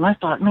chemtrails. And I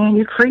thought, man,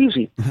 you're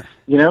crazy.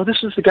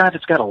 This is the guy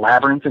that's got a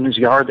labyrinth in his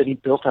yard that he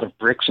built out of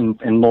bricks and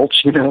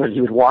mulch, and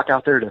he would walk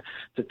out there to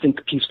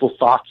think peaceful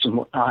thoughts and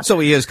whatnot. So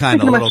he is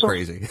kind of a little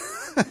crazy.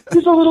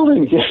 He's a little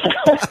thing, yeah.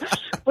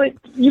 But,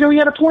 he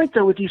had a point,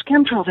 though, with these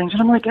chemtrail things.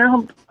 And I'm like,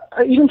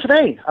 even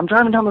today, I'm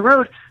driving down the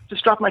road,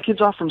 just dropped my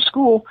kids off from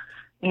school,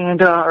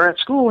 and or at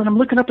school, and I'm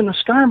looking up in the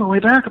sky on my way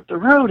back up the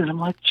road, and I'm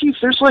like, geez,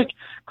 there's like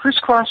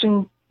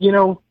crisscrossing,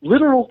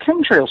 literal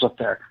chemtrails up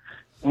there.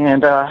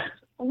 And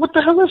what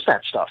the hell is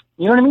that stuff?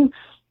 You know what I mean?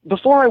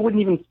 Before I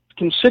wouldn't even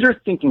consider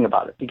thinking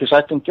about it, because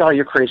I think,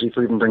 you're crazy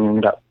for even bringing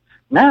it up.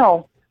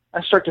 Now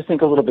I start to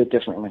think a little bit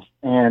differently.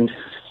 And,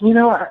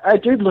 I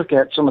did look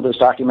at some of those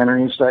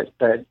documentaries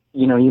that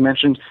you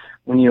mentioned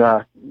when you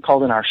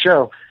called in our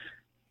show.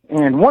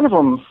 And one of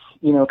them,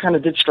 kind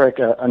of did strike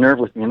a nerve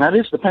with me, and that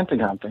is the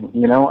Pentagon thing.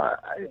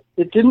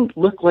 It didn't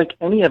look like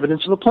any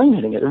evidence of a plane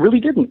hitting it. It really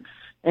didn't.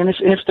 And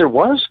if there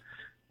was,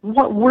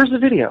 where's the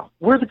video?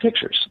 Where are the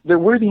pictures? Where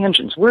are the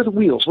engines? Where are the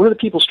wheels? Where are the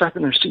people strapped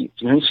in their seats?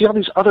 You see all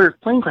these other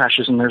plane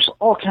crashes, and there's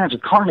all kinds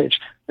of carnage.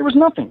 There was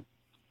nothing.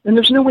 And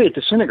there's no way it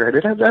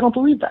disintegrated. I don't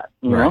believe that,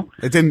 you know?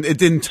 It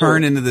didn't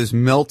turn into this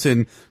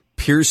melting,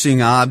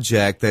 piercing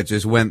object that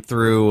just went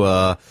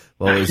through,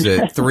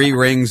 3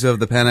 rings of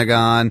the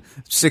Pentagon,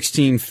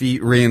 16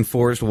 feet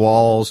reinforced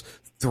walls,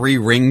 3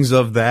 rings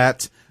of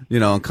that,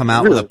 and come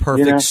out with a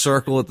perfect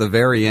circle at the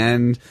very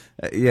end.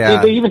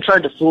 Yeah. They even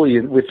tried to fool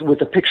you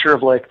with a picture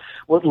of like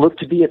what looked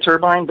to be a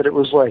turbine, but it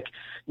was like,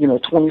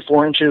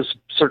 24 inches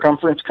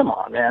circumference. Come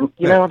on, man.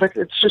 You know,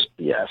 it's just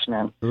BS,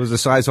 man. It was the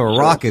size of a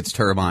rocket's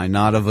turbine,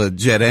 not of a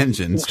jet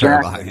engine's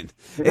turbine.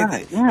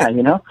 Yeah,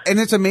 you know. And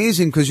it's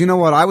amazing because you know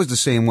what? I was the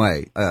same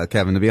way,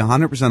 Kevin, to be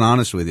 100%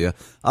 honest with you.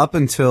 Up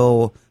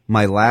until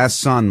my last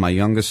son, my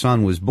youngest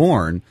son, was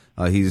born,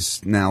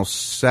 he's now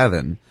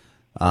 7.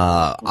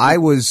 I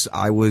was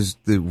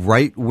the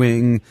right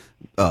wing,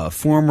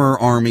 former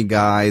army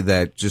guy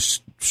that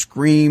just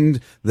screamed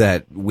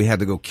that we had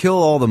to go kill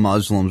all the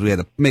Muslims. We had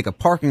to make a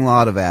parking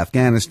lot of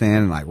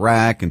Afghanistan and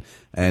Iraq.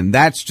 And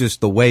that's just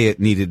the way it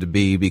needed to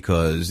be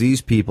because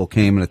these people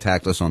came and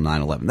attacked us on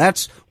 9/11.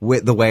 That's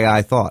the way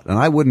I thought. And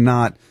I would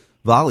not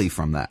volley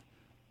from that.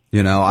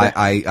 You know,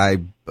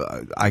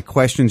 I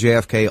questioned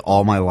JFK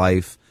all my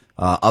life.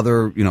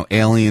 Other,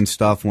 alien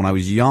stuff. When I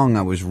was young,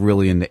 I was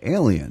really into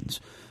aliens.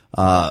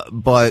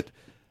 But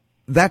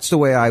that's the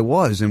way I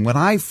was. And when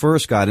I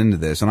first got into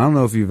this, and I don't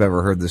know if you've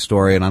ever heard this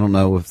story, and I don't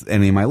know if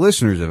any of my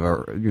listeners have,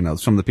 or,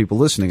 some of the people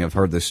listening have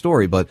heard this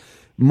story, but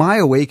my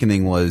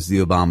awakening was the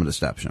Obama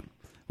deception.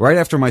 Right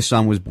after my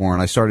son was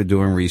born, I started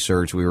doing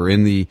research. We were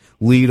in the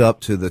lead up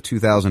to the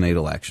 2008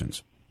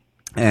 elections.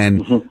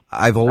 And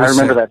I've always I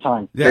remember that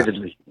time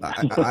vividly.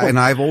 And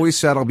I've always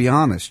said, I'll be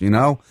honest,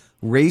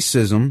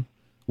 racism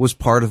was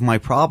part of my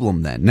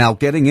problem then. Now,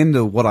 getting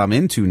into what I'm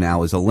into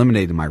now is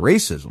eliminating my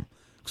racism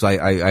because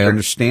I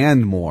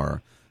understand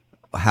more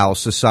how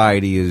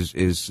society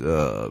is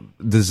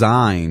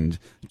designed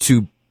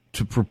to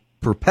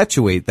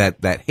perpetuate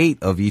that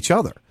hate of each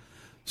other.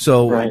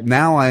 So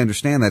now I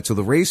understand that. So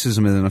the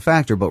racism isn't a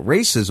factor, but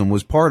racism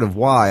was part of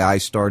why I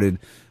started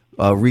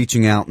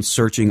reaching out and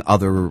searching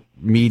other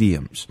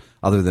mediums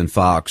other than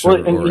Fox or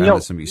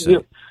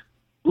MSNBC.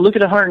 Look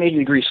at a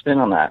 180-degree spin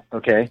on that,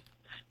 okay?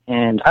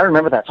 And I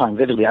remember that time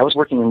vividly. I was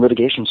working in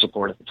litigation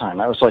support at the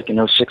time. I was like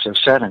in 06,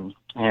 07.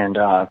 And,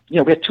 we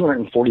had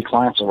 240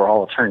 clients that were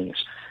all attorneys.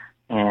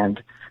 And,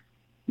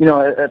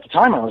 at the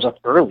time I was up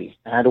early.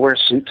 I had to wear a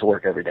suit to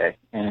work every day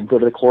and go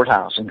to the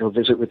courthouse and go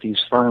visit with these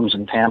firms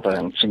in Tampa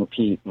and St.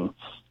 Pete. And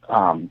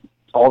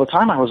all the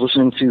time I was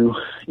listening to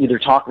either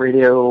talk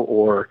radio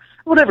or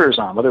whatever was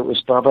on, whether it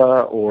was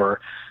Bubba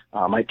or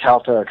Mike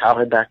Calta,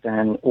 Cowhead back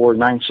then, or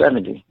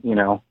 970,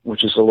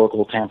 which is the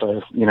local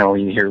Tampa,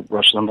 you hear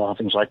Rush Limbaugh,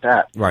 things like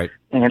that. Right.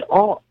 And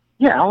all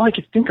I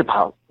could think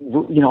about,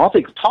 all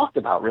they talked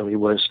about really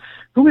was,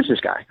 who is this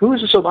guy? Who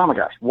is this Obama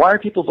guy? Why are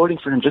people voting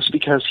for him just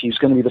because he's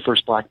going to be the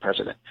first black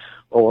president?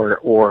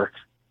 Or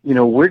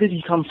where did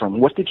he come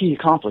from? What did he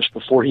accomplish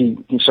before he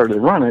started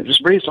to run? It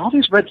just raised all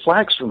these red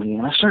flags for me.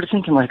 And I started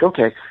thinking like,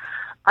 okay,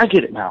 I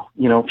get it now.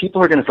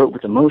 People are going to vote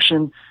with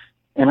emotion.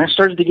 And I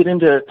started to get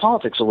into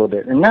politics a little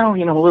bit. And now, a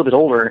little bit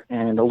older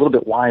and a little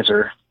bit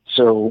wiser.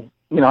 So,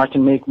 I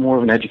can make more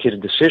of an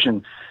educated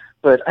decision.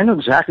 But I know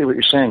exactly what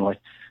you're saying. Like,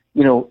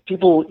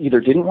 people either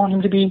didn't want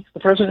him to be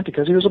the president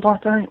because he was a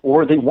black guy,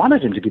 or they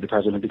wanted him to be the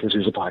president because he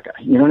was a black guy.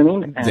 You know what I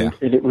mean? And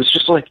it was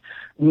just like,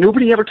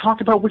 nobody ever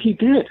talked about what he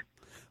did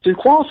to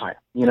qualify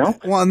him,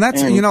 Well, and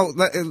that's,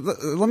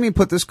 let me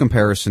put this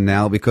comparison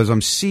now because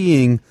I'm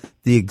seeing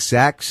the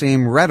exact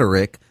same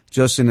rhetoric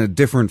just in a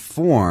different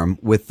form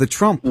with the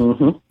Trump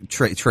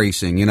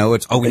tracing.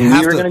 It's, we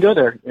have to. You're going to go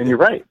there, and you're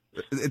right.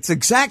 It's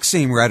exact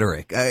same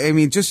rhetoric. I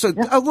mean, just a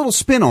little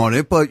spin on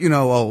it, but,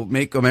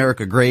 make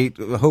America great,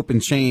 hope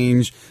and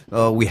change.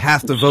 We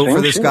have to vote for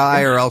this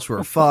guy or else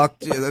we're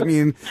fucked. I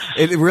mean,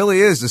 it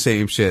really is the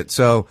same shit.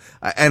 So,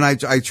 and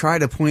I try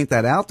to point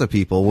that out to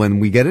people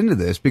when we get into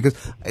this because,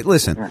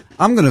 listen,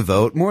 I'm going to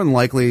vote. More than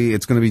likely,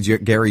 it's going to be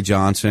Gary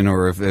Johnson,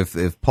 or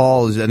if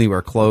Paul is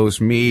anywhere close,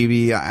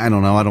 maybe. I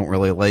don't know. I don't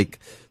really like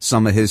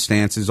some of his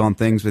stances on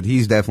things, but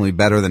he's definitely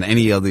better than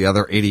any of the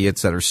other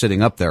idiots that are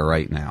sitting up there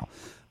right now.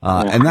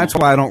 And that's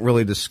why I don't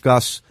really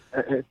discuss.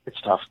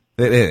 It's tough.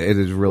 It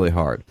is really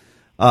hard.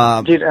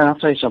 Dude, and I'll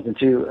tell you something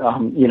too,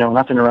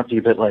 not to interrupt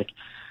you, but what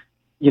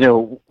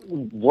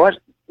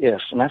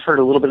if, and I've heard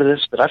a little bit of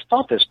this, but I've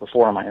thought this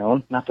before on my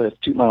own, not to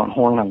toot my own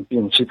horn, I'm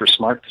being super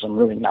smart because I'm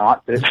really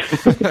not, but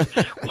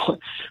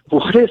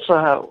what if,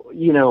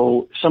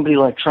 somebody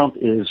like Trump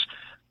is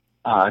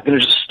going to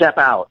just step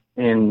out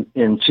in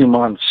 2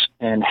 months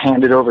and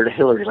hand it over to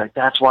Hillary? Like,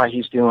 that's why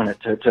he's doing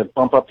it, to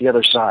bump up the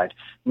other side,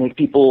 make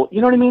people,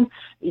 you know what I mean?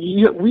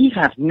 We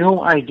have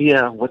no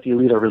idea what the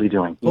elite are really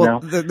doing.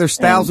 There's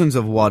thousands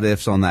of what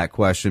ifs on that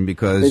question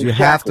because you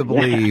have to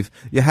believe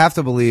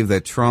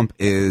that Trump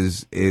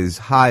is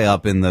high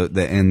up in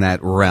in that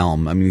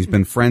realm. I mean, he's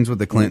been friends with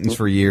the Clintons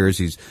for years.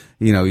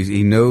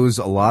 He knows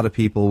a lot of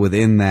people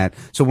within that.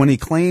 So when he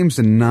claims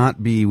to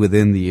not be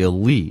within the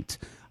elite,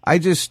 I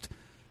don't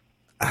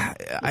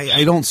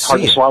see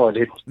hard to swallow,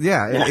 dude.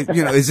 Yeah,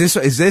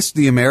 is this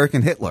the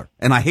American Hitler?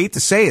 And I hate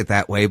to say it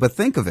that way, but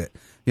think of it.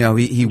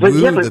 He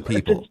wooed the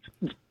people.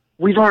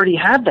 We've already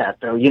had that,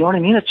 though. You know what I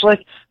mean? It's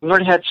like we've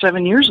already had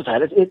 7 years of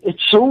that.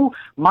 It's so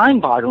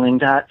mind-boggling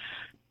that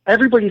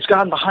everybody's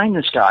gotten behind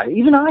this guy.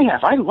 Even I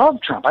have. I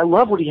love Trump. I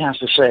love what he has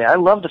to say. I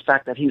love the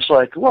fact that he's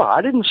like, well,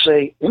 I didn't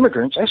say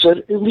immigrants. I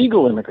said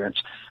illegal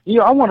immigrants.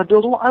 I want to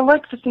build. I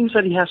like the things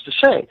that he has to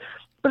say,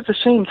 but at the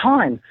same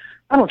time,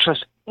 I don't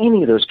trust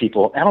any of those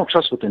people. I don't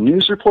trust what the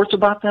news reports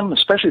about them,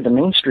 especially the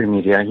mainstream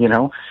media, you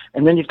know.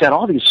 And then you've got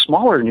all these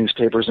smaller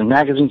newspapers and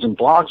magazines and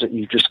blogs that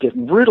you just get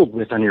riddled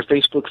with on your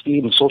Facebook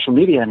feed and social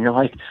media, and you're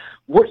like,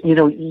 what, you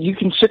know, you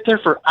can sit there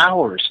for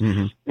hours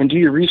and do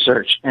your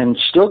research and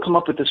still come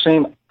up with the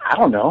same, I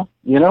don't know,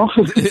 you know,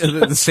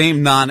 the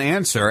same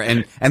non-answer.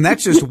 And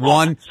that's just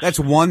that's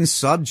one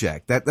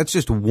subject. That's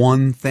just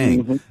one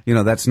thing. You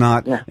know, that's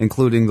not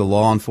including the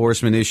law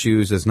enforcement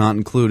issues. That's not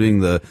including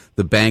the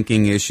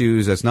banking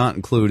issues. That's not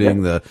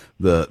including the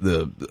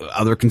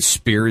other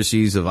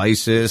conspiracies of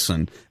ISIS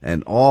and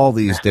all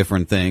these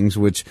different things,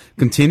 which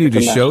continue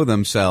to show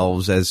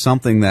themselves as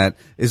something that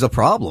is a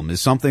problem,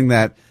 is something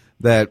that,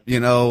 you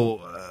know,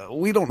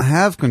 we don't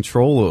have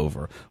control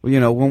over.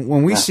 You know,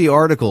 when we see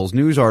articles,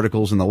 news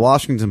articles in the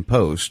Washington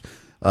Post,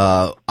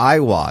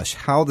 eyewash,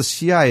 how the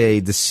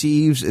CIA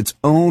deceives its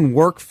own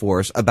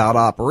workforce about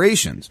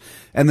operations.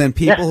 And then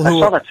people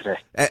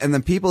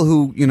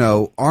who you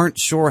know, aren't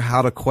sure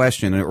how to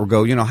question it or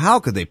go, you know, how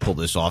could they pull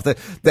this off? That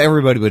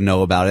everybody would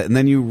know about it. And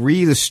then you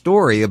read a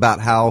story about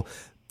how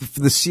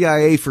the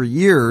CIA for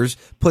years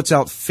puts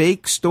out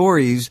fake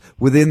stories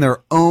within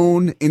their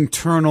own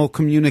internal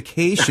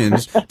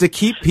communications to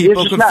keep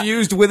people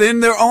confused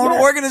within their own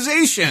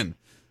organization.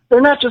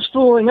 They're not just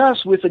fooling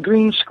us with a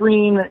green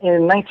screen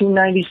in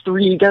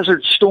 1993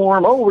 Desert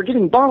Storm. Oh, we're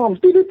getting bombed.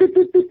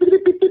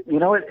 You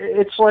know,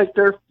 it's like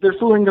they're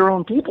fooling their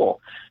own people.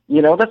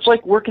 You know, that's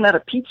like working at a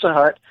Pizza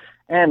Hut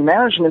and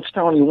management's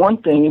telling you one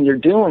thing and you're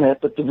doing it,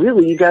 but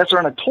really you guys are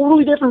on a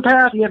totally different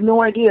path. You have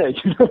no idea.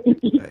 You know,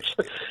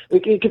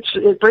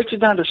 it breaks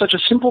it down to such a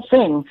simple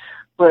thing,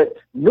 but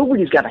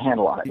nobody's got a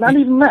handle on it. Not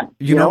even them.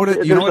 You know what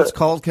it's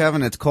called,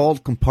 Kevin? It's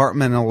called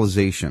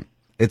compartmentalization.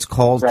 It's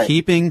called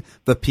keeping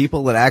the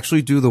people that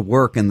actually do the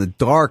work in the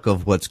dark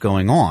of what's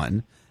going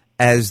on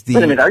as the.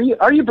 Wait a minute,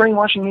 are you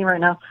brainwashing me right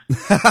now?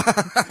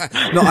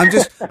 No,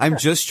 I'm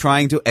just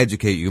trying to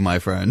educate you, my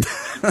friend.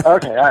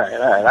 Okay, all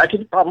right. I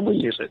could probably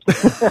use it.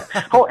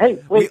 Oh,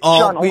 hey, wait,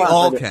 Sean, hold on. We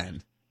all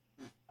can.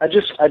 I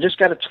just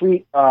got a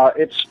tweet.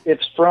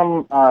 It's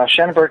from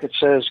Shannon Burke. It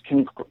says,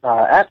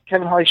 at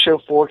Kevin Holly Show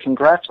 4,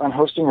 congrats on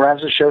hosting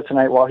Raz's show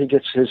tonight while he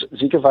gets his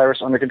Zika virus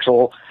under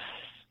control.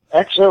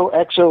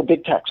 XOXO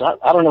big text.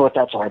 I don't know what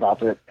that's all about,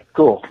 but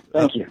cool.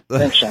 Thank you.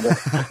 Thanks, Shannon.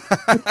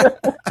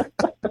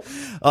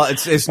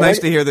 It's nice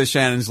to hear that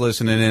Shannon's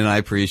listening in. I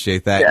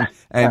appreciate that. Yeah.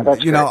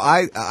 And you know,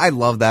 I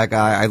love that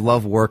guy. I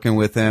love working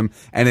with him.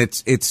 And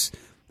it's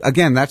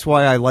again, that's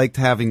why I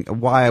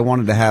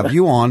wanted to have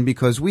you on,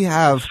 because we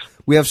have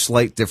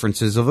slight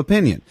differences of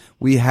opinion.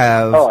 We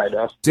have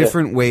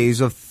different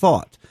ways of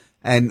thought.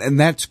 And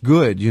that's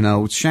good. You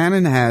know,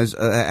 Shannon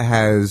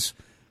has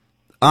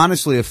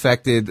honestly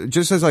affected,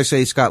 just as I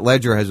say Scott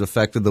Ledger has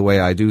affected the way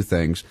I do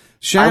things.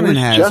 Shannon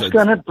has. I was just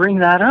going to bring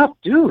that up.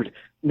 Dude,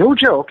 no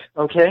joke,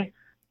 okay?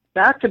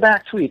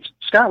 Back-to-back tweets.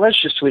 Scott Ledger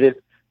just tweeted,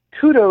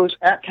 kudos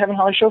at Kevin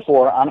Holly Show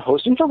 4 on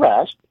hosting for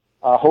Raz.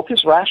 Hope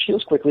his rash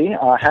heals quickly.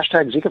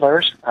 Hashtag Zika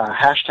virus.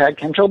 Hashtag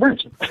chemtrail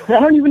burns. I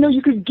don't even know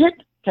you could get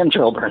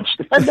chemtrail burns.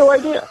 I had no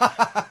idea.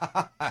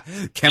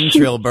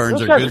 Chemtrail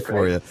burns are good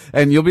for you.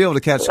 And you'll be able to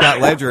catch Scott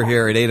Ledger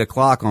here at 8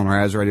 o'clock on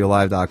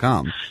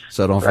RazRadioLive.com.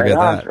 So don't forget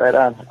that. Right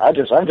on.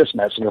 I'm just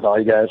messing with all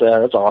you guys.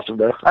 That's awesome,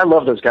 though. I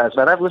love those guys,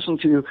 man. I've listened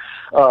to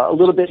a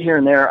little bit here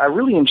and there. I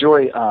really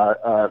enjoy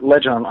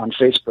Ledger on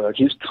Facebook.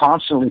 He's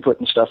constantly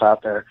putting stuff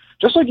out there,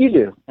 just like you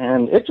do.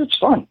 And it's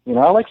fun. You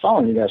know, I like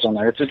following you guys on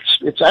there.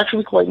 It's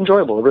actually quite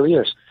enjoyable. It really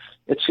is.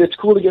 It's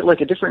cool to get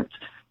like a different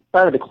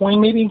side of the coin,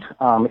 maybe. It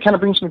kind of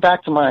brings me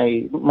back to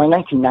my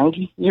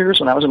 1990 years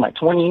when I was in my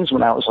 20s,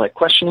 when I was like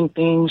questioning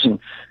things, and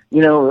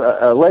you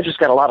know, Ledger's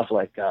got a lot of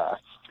like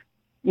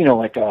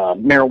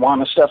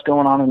marijuana stuff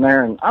going on in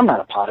there, and I'm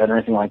not a pothead or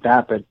anything like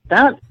that, but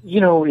that, you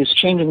know, is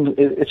changing.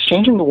 It's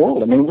changing the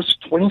world. I mean, what's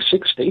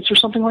 26 states or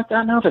something like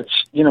that now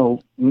that's, you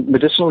know,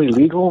 medicinally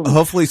legal.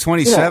 Hopefully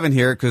 27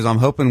 here, because I'm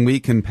hoping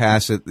we can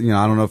pass it. You know,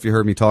 I don't know if you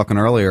heard me talking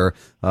earlier.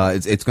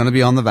 It's going to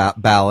be on the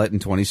ballot in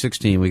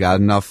 2016. We got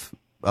enough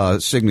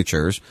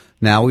signatures.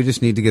 Now we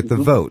just need to get the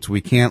votes.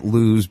 We can't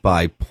lose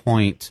by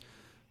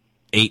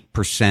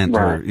 0.8%,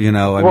 or, you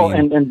know, I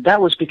mean. And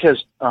that was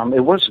because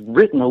it was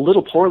written a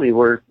little poorly,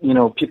 where, you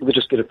know, people could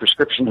just get a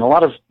prescription. And a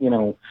lot of, you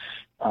know,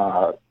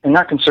 and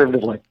not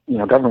conservative like, you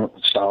know, government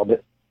style,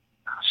 but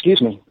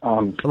a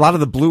lot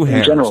of the blue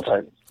hairs. General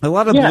type. A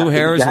lot of blue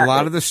hairs, exactly. A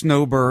lot of the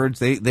snowbirds,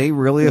 they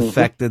really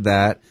affected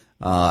that.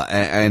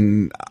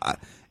 And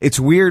it's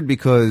weird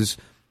because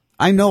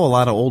I know a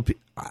lot of old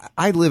people.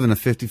 I live in a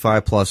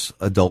 55-plus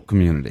adult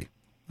community,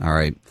 all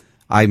right?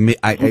 I'm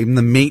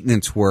the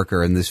maintenance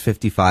worker in this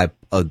 55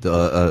 plus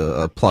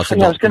adult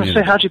community. I was going to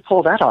say, how'd you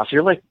pull that off?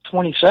 You're like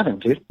 27,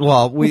 dude.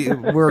 Well,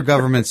 we're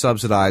government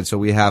subsidized, so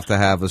we have to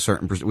have a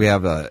certain we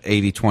have a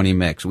 80-20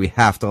 mix. We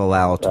have to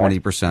allow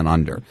 20%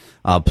 under.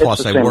 Plus,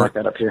 it's the same like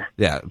that up here.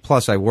 Yeah.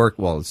 Plus, I work.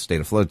 Well, it's state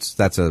of Florida.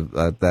 That's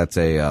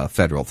a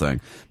federal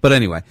thing. But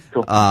anyway,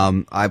 cool.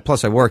 I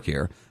work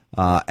here,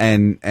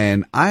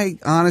 and I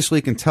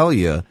honestly can tell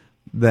you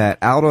that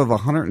out of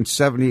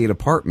 178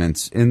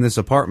 apartments in this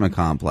apartment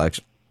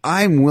complex,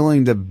 I'm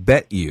willing to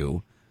bet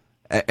you,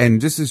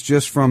 and this is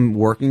just from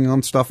working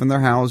on stuff in their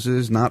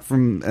houses, not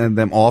from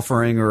them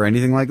offering or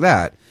anything like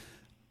that.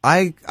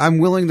 I'm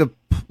willing to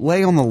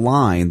lay on the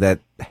line that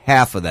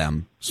half of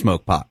them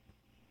smoke pot,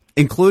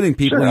 including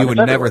people you would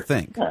never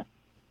think. Yeah.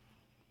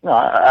 No,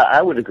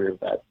 I would agree with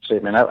that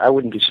statement. I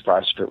wouldn't be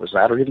surprised if it was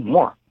that or even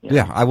more.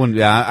 Yeah, I wouldn't.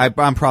 Yeah,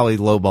 I'm probably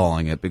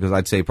lowballing it because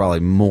I'd say probably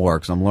more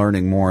because I'm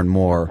learning more and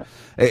more.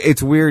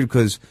 It's weird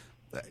because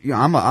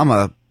I'm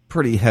a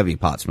pretty heavy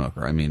pot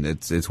smoker. I mean,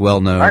 it's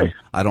well known. Right.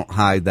 I don't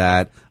hide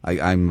that.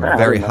 I'm a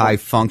very high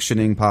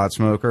functioning pot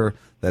smoker.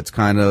 That's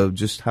kind of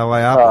just how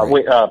I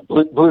operate.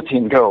 Blue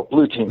team, go.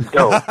 Blue team,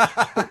 go.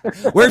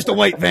 Where's the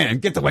white van?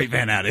 Get the white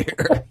van out of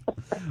here.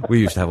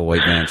 We used to have a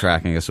white van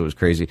tracking us, so it was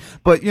crazy.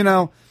 But,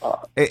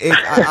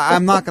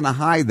 I'm not going to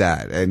hide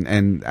that.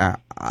 And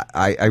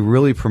I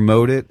really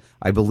promote it.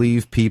 I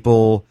believe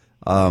people,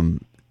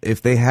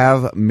 if they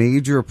have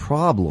major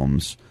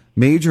problems,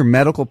 major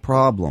medical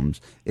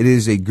problems, it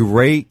is a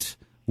great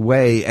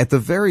way, at the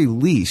very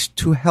least,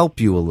 to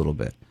help you a little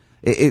bit.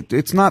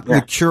 It's not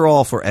the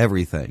cure-all for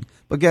everything.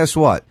 But guess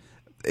what?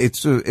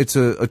 It's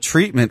a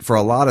treatment for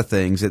a lot of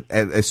things,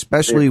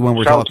 especially when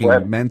we're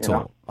talking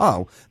mental.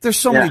 Oh, there's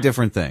so many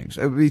different things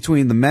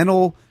between the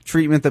mental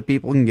treatment that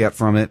people can get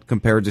from it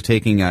compared to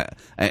taking an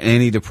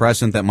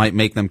antidepressant that might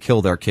make them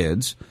kill their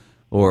kids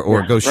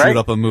or go shoot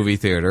up a movie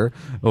theater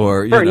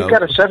or you've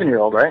got a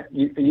 7-year-old, right?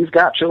 You've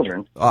got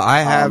children. I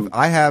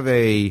have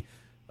a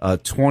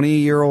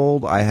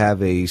 20-year-old. I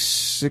have a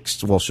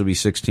she'll be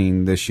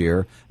 16 this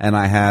year, and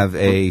I have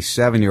a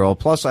 7-year-old.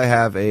 Plus, I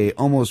have a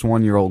almost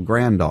 1-year-old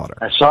granddaughter.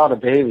 I saw the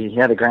baby. He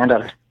had a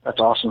granddaughter. That's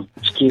awesome.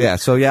 It's cute. Yeah.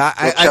 So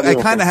I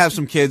kind of have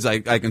some kids I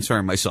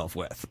concern myself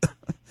with.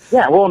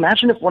 Yeah. Well,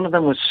 imagine if one of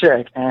them was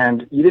sick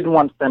and you didn't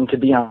want them to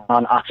be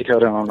on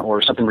oxycodone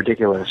or something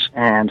ridiculous,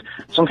 and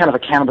some kind of a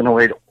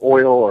cannabinoid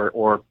oil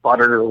or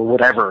butter or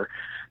whatever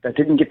that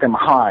didn't get them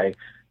high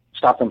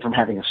stop them from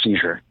having a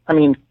seizure. I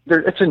mean,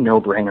 it's a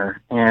no-brainer,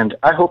 and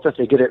I hope that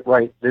they get it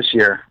right this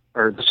year,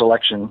 or this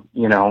election,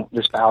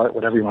 this ballot,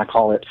 whatever you want to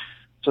call it,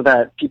 so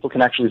that people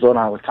can actually vote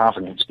on it with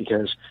confidence,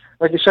 because,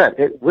 like you said,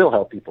 it will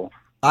help people.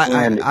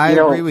 I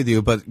agree with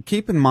you, but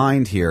keep in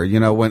mind here,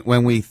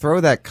 when we throw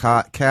that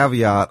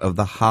caveat of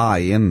the high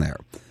in there,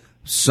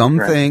 some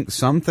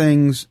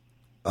things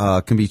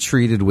can be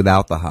treated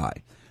without the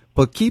high.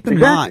 But keep in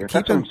mind,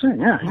 I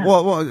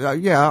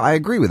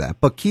agree with that.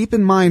 But keep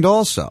in mind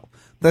also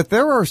that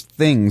there are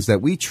things that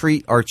we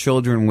treat our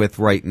children with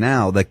right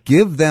now that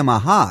give them a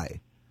high.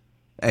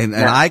 And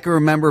I can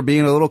remember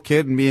being a little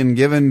kid and being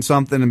given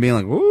something and being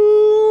like,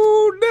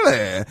 ooh,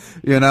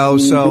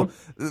 so.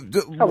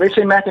 They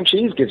say mac and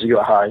cheese gives you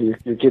a high.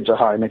 Your kid's a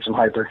high, makes them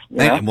hyper.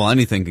 Well,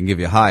 anything can give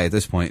you a high at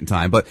this point in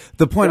time. But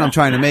the point I'm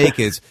trying to make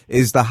is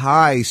the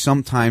high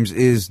sometimes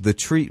is the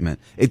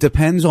treatment. It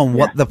depends on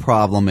what the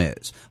problem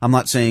is. I'm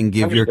not saying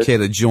give your kid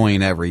a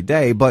joint every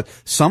day, but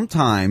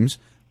sometimes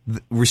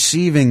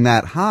receiving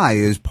that high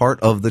is part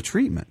of the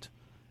treatment.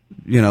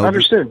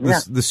 Understood.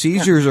 The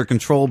seizures are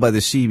controlled by the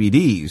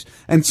CBDs,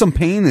 and some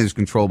pain is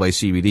controlled by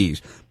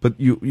CBDs. But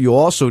you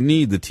also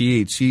need the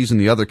THCs and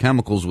the other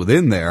chemicals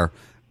within there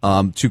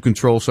to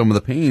control some of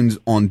the pains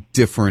on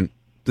different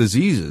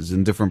diseases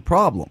and different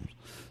problems.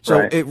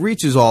 So it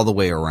reaches all the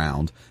way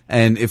around.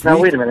 And if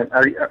wait a minute,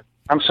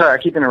 I'm sorry,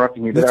 I keep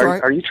interrupting you. But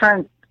are you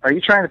trying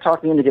to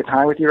talk me into getting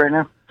high with you right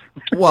now?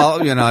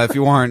 Well, if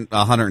you weren't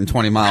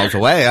 120 miles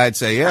away, I'd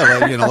say,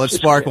 let's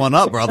spark one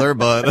up, brother.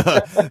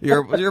 But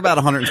you're about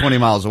 120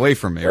 miles away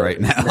from me right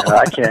now. No,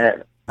 I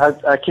can't.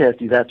 I can't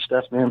do that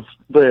stuff, man.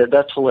 But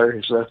that's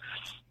hilarious.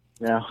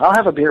 I'll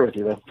have a beer with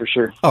you, though, for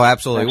sure. Oh,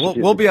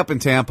 absolutely. We'll be up in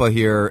Tampa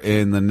here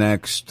in the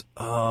next,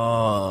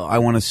 I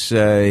want to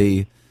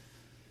say,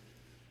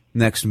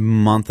 next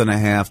month and a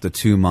half to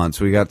 2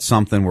 months. We got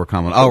something we're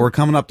coming. Oh, we're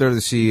coming up there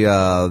to see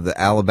the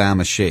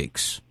Alabama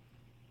Shakes.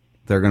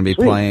 They're going to be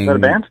playing. Is that a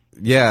band?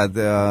 Yeah,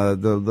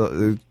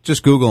 the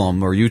just Google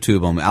them or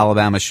YouTube them.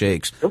 Alabama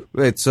Shakes. Yep.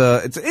 It's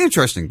an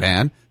interesting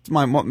band.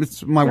 My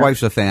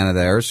wife's a fan of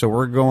theirs, so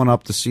we're going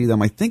up to see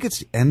them. I think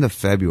it's the end of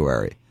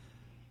February.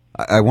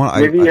 Maybe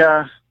some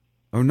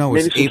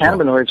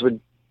cannabinoids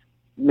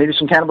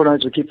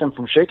would keep them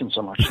from shaking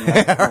so much.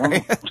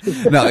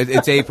 No,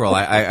 it's April.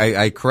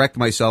 I correct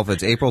myself.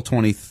 It's April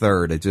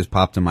 23rd. It just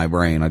popped in my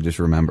brain. I just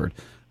remembered.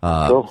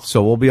 Cool.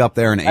 So we'll be up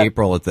there in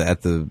April at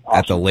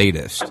the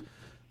latest.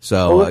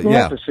 So if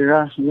you're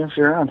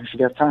around, if you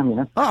got time,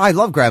 Oh, I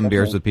love grabbing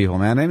beers with people,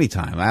 man.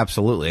 Anytime,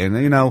 absolutely.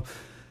 And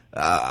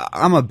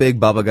I'm a big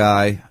Bubba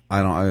guy.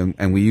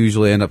 And we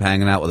usually end up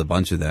hanging out with a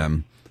bunch of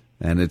them,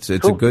 and it's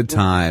cool. A good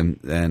time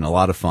and a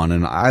lot of fun.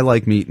 And I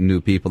like meeting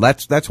new people.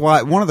 That's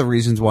why one of the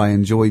reasons why I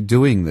enjoy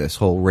doing this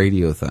whole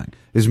radio thing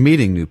is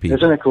meeting new people.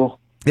 Isn't it cool?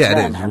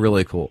 Yeah, it is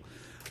really cool.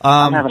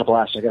 I'm having a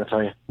blast, I got to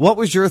tell you. What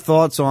was your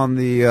thoughts on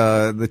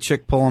the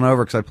chick pulling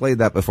over? Because I played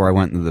that before I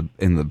went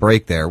in the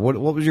break there. What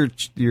was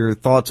your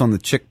thoughts on the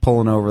chick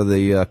pulling over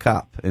the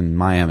cop in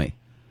Miami?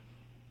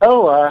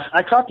 Oh,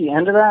 I caught the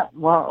end of that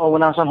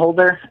when I was on hold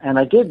there, and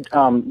I did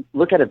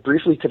look at it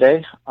briefly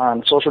today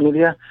on social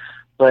media.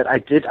 But I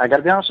got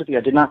to be honest with you,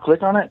 I did not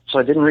click on it, so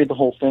I didn't read the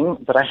whole thing.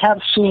 But I have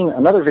seen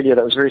another video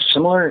that was very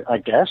similar, I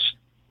guess,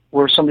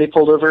 where somebody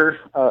pulled over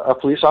a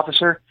police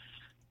officer.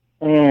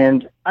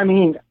 And, I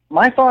mean,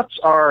 my thoughts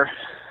are,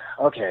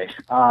 okay,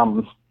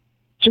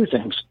 two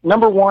things.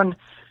 Number one,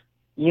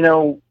 you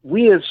know,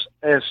 we as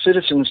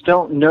citizens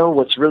don't know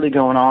what's really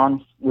going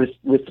on with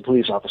the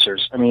police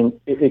officers. I mean,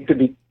 it could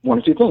be one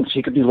of two things.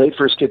 He could be late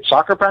for his kid's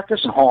soccer practice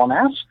and haul an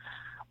ass,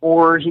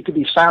 or he could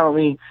be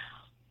silently,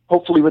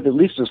 hopefully with at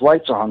least his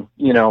lights on,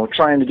 you know,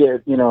 trying to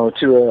get, you know,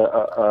 to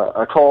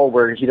a call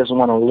where he doesn't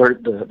want to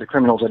alert the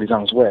criminals that he's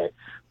on his way.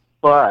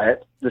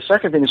 But the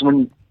second thing is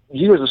when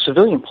you as a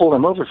civilian pull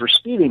them over for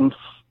speeding,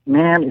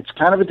 man, it's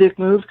kind of a dick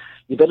move.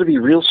 You better be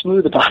real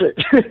smooth about it.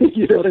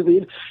 You know what I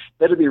mean?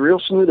 Better be real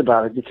smooth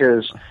about it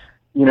because,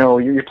 you know,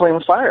 you're playing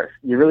with fire.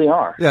 You really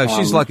are. Yeah,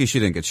 she's lucky she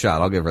didn't get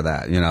shot. I'll give her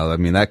that. You know, I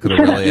mean, that could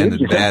have really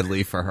ended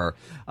badly for her.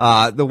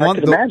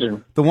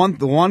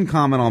 The one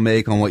comment I'll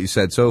make on what you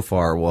said so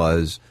far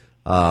was,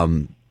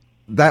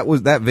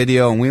 that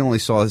video, and we only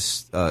saw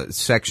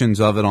sections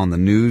of it on the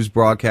news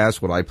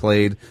broadcast, what I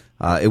played.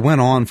 It went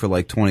on for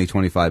like 20,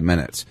 25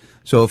 minutes.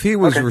 So if he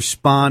was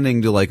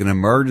responding to like an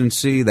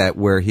emergency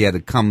where he had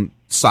to come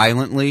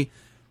silently,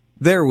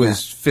 there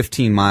was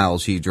 15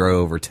 miles he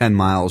drove or 10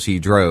 miles he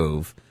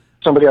drove.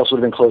 Somebody else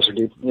would have been closer,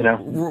 dude, you know?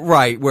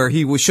 Right, where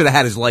he should have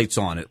had his lights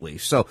on at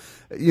least. So,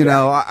 you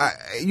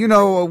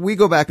know, we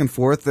go back and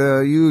forth.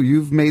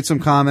 You've made some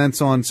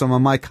comments on some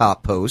of my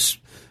cop posts.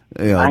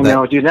 You know, I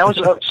know, dude. That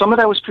was some of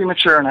that was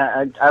premature,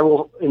 and I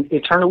will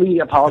eternally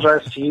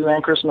apologize to you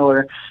and Chris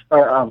Miller,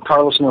 or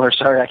Carlos Miller.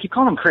 Sorry, I keep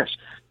calling him Chris.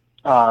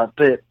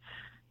 But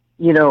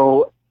you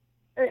know,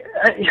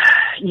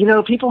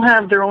 people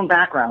have their own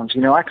backgrounds. You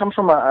know, I come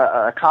from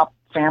a cop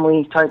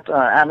family type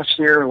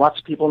atmosphere. Lots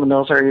of people in the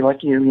military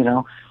like you. You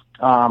know,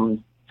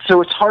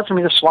 so it's hard for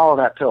me to swallow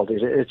that pill,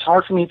 dude. It's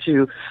hard for me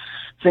to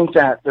think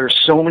that there's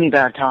so many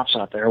bad cops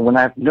out there when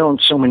I've known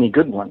so many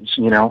good ones,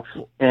 you know.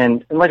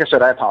 And like I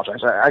said, I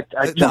apologize.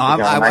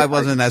 I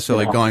wasn't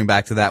necessarily going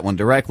back to that one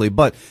directly,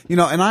 but you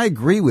know, and I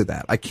agree with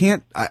that.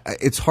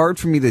 It's hard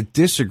for me to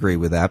disagree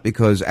with that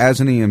because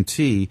as an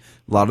EMT, a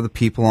lot of the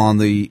people on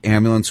the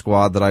ambulance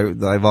squad that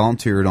I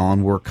volunteered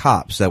on were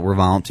cops that were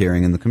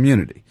volunteering in the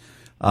community.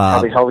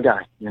 Probably hell of a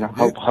guy, you know,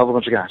 hell of a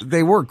bunch of guys.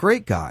 They were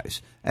great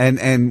guys.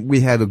 And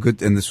we had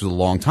and this was a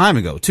long time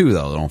ago too,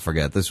 though. Don't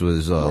forget, this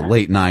was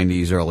late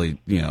 90s, early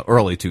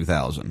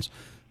 2000s.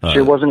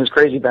 Sure wasn't as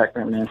crazy back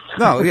then, man.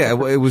 No, yeah,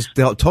 it was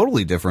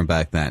totally different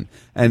back then.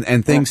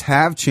 And things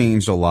have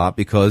changed a lot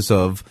because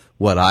of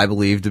what I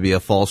believe to be a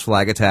false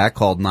flag attack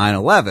called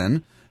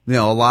 9/11. You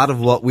know, a lot of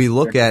what we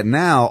look at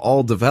now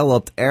all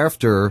developed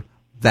after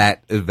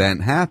that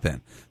event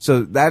happened.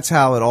 So that's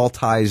how it all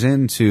ties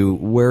into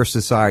where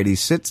society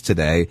sits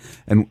today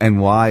and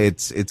why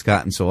it's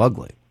gotten so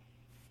ugly.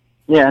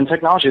 Yeah, and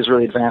technology has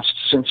really advanced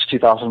since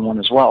 2001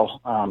 as well.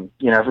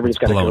 You know, everybody's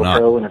got a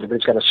GoPro and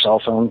everybody's got a cell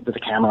phone with a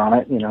camera on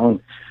it, you know. And,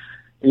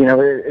 you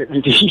know,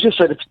 you just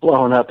said it's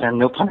blowing up, and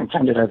no pun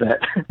intended, I bet.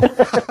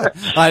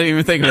 I didn't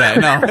even think of that,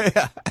 no.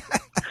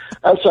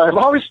 I'm sorry. I'm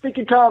always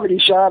thinking comedy,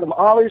 Sean. I'm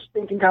always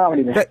thinking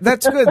comedy, man.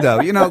 That's good,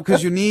 though, you know,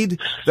 because you need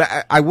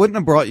I wouldn't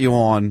have brought you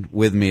on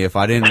with me if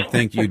I didn't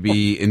think you'd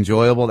be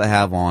enjoyable to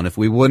have on, if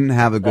we wouldn't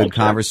have a good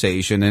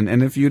conversation,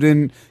 and if you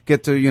didn't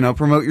get to, you know,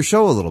 promote your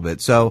show a little bit.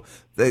 So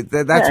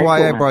that's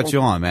why I brought you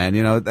on, man.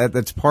 You know,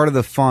 that's part of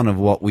the fun of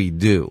what we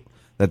do.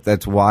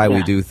 That's why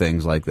we do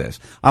things like this.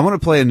 I'm going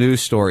to play a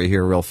news story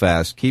here real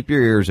fast. Keep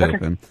your ears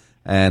open,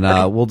 and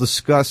we'll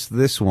discuss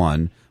this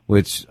one,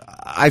 which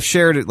I've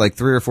shared it like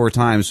 3 or 4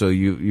 times, so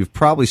you've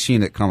probably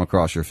seen it come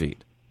across your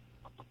feed.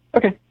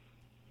 Okay.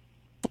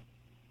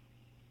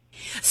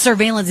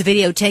 Surveillance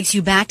video takes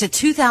you back to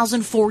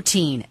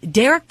 2014.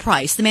 Derek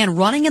Price, the man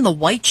running in the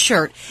white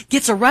shirt,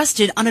 gets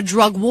arrested on a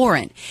drug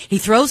warrant. He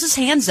throws his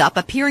hands up,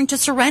 appearing to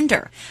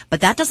surrender.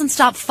 But that doesn't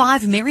stop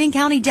 5 Marion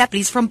County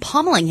deputies from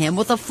pummeling him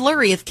with a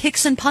flurry of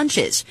kicks and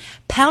punches,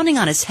 pounding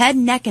on his head,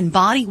 neck, and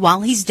body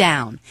while he's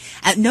down.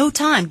 At no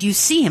time do you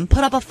see him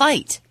put up a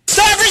fight.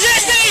 Stop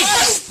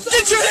resisting!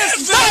 Get your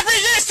hands! Stop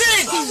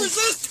resisting! Stop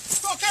resisting!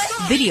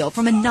 Video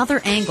from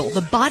another angle,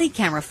 the body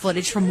camera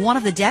footage from one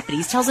of the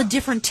deputies tells a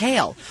different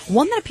tale,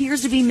 one that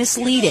appears to be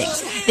misleading.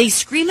 They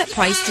scream at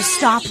Price to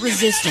stop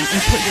resisting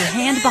and put your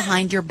hand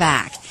behind your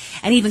back,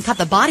 and even cut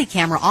the body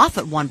camera off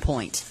at one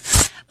point.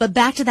 But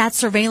back to that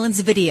surveillance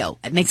video.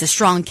 It makes a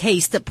strong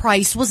case that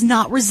Price was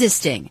not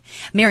resisting.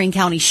 Marion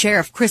County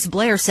Sheriff Chris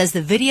Blair says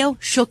the video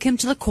shook him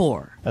to the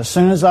core. As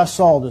soon as I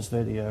saw this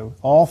video,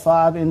 all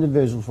 5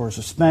 individuals were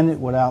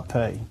suspended without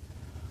pay.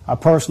 I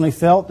personally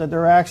felt that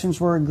their actions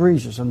were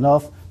egregious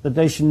enough that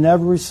they should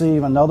never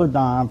receive another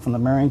dime from the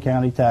Marion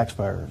County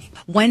taxpayers.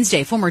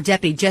 Wednesday, former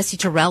Deputy Jesse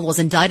Terrell was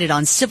indicted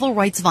on civil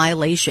rights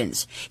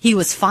violations. He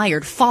was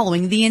fired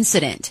following the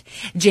incident.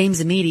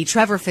 James Amidi,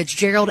 Trevor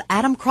Fitzgerald,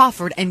 Adam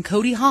Crawford, and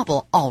Cody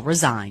Hopple all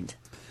resigned.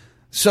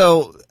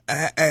 So,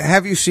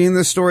 have you seen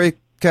this story,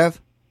 Kev?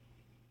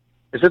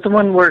 Is it the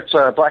one where it's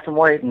black and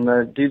white and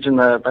the dude's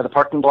by the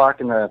parking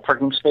block in the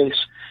parking space,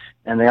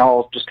 and they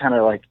all just kind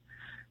of like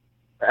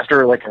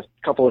after like a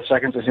couple of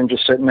seconds of him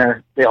just sitting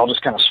there, they all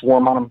just kind of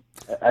swarm on him.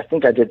 I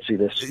think I did see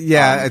this.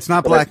 Yeah, it's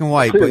not black and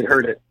white. Clearly But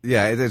heard it.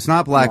 Yeah, it's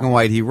not black and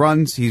white. He's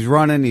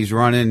running.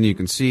 You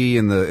can see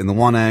in the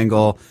one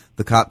angle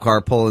the cop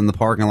car pulling the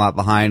parking lot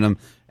behind him,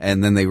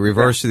 and then they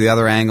reverse to the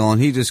other angle,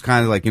 and he just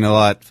kind of like, you know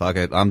what, fuck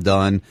it, I'm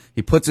done.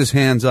 He puts his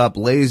hands up,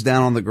 lays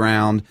down on the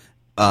ground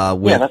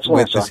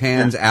with his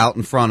hands out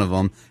in front of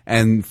him,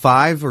 and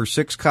 5 or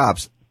 6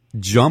 cops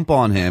jump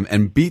on him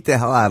and beat the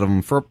hell out of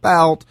him for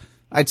about,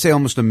 I'd say,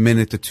 almost a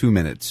minute to 2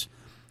 minutes,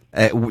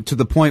 to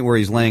the point where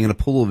he's laying in a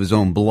pool of his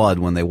own blood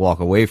when they walk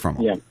away from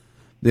him.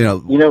 Yeah.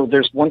 You know,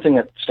 there's one thing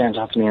that stands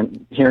out to me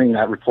in hearing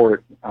that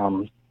report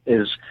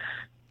is,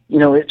 you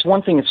know, it's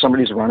one thing if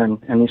somebody's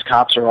running and these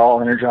cops are all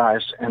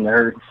energized and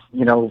they're,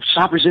 you know,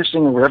 stop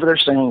resisting or whatever they're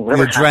saying. The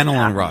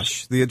adrenaline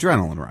rush. The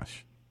adrenaline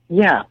rush.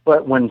 Yeah,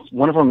 but when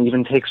one of them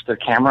even takes their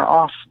camera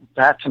off,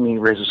 that to me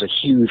raises a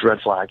huge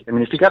red flag. I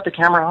mean, if you got the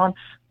camera on,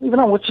 even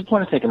on, what's the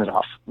point of taking it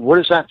off? What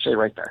does that say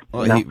right there?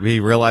 Well, he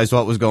realized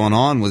what was going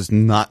on was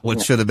not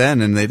what should have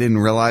been, and they didn't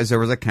realize there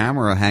was a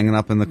camera hanging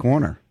up in the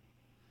corner.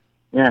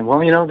 Yeah,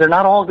 well, you know, they're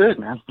not all good,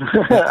 man.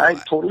 I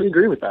totally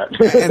agree with that.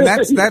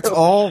 And that's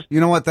all, you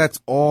know what, that's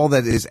all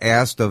that is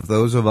asked of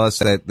those of us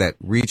that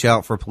reach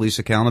out for police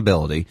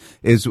accountability,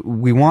 is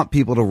we want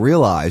people to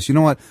realize, you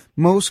know what,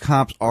 most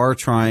cops are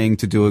trying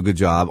to do a good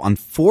job.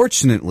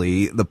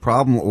 Unfortunately, the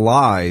problem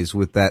lies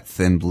with that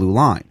thin blue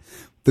line.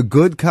 The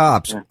good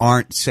cops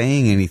aren't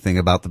saying anything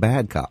about the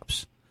bad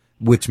cops,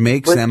 which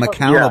makes them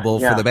accountable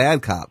for the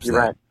bad cops. You're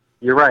right.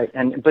 You're right.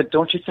 But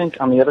don't you think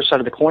on the other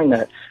side of the coin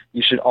that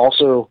you should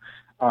also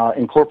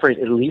incorporate,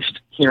 at least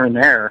here and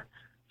there,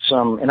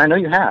 some, and I know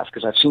you have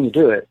because I've seen you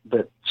do it,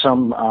 but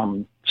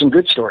some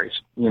good stories,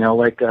 you know,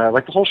 like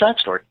the whole Shaq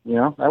story, you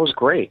know, that was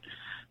great.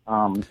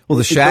 Well,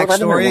 the Shaq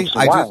story,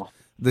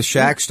 the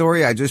Shaq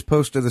story, I just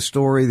posted a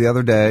story the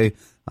other day,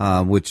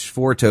 which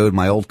Four Toed,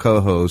 my old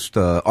co-host,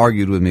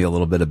 argued with me a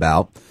little bit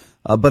about,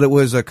 but it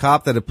was a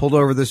cop that had pulled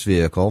over this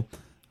vehicle.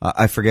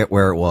 I forget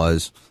where it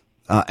was.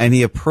 And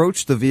he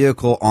approached the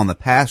vehicle on the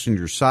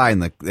passenger side,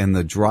 and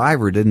the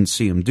driver didn't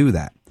see him do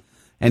that.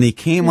 And he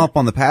came up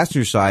on the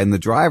passenger side, and the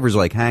driver's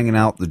like hanging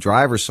out the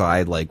driver's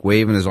side, like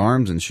waving his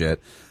arms and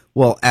shit.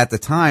 Well, at the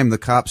time, the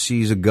cop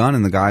sees a gun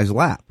in the guy's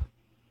lap.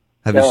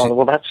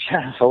 Well, that's,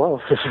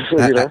 hello.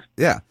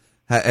 Yeah.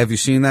 Have you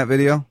seen that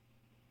video?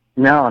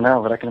 No,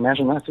 but I can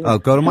imagine that too. Oh,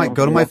 go to my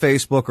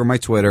Facebook or my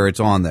Twitter. It's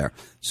on there.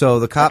 So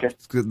the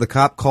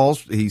cop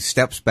calls, he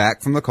steps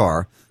back from the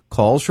car,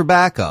 calls for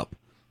backup,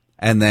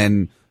 and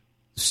then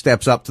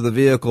steps up to the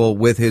vehicle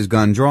with his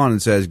gun drawn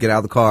and says, "Get out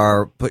of the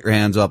car, put your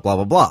hands up, blah,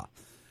 blah, blah."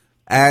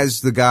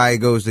 As the guy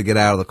goes to get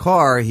out of the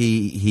car,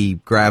 he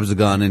grabs a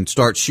gun and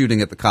starts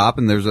shooting at the cop,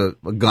 and there's a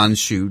gun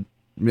shootout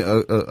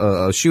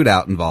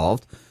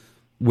involved,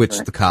 which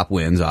the cop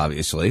wins,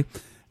 obviously.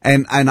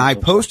 And I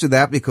posted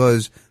that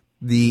because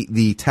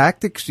the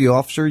tactics the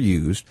officer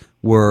used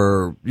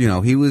were, you know,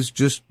 he was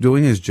just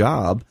doing his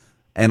job,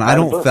 and I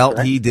don't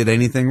felt he did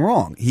anything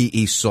wrong.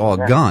 He saw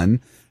a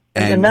gun.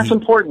 And that's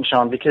important,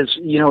 Sean, because,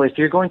 you know, if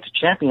you're going to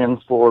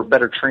champion for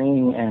better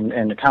training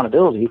and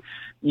accountability,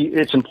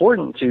 it's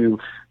important to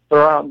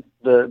throw out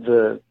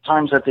the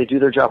times that they do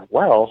their job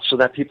well so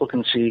that people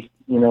can see,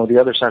 you know, the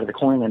other side of the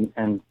coin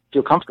and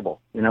feel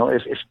comfortable. You know,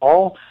 if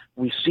all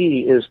we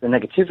see is the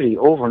negativity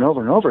over and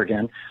over and over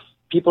again,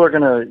 people are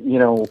going to, you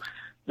know,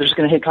 they're just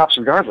going to hate cops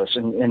regardless.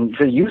 And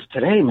the youth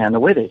today, man, the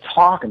way they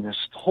talk and this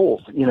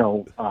whole,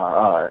 hip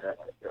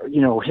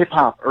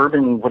hop,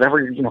 urban,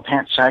 whatever, you know,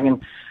 pants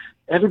sagging,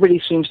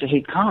 everybody seems to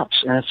hate cops.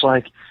 And it's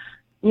like,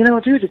 you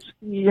know, dude,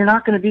 you're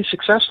not going to be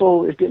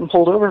successful if getting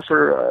pulled over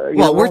for.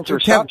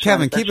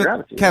 Kevin,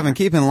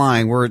 keep in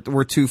line. We're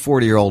 2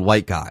 40-year-old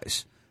white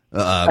guys.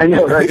 I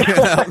know, right? You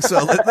know,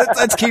 so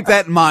let's keep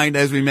that in mind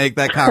as we make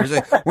that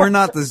conversation. We're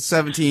not the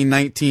 17,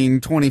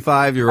 19,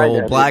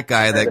 25-year-old black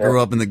guy that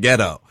grew up in the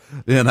ghetto.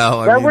 You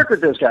know, I work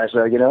with those guys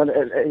though. You know,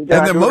 and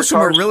most of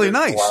them are really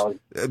nice.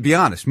 Be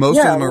honest, most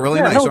of them are really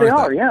nice. No, they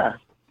are. Yeah,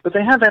 but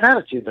they have that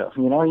attitude though.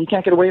 You know, you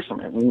can't get away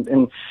from it,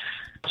 and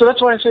so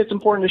that's why I say it's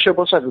important to show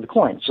both sides of the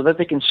coin, so that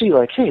they can see,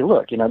 like, hey,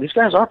 look, you know, these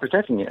guys are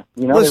protecting you.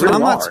 You know, listen, they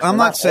really I'm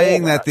not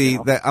saying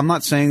that I'm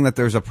not saying that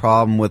there's a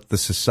problem with the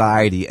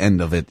society end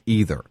of it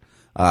either.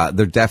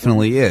 There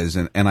definitely is,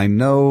 and I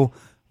know,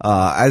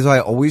 as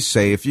I always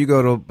say, if you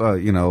go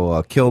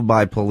to Killed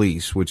by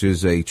Police, which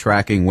is a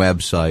tracking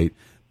website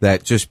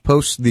that just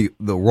posts the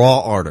raw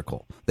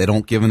article. They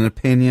don't give an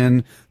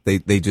opinion.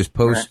 They just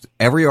post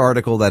every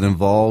article that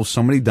involves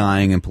somebody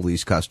dying in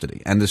police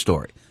custody. End of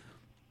story.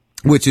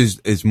 Which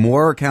is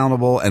more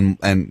accountable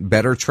and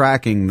better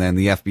tracking than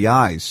the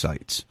FBI's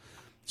sites.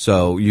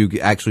 So you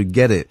actually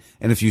get it.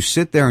 And if you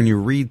sit there and you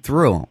read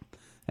through them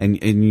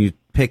and you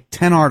pick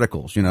 10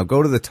 articles, you know,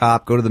 go to the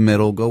top, go to the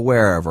middle, go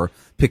wherever,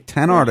 pick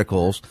 10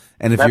 articles.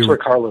 And if that's where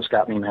Carlos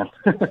got me, man.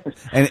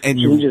 and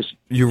you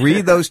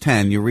read those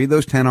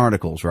 10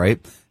 articles, right?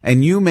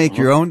 And you make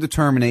your own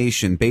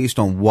determination based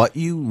on what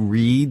you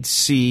read,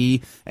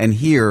 see, and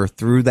hear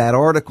through that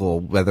article,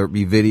 whether it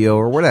be video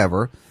or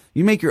whatever.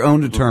 You make your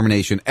own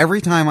determination.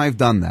 Every time I've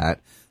done that,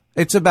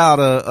 it's about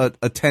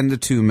a 10 to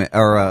 2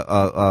 or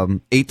a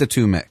 8 to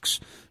 2 mix,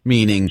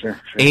 meaning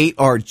 8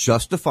 are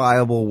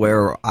justifiable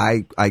where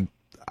I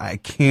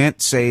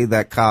can't say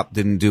that cop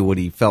didn't do what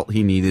he felt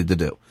he needed to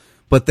do.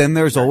 But then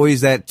there's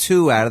always that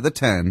 2 out of the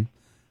 10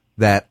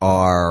 that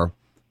are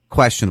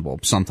questionable.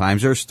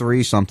 Sometimes there's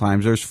 3,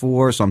 sometimes there's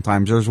 4,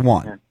 sometimes there's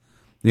 1.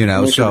 You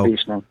know,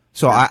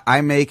 so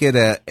I make it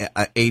a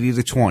 80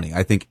 to 20.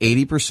 I think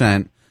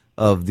 80%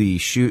 of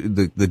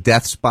the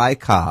deaths by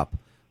cop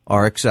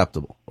are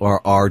acceptable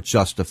or are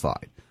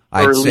justified.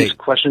 Or at least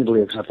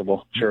questionably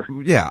acceptable. Sure.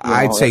 Yeah,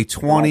 I'd say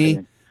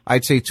 20.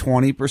 I'd say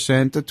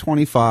 20% to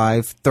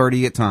 25,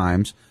 30 at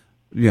times.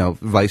 You know,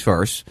 vice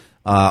versa.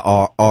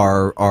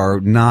 Are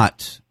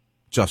not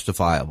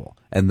justifiable,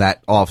 and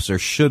that officer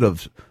should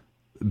have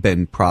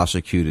been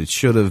prosecuted,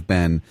 should have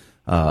been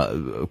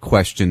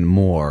questioned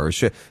more.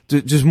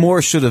 Just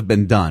more should have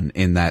been done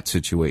in that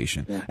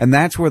situation, and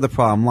that's where the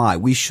problem lies.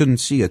 We shouldn't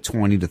see a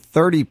 20 to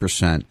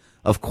 30%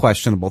 of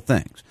questionable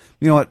things.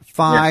 You know what?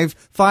 5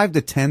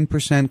 to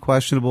 10%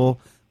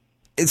 questionable.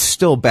 It's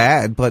still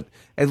bad, but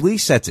at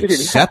least that's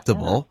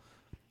acceptable.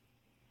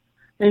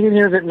 And you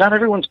know that not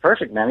everyone's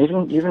perfect, man.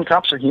 Even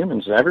cops are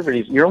humans.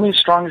 You're only as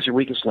strong as your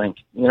weakest link.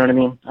 You know what I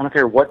mean? I don't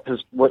care what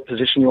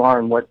position you are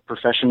and what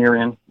profession you're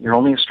in. You're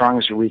only as strong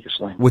as your weakest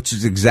link. Which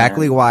is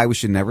exactly why we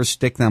should never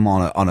stick them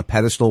on a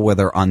pedestal where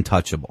they're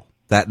untouchable.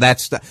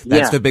 That's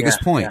the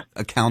biggest point. Yeah.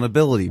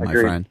 Accountability, my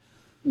friend.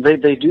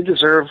 They do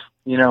deserve,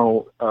 you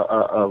know,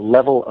 a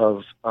level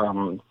of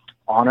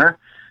honor,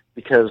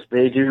 because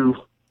they do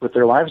put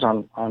their lives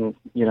on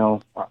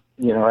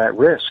at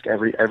risk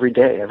every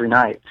day, every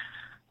night.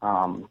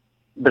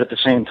 But at the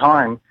same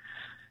time,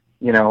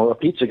 you know, a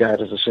pizza guy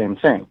does the same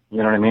thing. You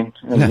know what I mean?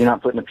 And you're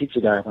not putting a pizza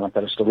guy on a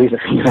pedestal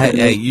either. You know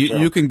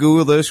you can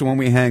Google this when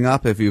we hang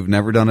up if you've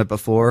never done it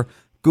before.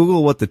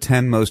 Google what the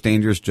 10 most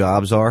dangerous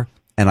jobs are,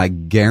 and I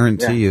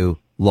guarantee you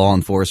law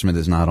enforcement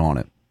is not on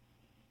it.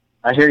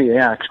 I hear you,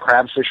 yeah.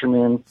 Crab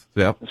fishermen,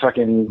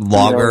 fucking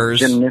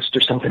loggers, gymnast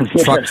or something.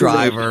 Truck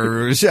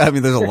drivers. I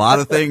mean, there's a lot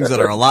of things that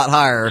are a lot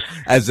higher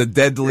as the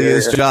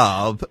deadliest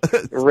job.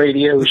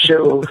 Radio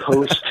show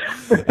host.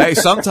 Hey,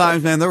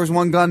 sometimes, man, there was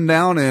one gun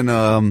down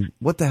in,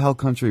 what the hell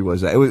country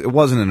was that? It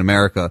wasn't in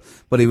America,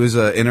 but he was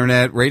an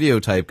internet radio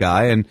type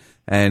guy,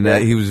 and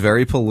he was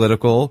very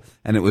political,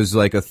 and it was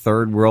like a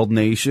third world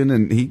nation,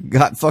 and he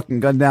got fucking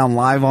gunned down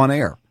live on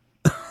air.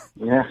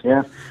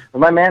 Yeah.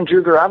 Well, my man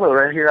Drew Garabo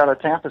right here out of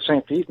Tampa,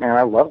 St. Pete, man,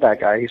 I love that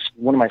guy. He's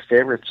one of my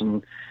favorites,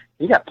 and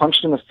he got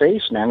punched in the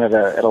face, man, at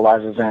a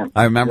live event.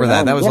 I remember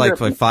that. That was like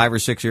 5 or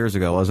 6 years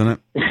ago, wasn't it?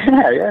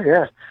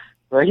 Yeah.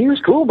 Well, he was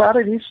cool about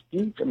it.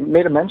 He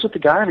made amends with the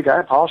guy. The guy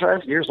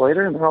apologized years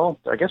later, and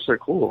I guess they're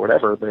cool or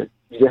whatever, but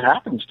it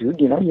happens,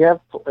 dude. You know, you have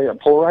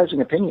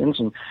polarizing opinions,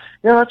 and,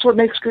 you know, that's what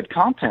makes good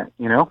content,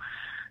 you know?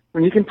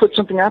 When you can put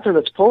something out there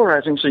that's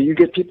polarizing so you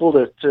get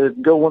people to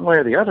go one way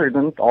or the other,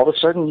 then all of a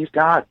sudden you've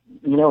got,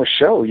 you know, a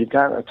show, you've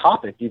got a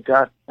topic, you've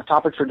got a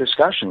topic for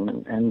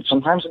discussion, and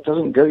sometimes it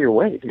doesn't go your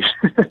way.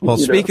 Well,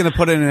 speaking of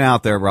putting it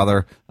out there,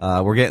 brother,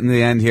 we're getting to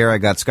the end here. I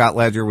got Scott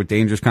Ledger with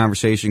Dangerous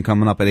Conversation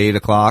coming up at 8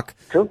 o'clock.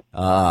 Cool.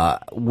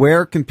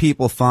 Where can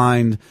people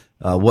find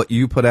what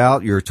you put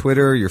out, your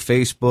Twitter, your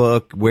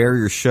Facebook, where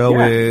your show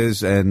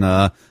is, and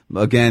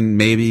again,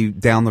 maybe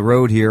down the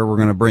road here, we're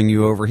going to bring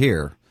you over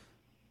here.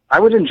 I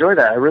would enjoy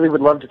that. I really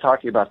would love to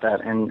talk to you about that.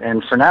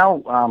 And for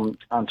now,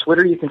 on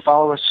Twitter, you can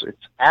follow us.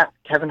 It's at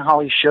Kevin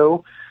Holly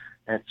Show.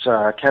 It's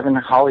Kevin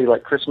Holly,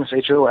 like Christmas,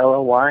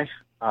 HOLLY,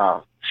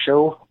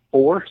 Show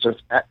 4. So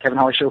it's at Kevin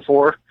Holly Show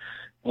 4.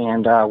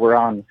 And we're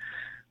on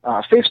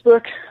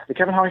Facebook, The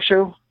Kevin Holly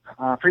Show.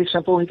 Pretty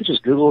simple. You can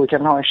just Google The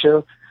Kevin Holly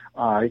Show.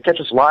 You catch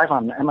us live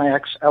on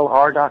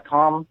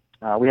mixlr.com.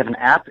 We have an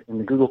app in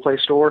the Google Play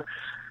Store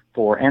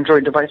for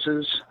Android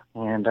devices.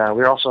 And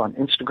we're also on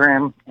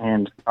Instagram.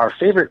 And our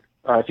favorite,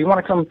 if you want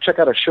to come check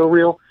out a show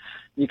reel,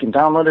 you can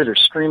download it or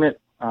stream it.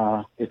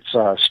 It's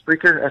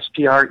Spreaker,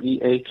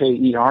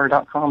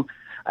 SPREAKER.com.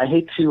 I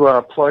hate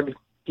to plug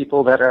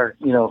people that are,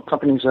 you know,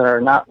 companies that are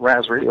not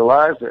Raz Radio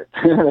Live. That's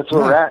where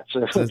we're at.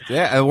 So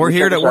yeah, we're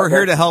here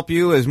to help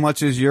you as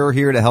much as you're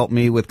here to help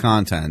me with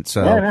content.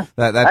 So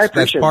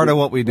that's part of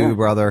what we do,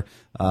 brother.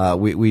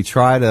 We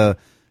try to.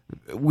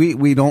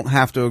 We don't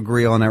have to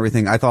agree on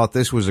everything. I thought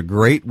this was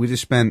we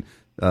just spent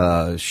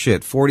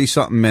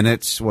 40-something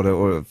minutes,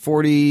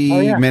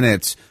 40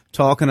 minutes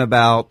talking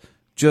about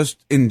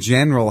just in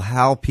general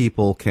how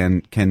people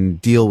can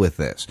deal with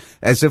this.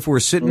 As if we're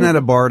sitting at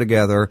a bar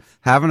together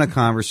having a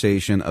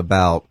conversation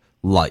about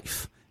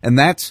life. And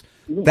that's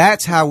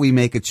how we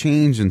make a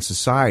change in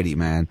society,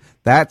 man.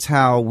 That's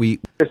how we...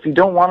 If you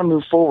don't want to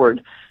move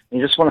forward,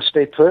 you just want to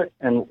stay put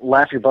and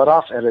laugh your butt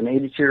off at an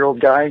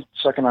 82-year-old guy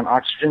sucking on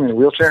oxygen in a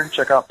wheelchair,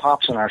 check out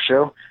Pops on our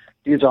show.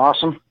 Dude's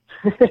awesome.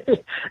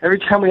 Every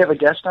time we have a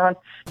guest on,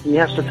 he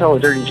has to tell a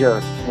dirty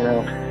joke, you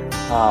know.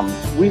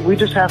 We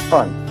just have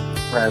fun,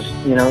 Raz,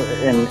 you know,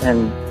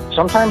 and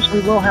sometimes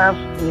we will have,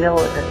 you know,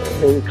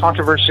 a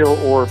controversial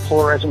or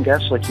polarizing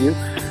guest like you,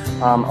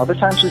 Other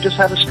times we just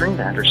have a string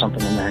band or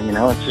something in there.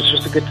 It's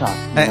just a good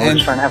time. We're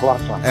just trying to have a lot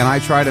of fun. And I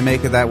try to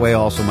make it that way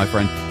also, my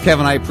friend.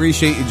 Kevin, I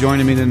appreciate you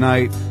joining me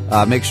tonight.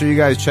 Make sure you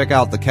guys check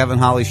out the Kevin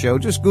Holly Show.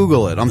 Just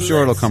Google it. I'm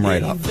sure it'll come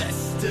right up.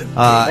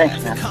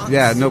 Thanks, man.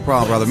 Yeah, no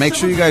problem, brother. Make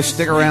sure you guys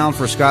stick around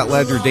for Scott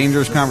Ledger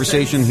Dangerous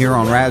Conversation here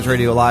on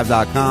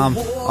RazRadioLive.com.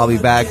 I'll be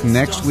back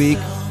next week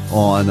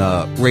on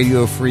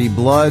Radio Free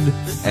Blood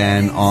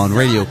and on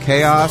Radio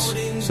Chaos.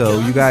 So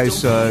you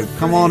guys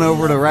come on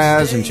over to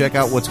Raz and check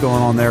out what's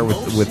going on there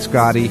with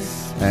Scotty,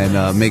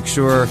 and make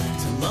sure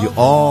you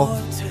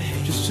all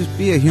just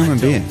be a human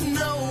being.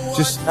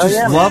 Just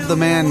love the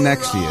man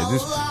next to you,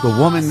 just the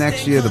woman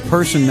next to you, the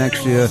person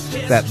next to you,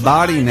 that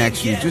body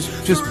next to you.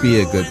 Just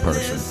be a good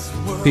person.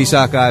 Peace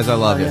out, guys. I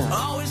love you.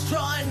 Always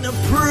trying to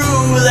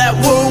prove that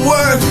we're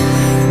worth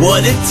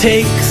what it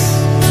takes,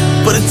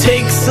 but it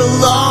takes a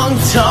long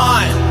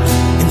time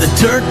in the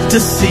dirt to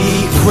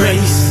see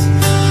grace.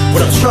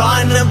 When I'm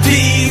trying to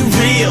be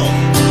real,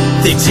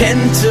 they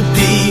tend to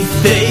be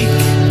fake.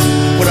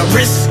 When I'm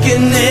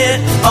risking it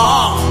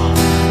all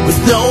with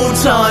no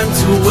time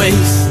to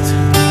waste.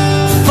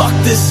 Fuck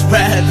this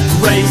rat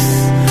race,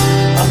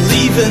 I'm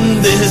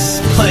leaving this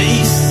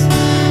place.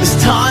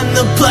 It's time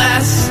to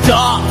blast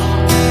off,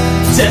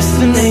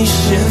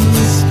 destination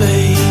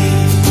space.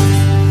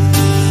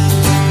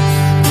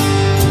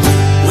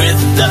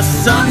 With the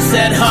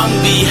sunset hung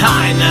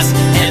behind us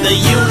and the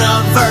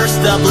universe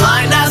to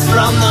blind us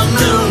from the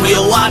moon,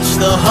 we'll watch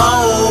the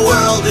whole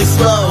world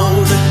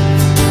explode.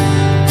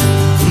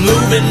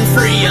 Moving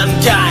free,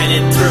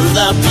 unguided through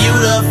the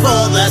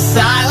beautiful, the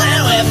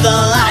silent, with the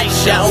light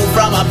show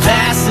from a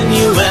passing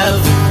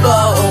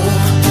UFO.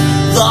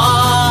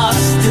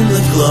 Lost in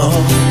the glow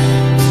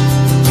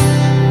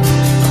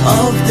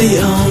of the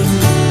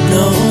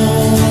unknown.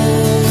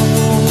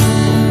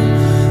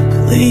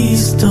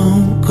 Please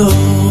don't go.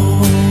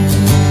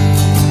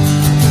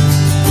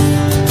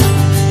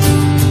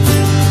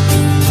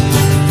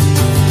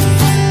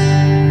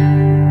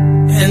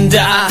 And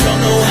I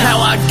don't know how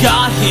I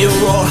got here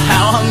or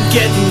how I'm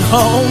getting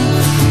home,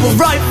 but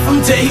right from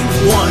day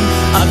one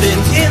I've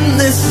been in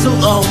this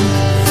alone,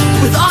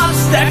 with odds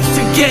stacked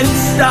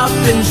against. I've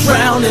been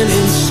drowning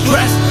in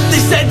stress.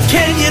 They said,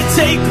 can you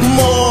take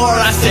more?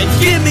 I said,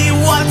 give me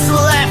what's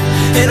left.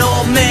 An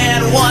old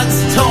man once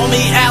told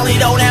me, Allie,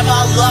 don't ever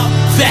look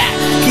back.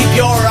 Keep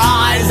your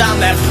eyes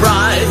on that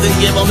prize and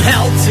give them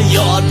hell to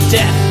your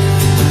death.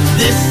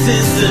 This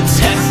is a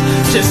test,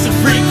 just a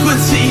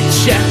frequency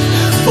check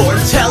for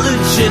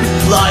intelligent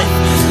life.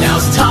 Now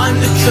it's time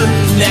to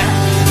connect.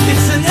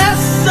 It's an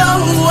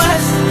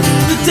SOS,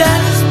 the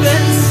data's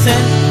been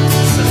sent.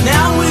 So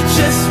now we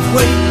just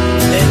wait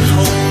and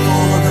hope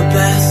for the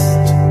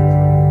best.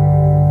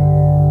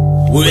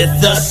 With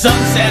the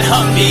sunset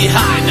hung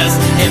behind us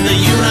and the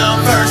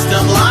universe to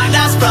blind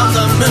us from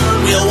the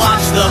moon, we'll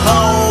watch the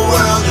whole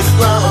world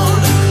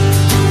explode.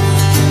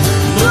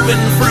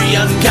 Moving free,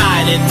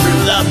 unguided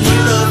through the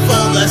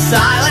beautiful, the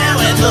silent,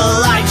 with the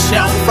light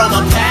show from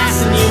a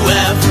passing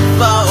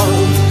UFO.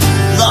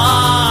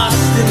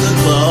 Lost in the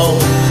glow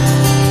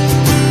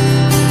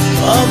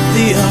of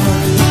the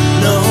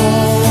unknown.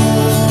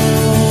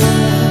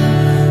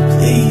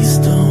 Please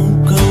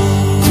don't go.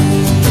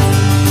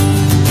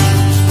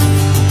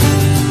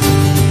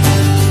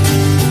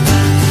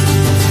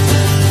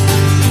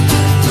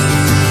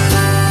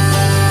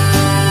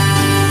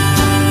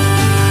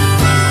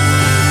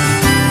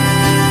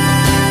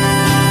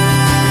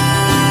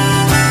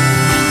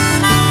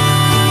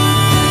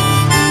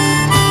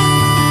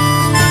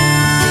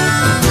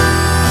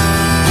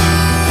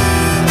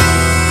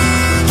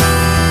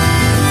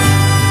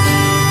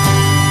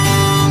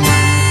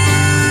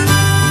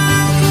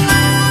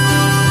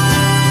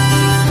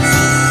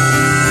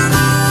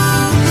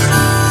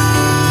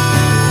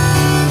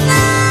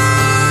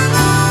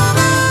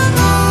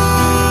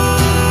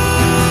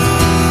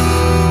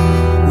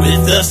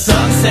 The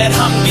sunset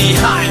hung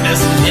behind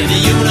us and the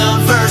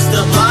universe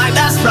to blind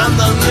us from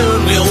the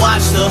moon, we'll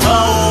watch the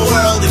whole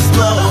world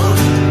explode.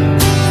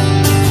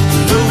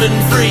 Moving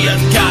free,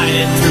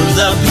 unguided through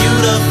the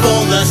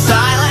beautiful, the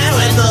silent,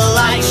 with the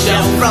light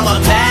show from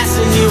a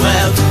passing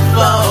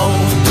UFO.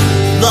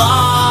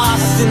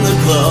 Lost in the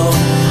glow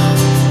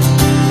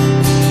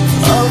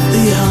of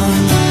the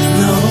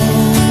unknown.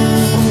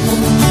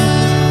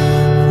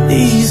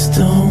 Please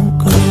don't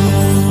go.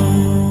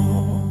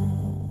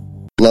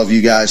 Love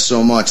you guys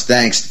so much.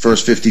 Thanks. The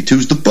First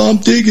 52's the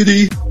Bump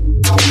Diggity.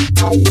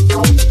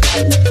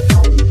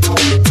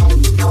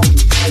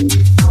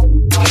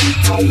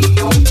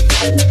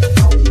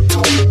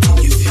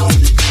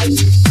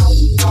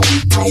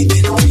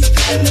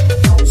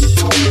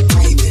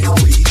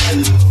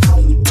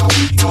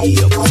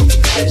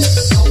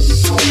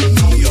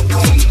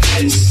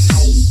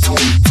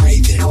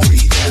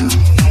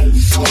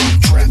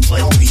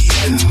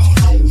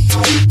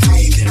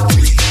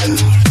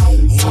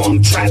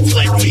 Trapped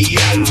like me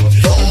out.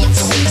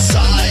 Thoughts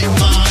inside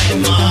my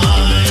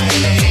mind,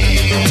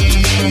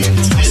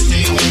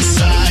 twisting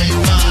inside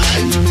my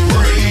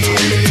brain.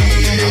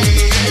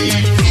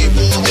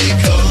 People, they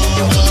come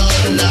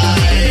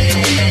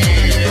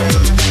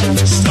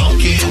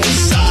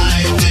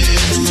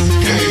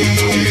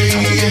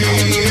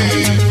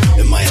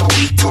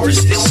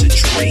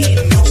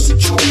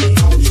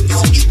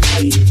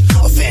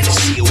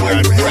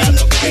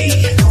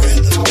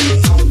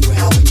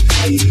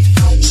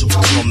So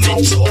come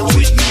and talk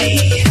with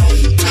me.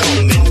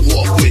 Come and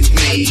walk with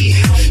me.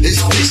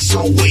 Is this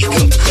a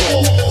wake-up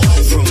call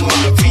from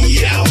my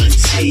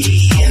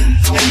reality?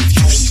 Have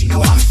you seen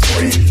my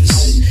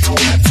friends?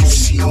 Have you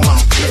seen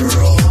my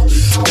girl?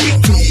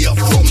 Wake me up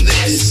from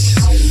this.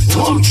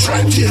 I'm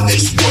trapped in this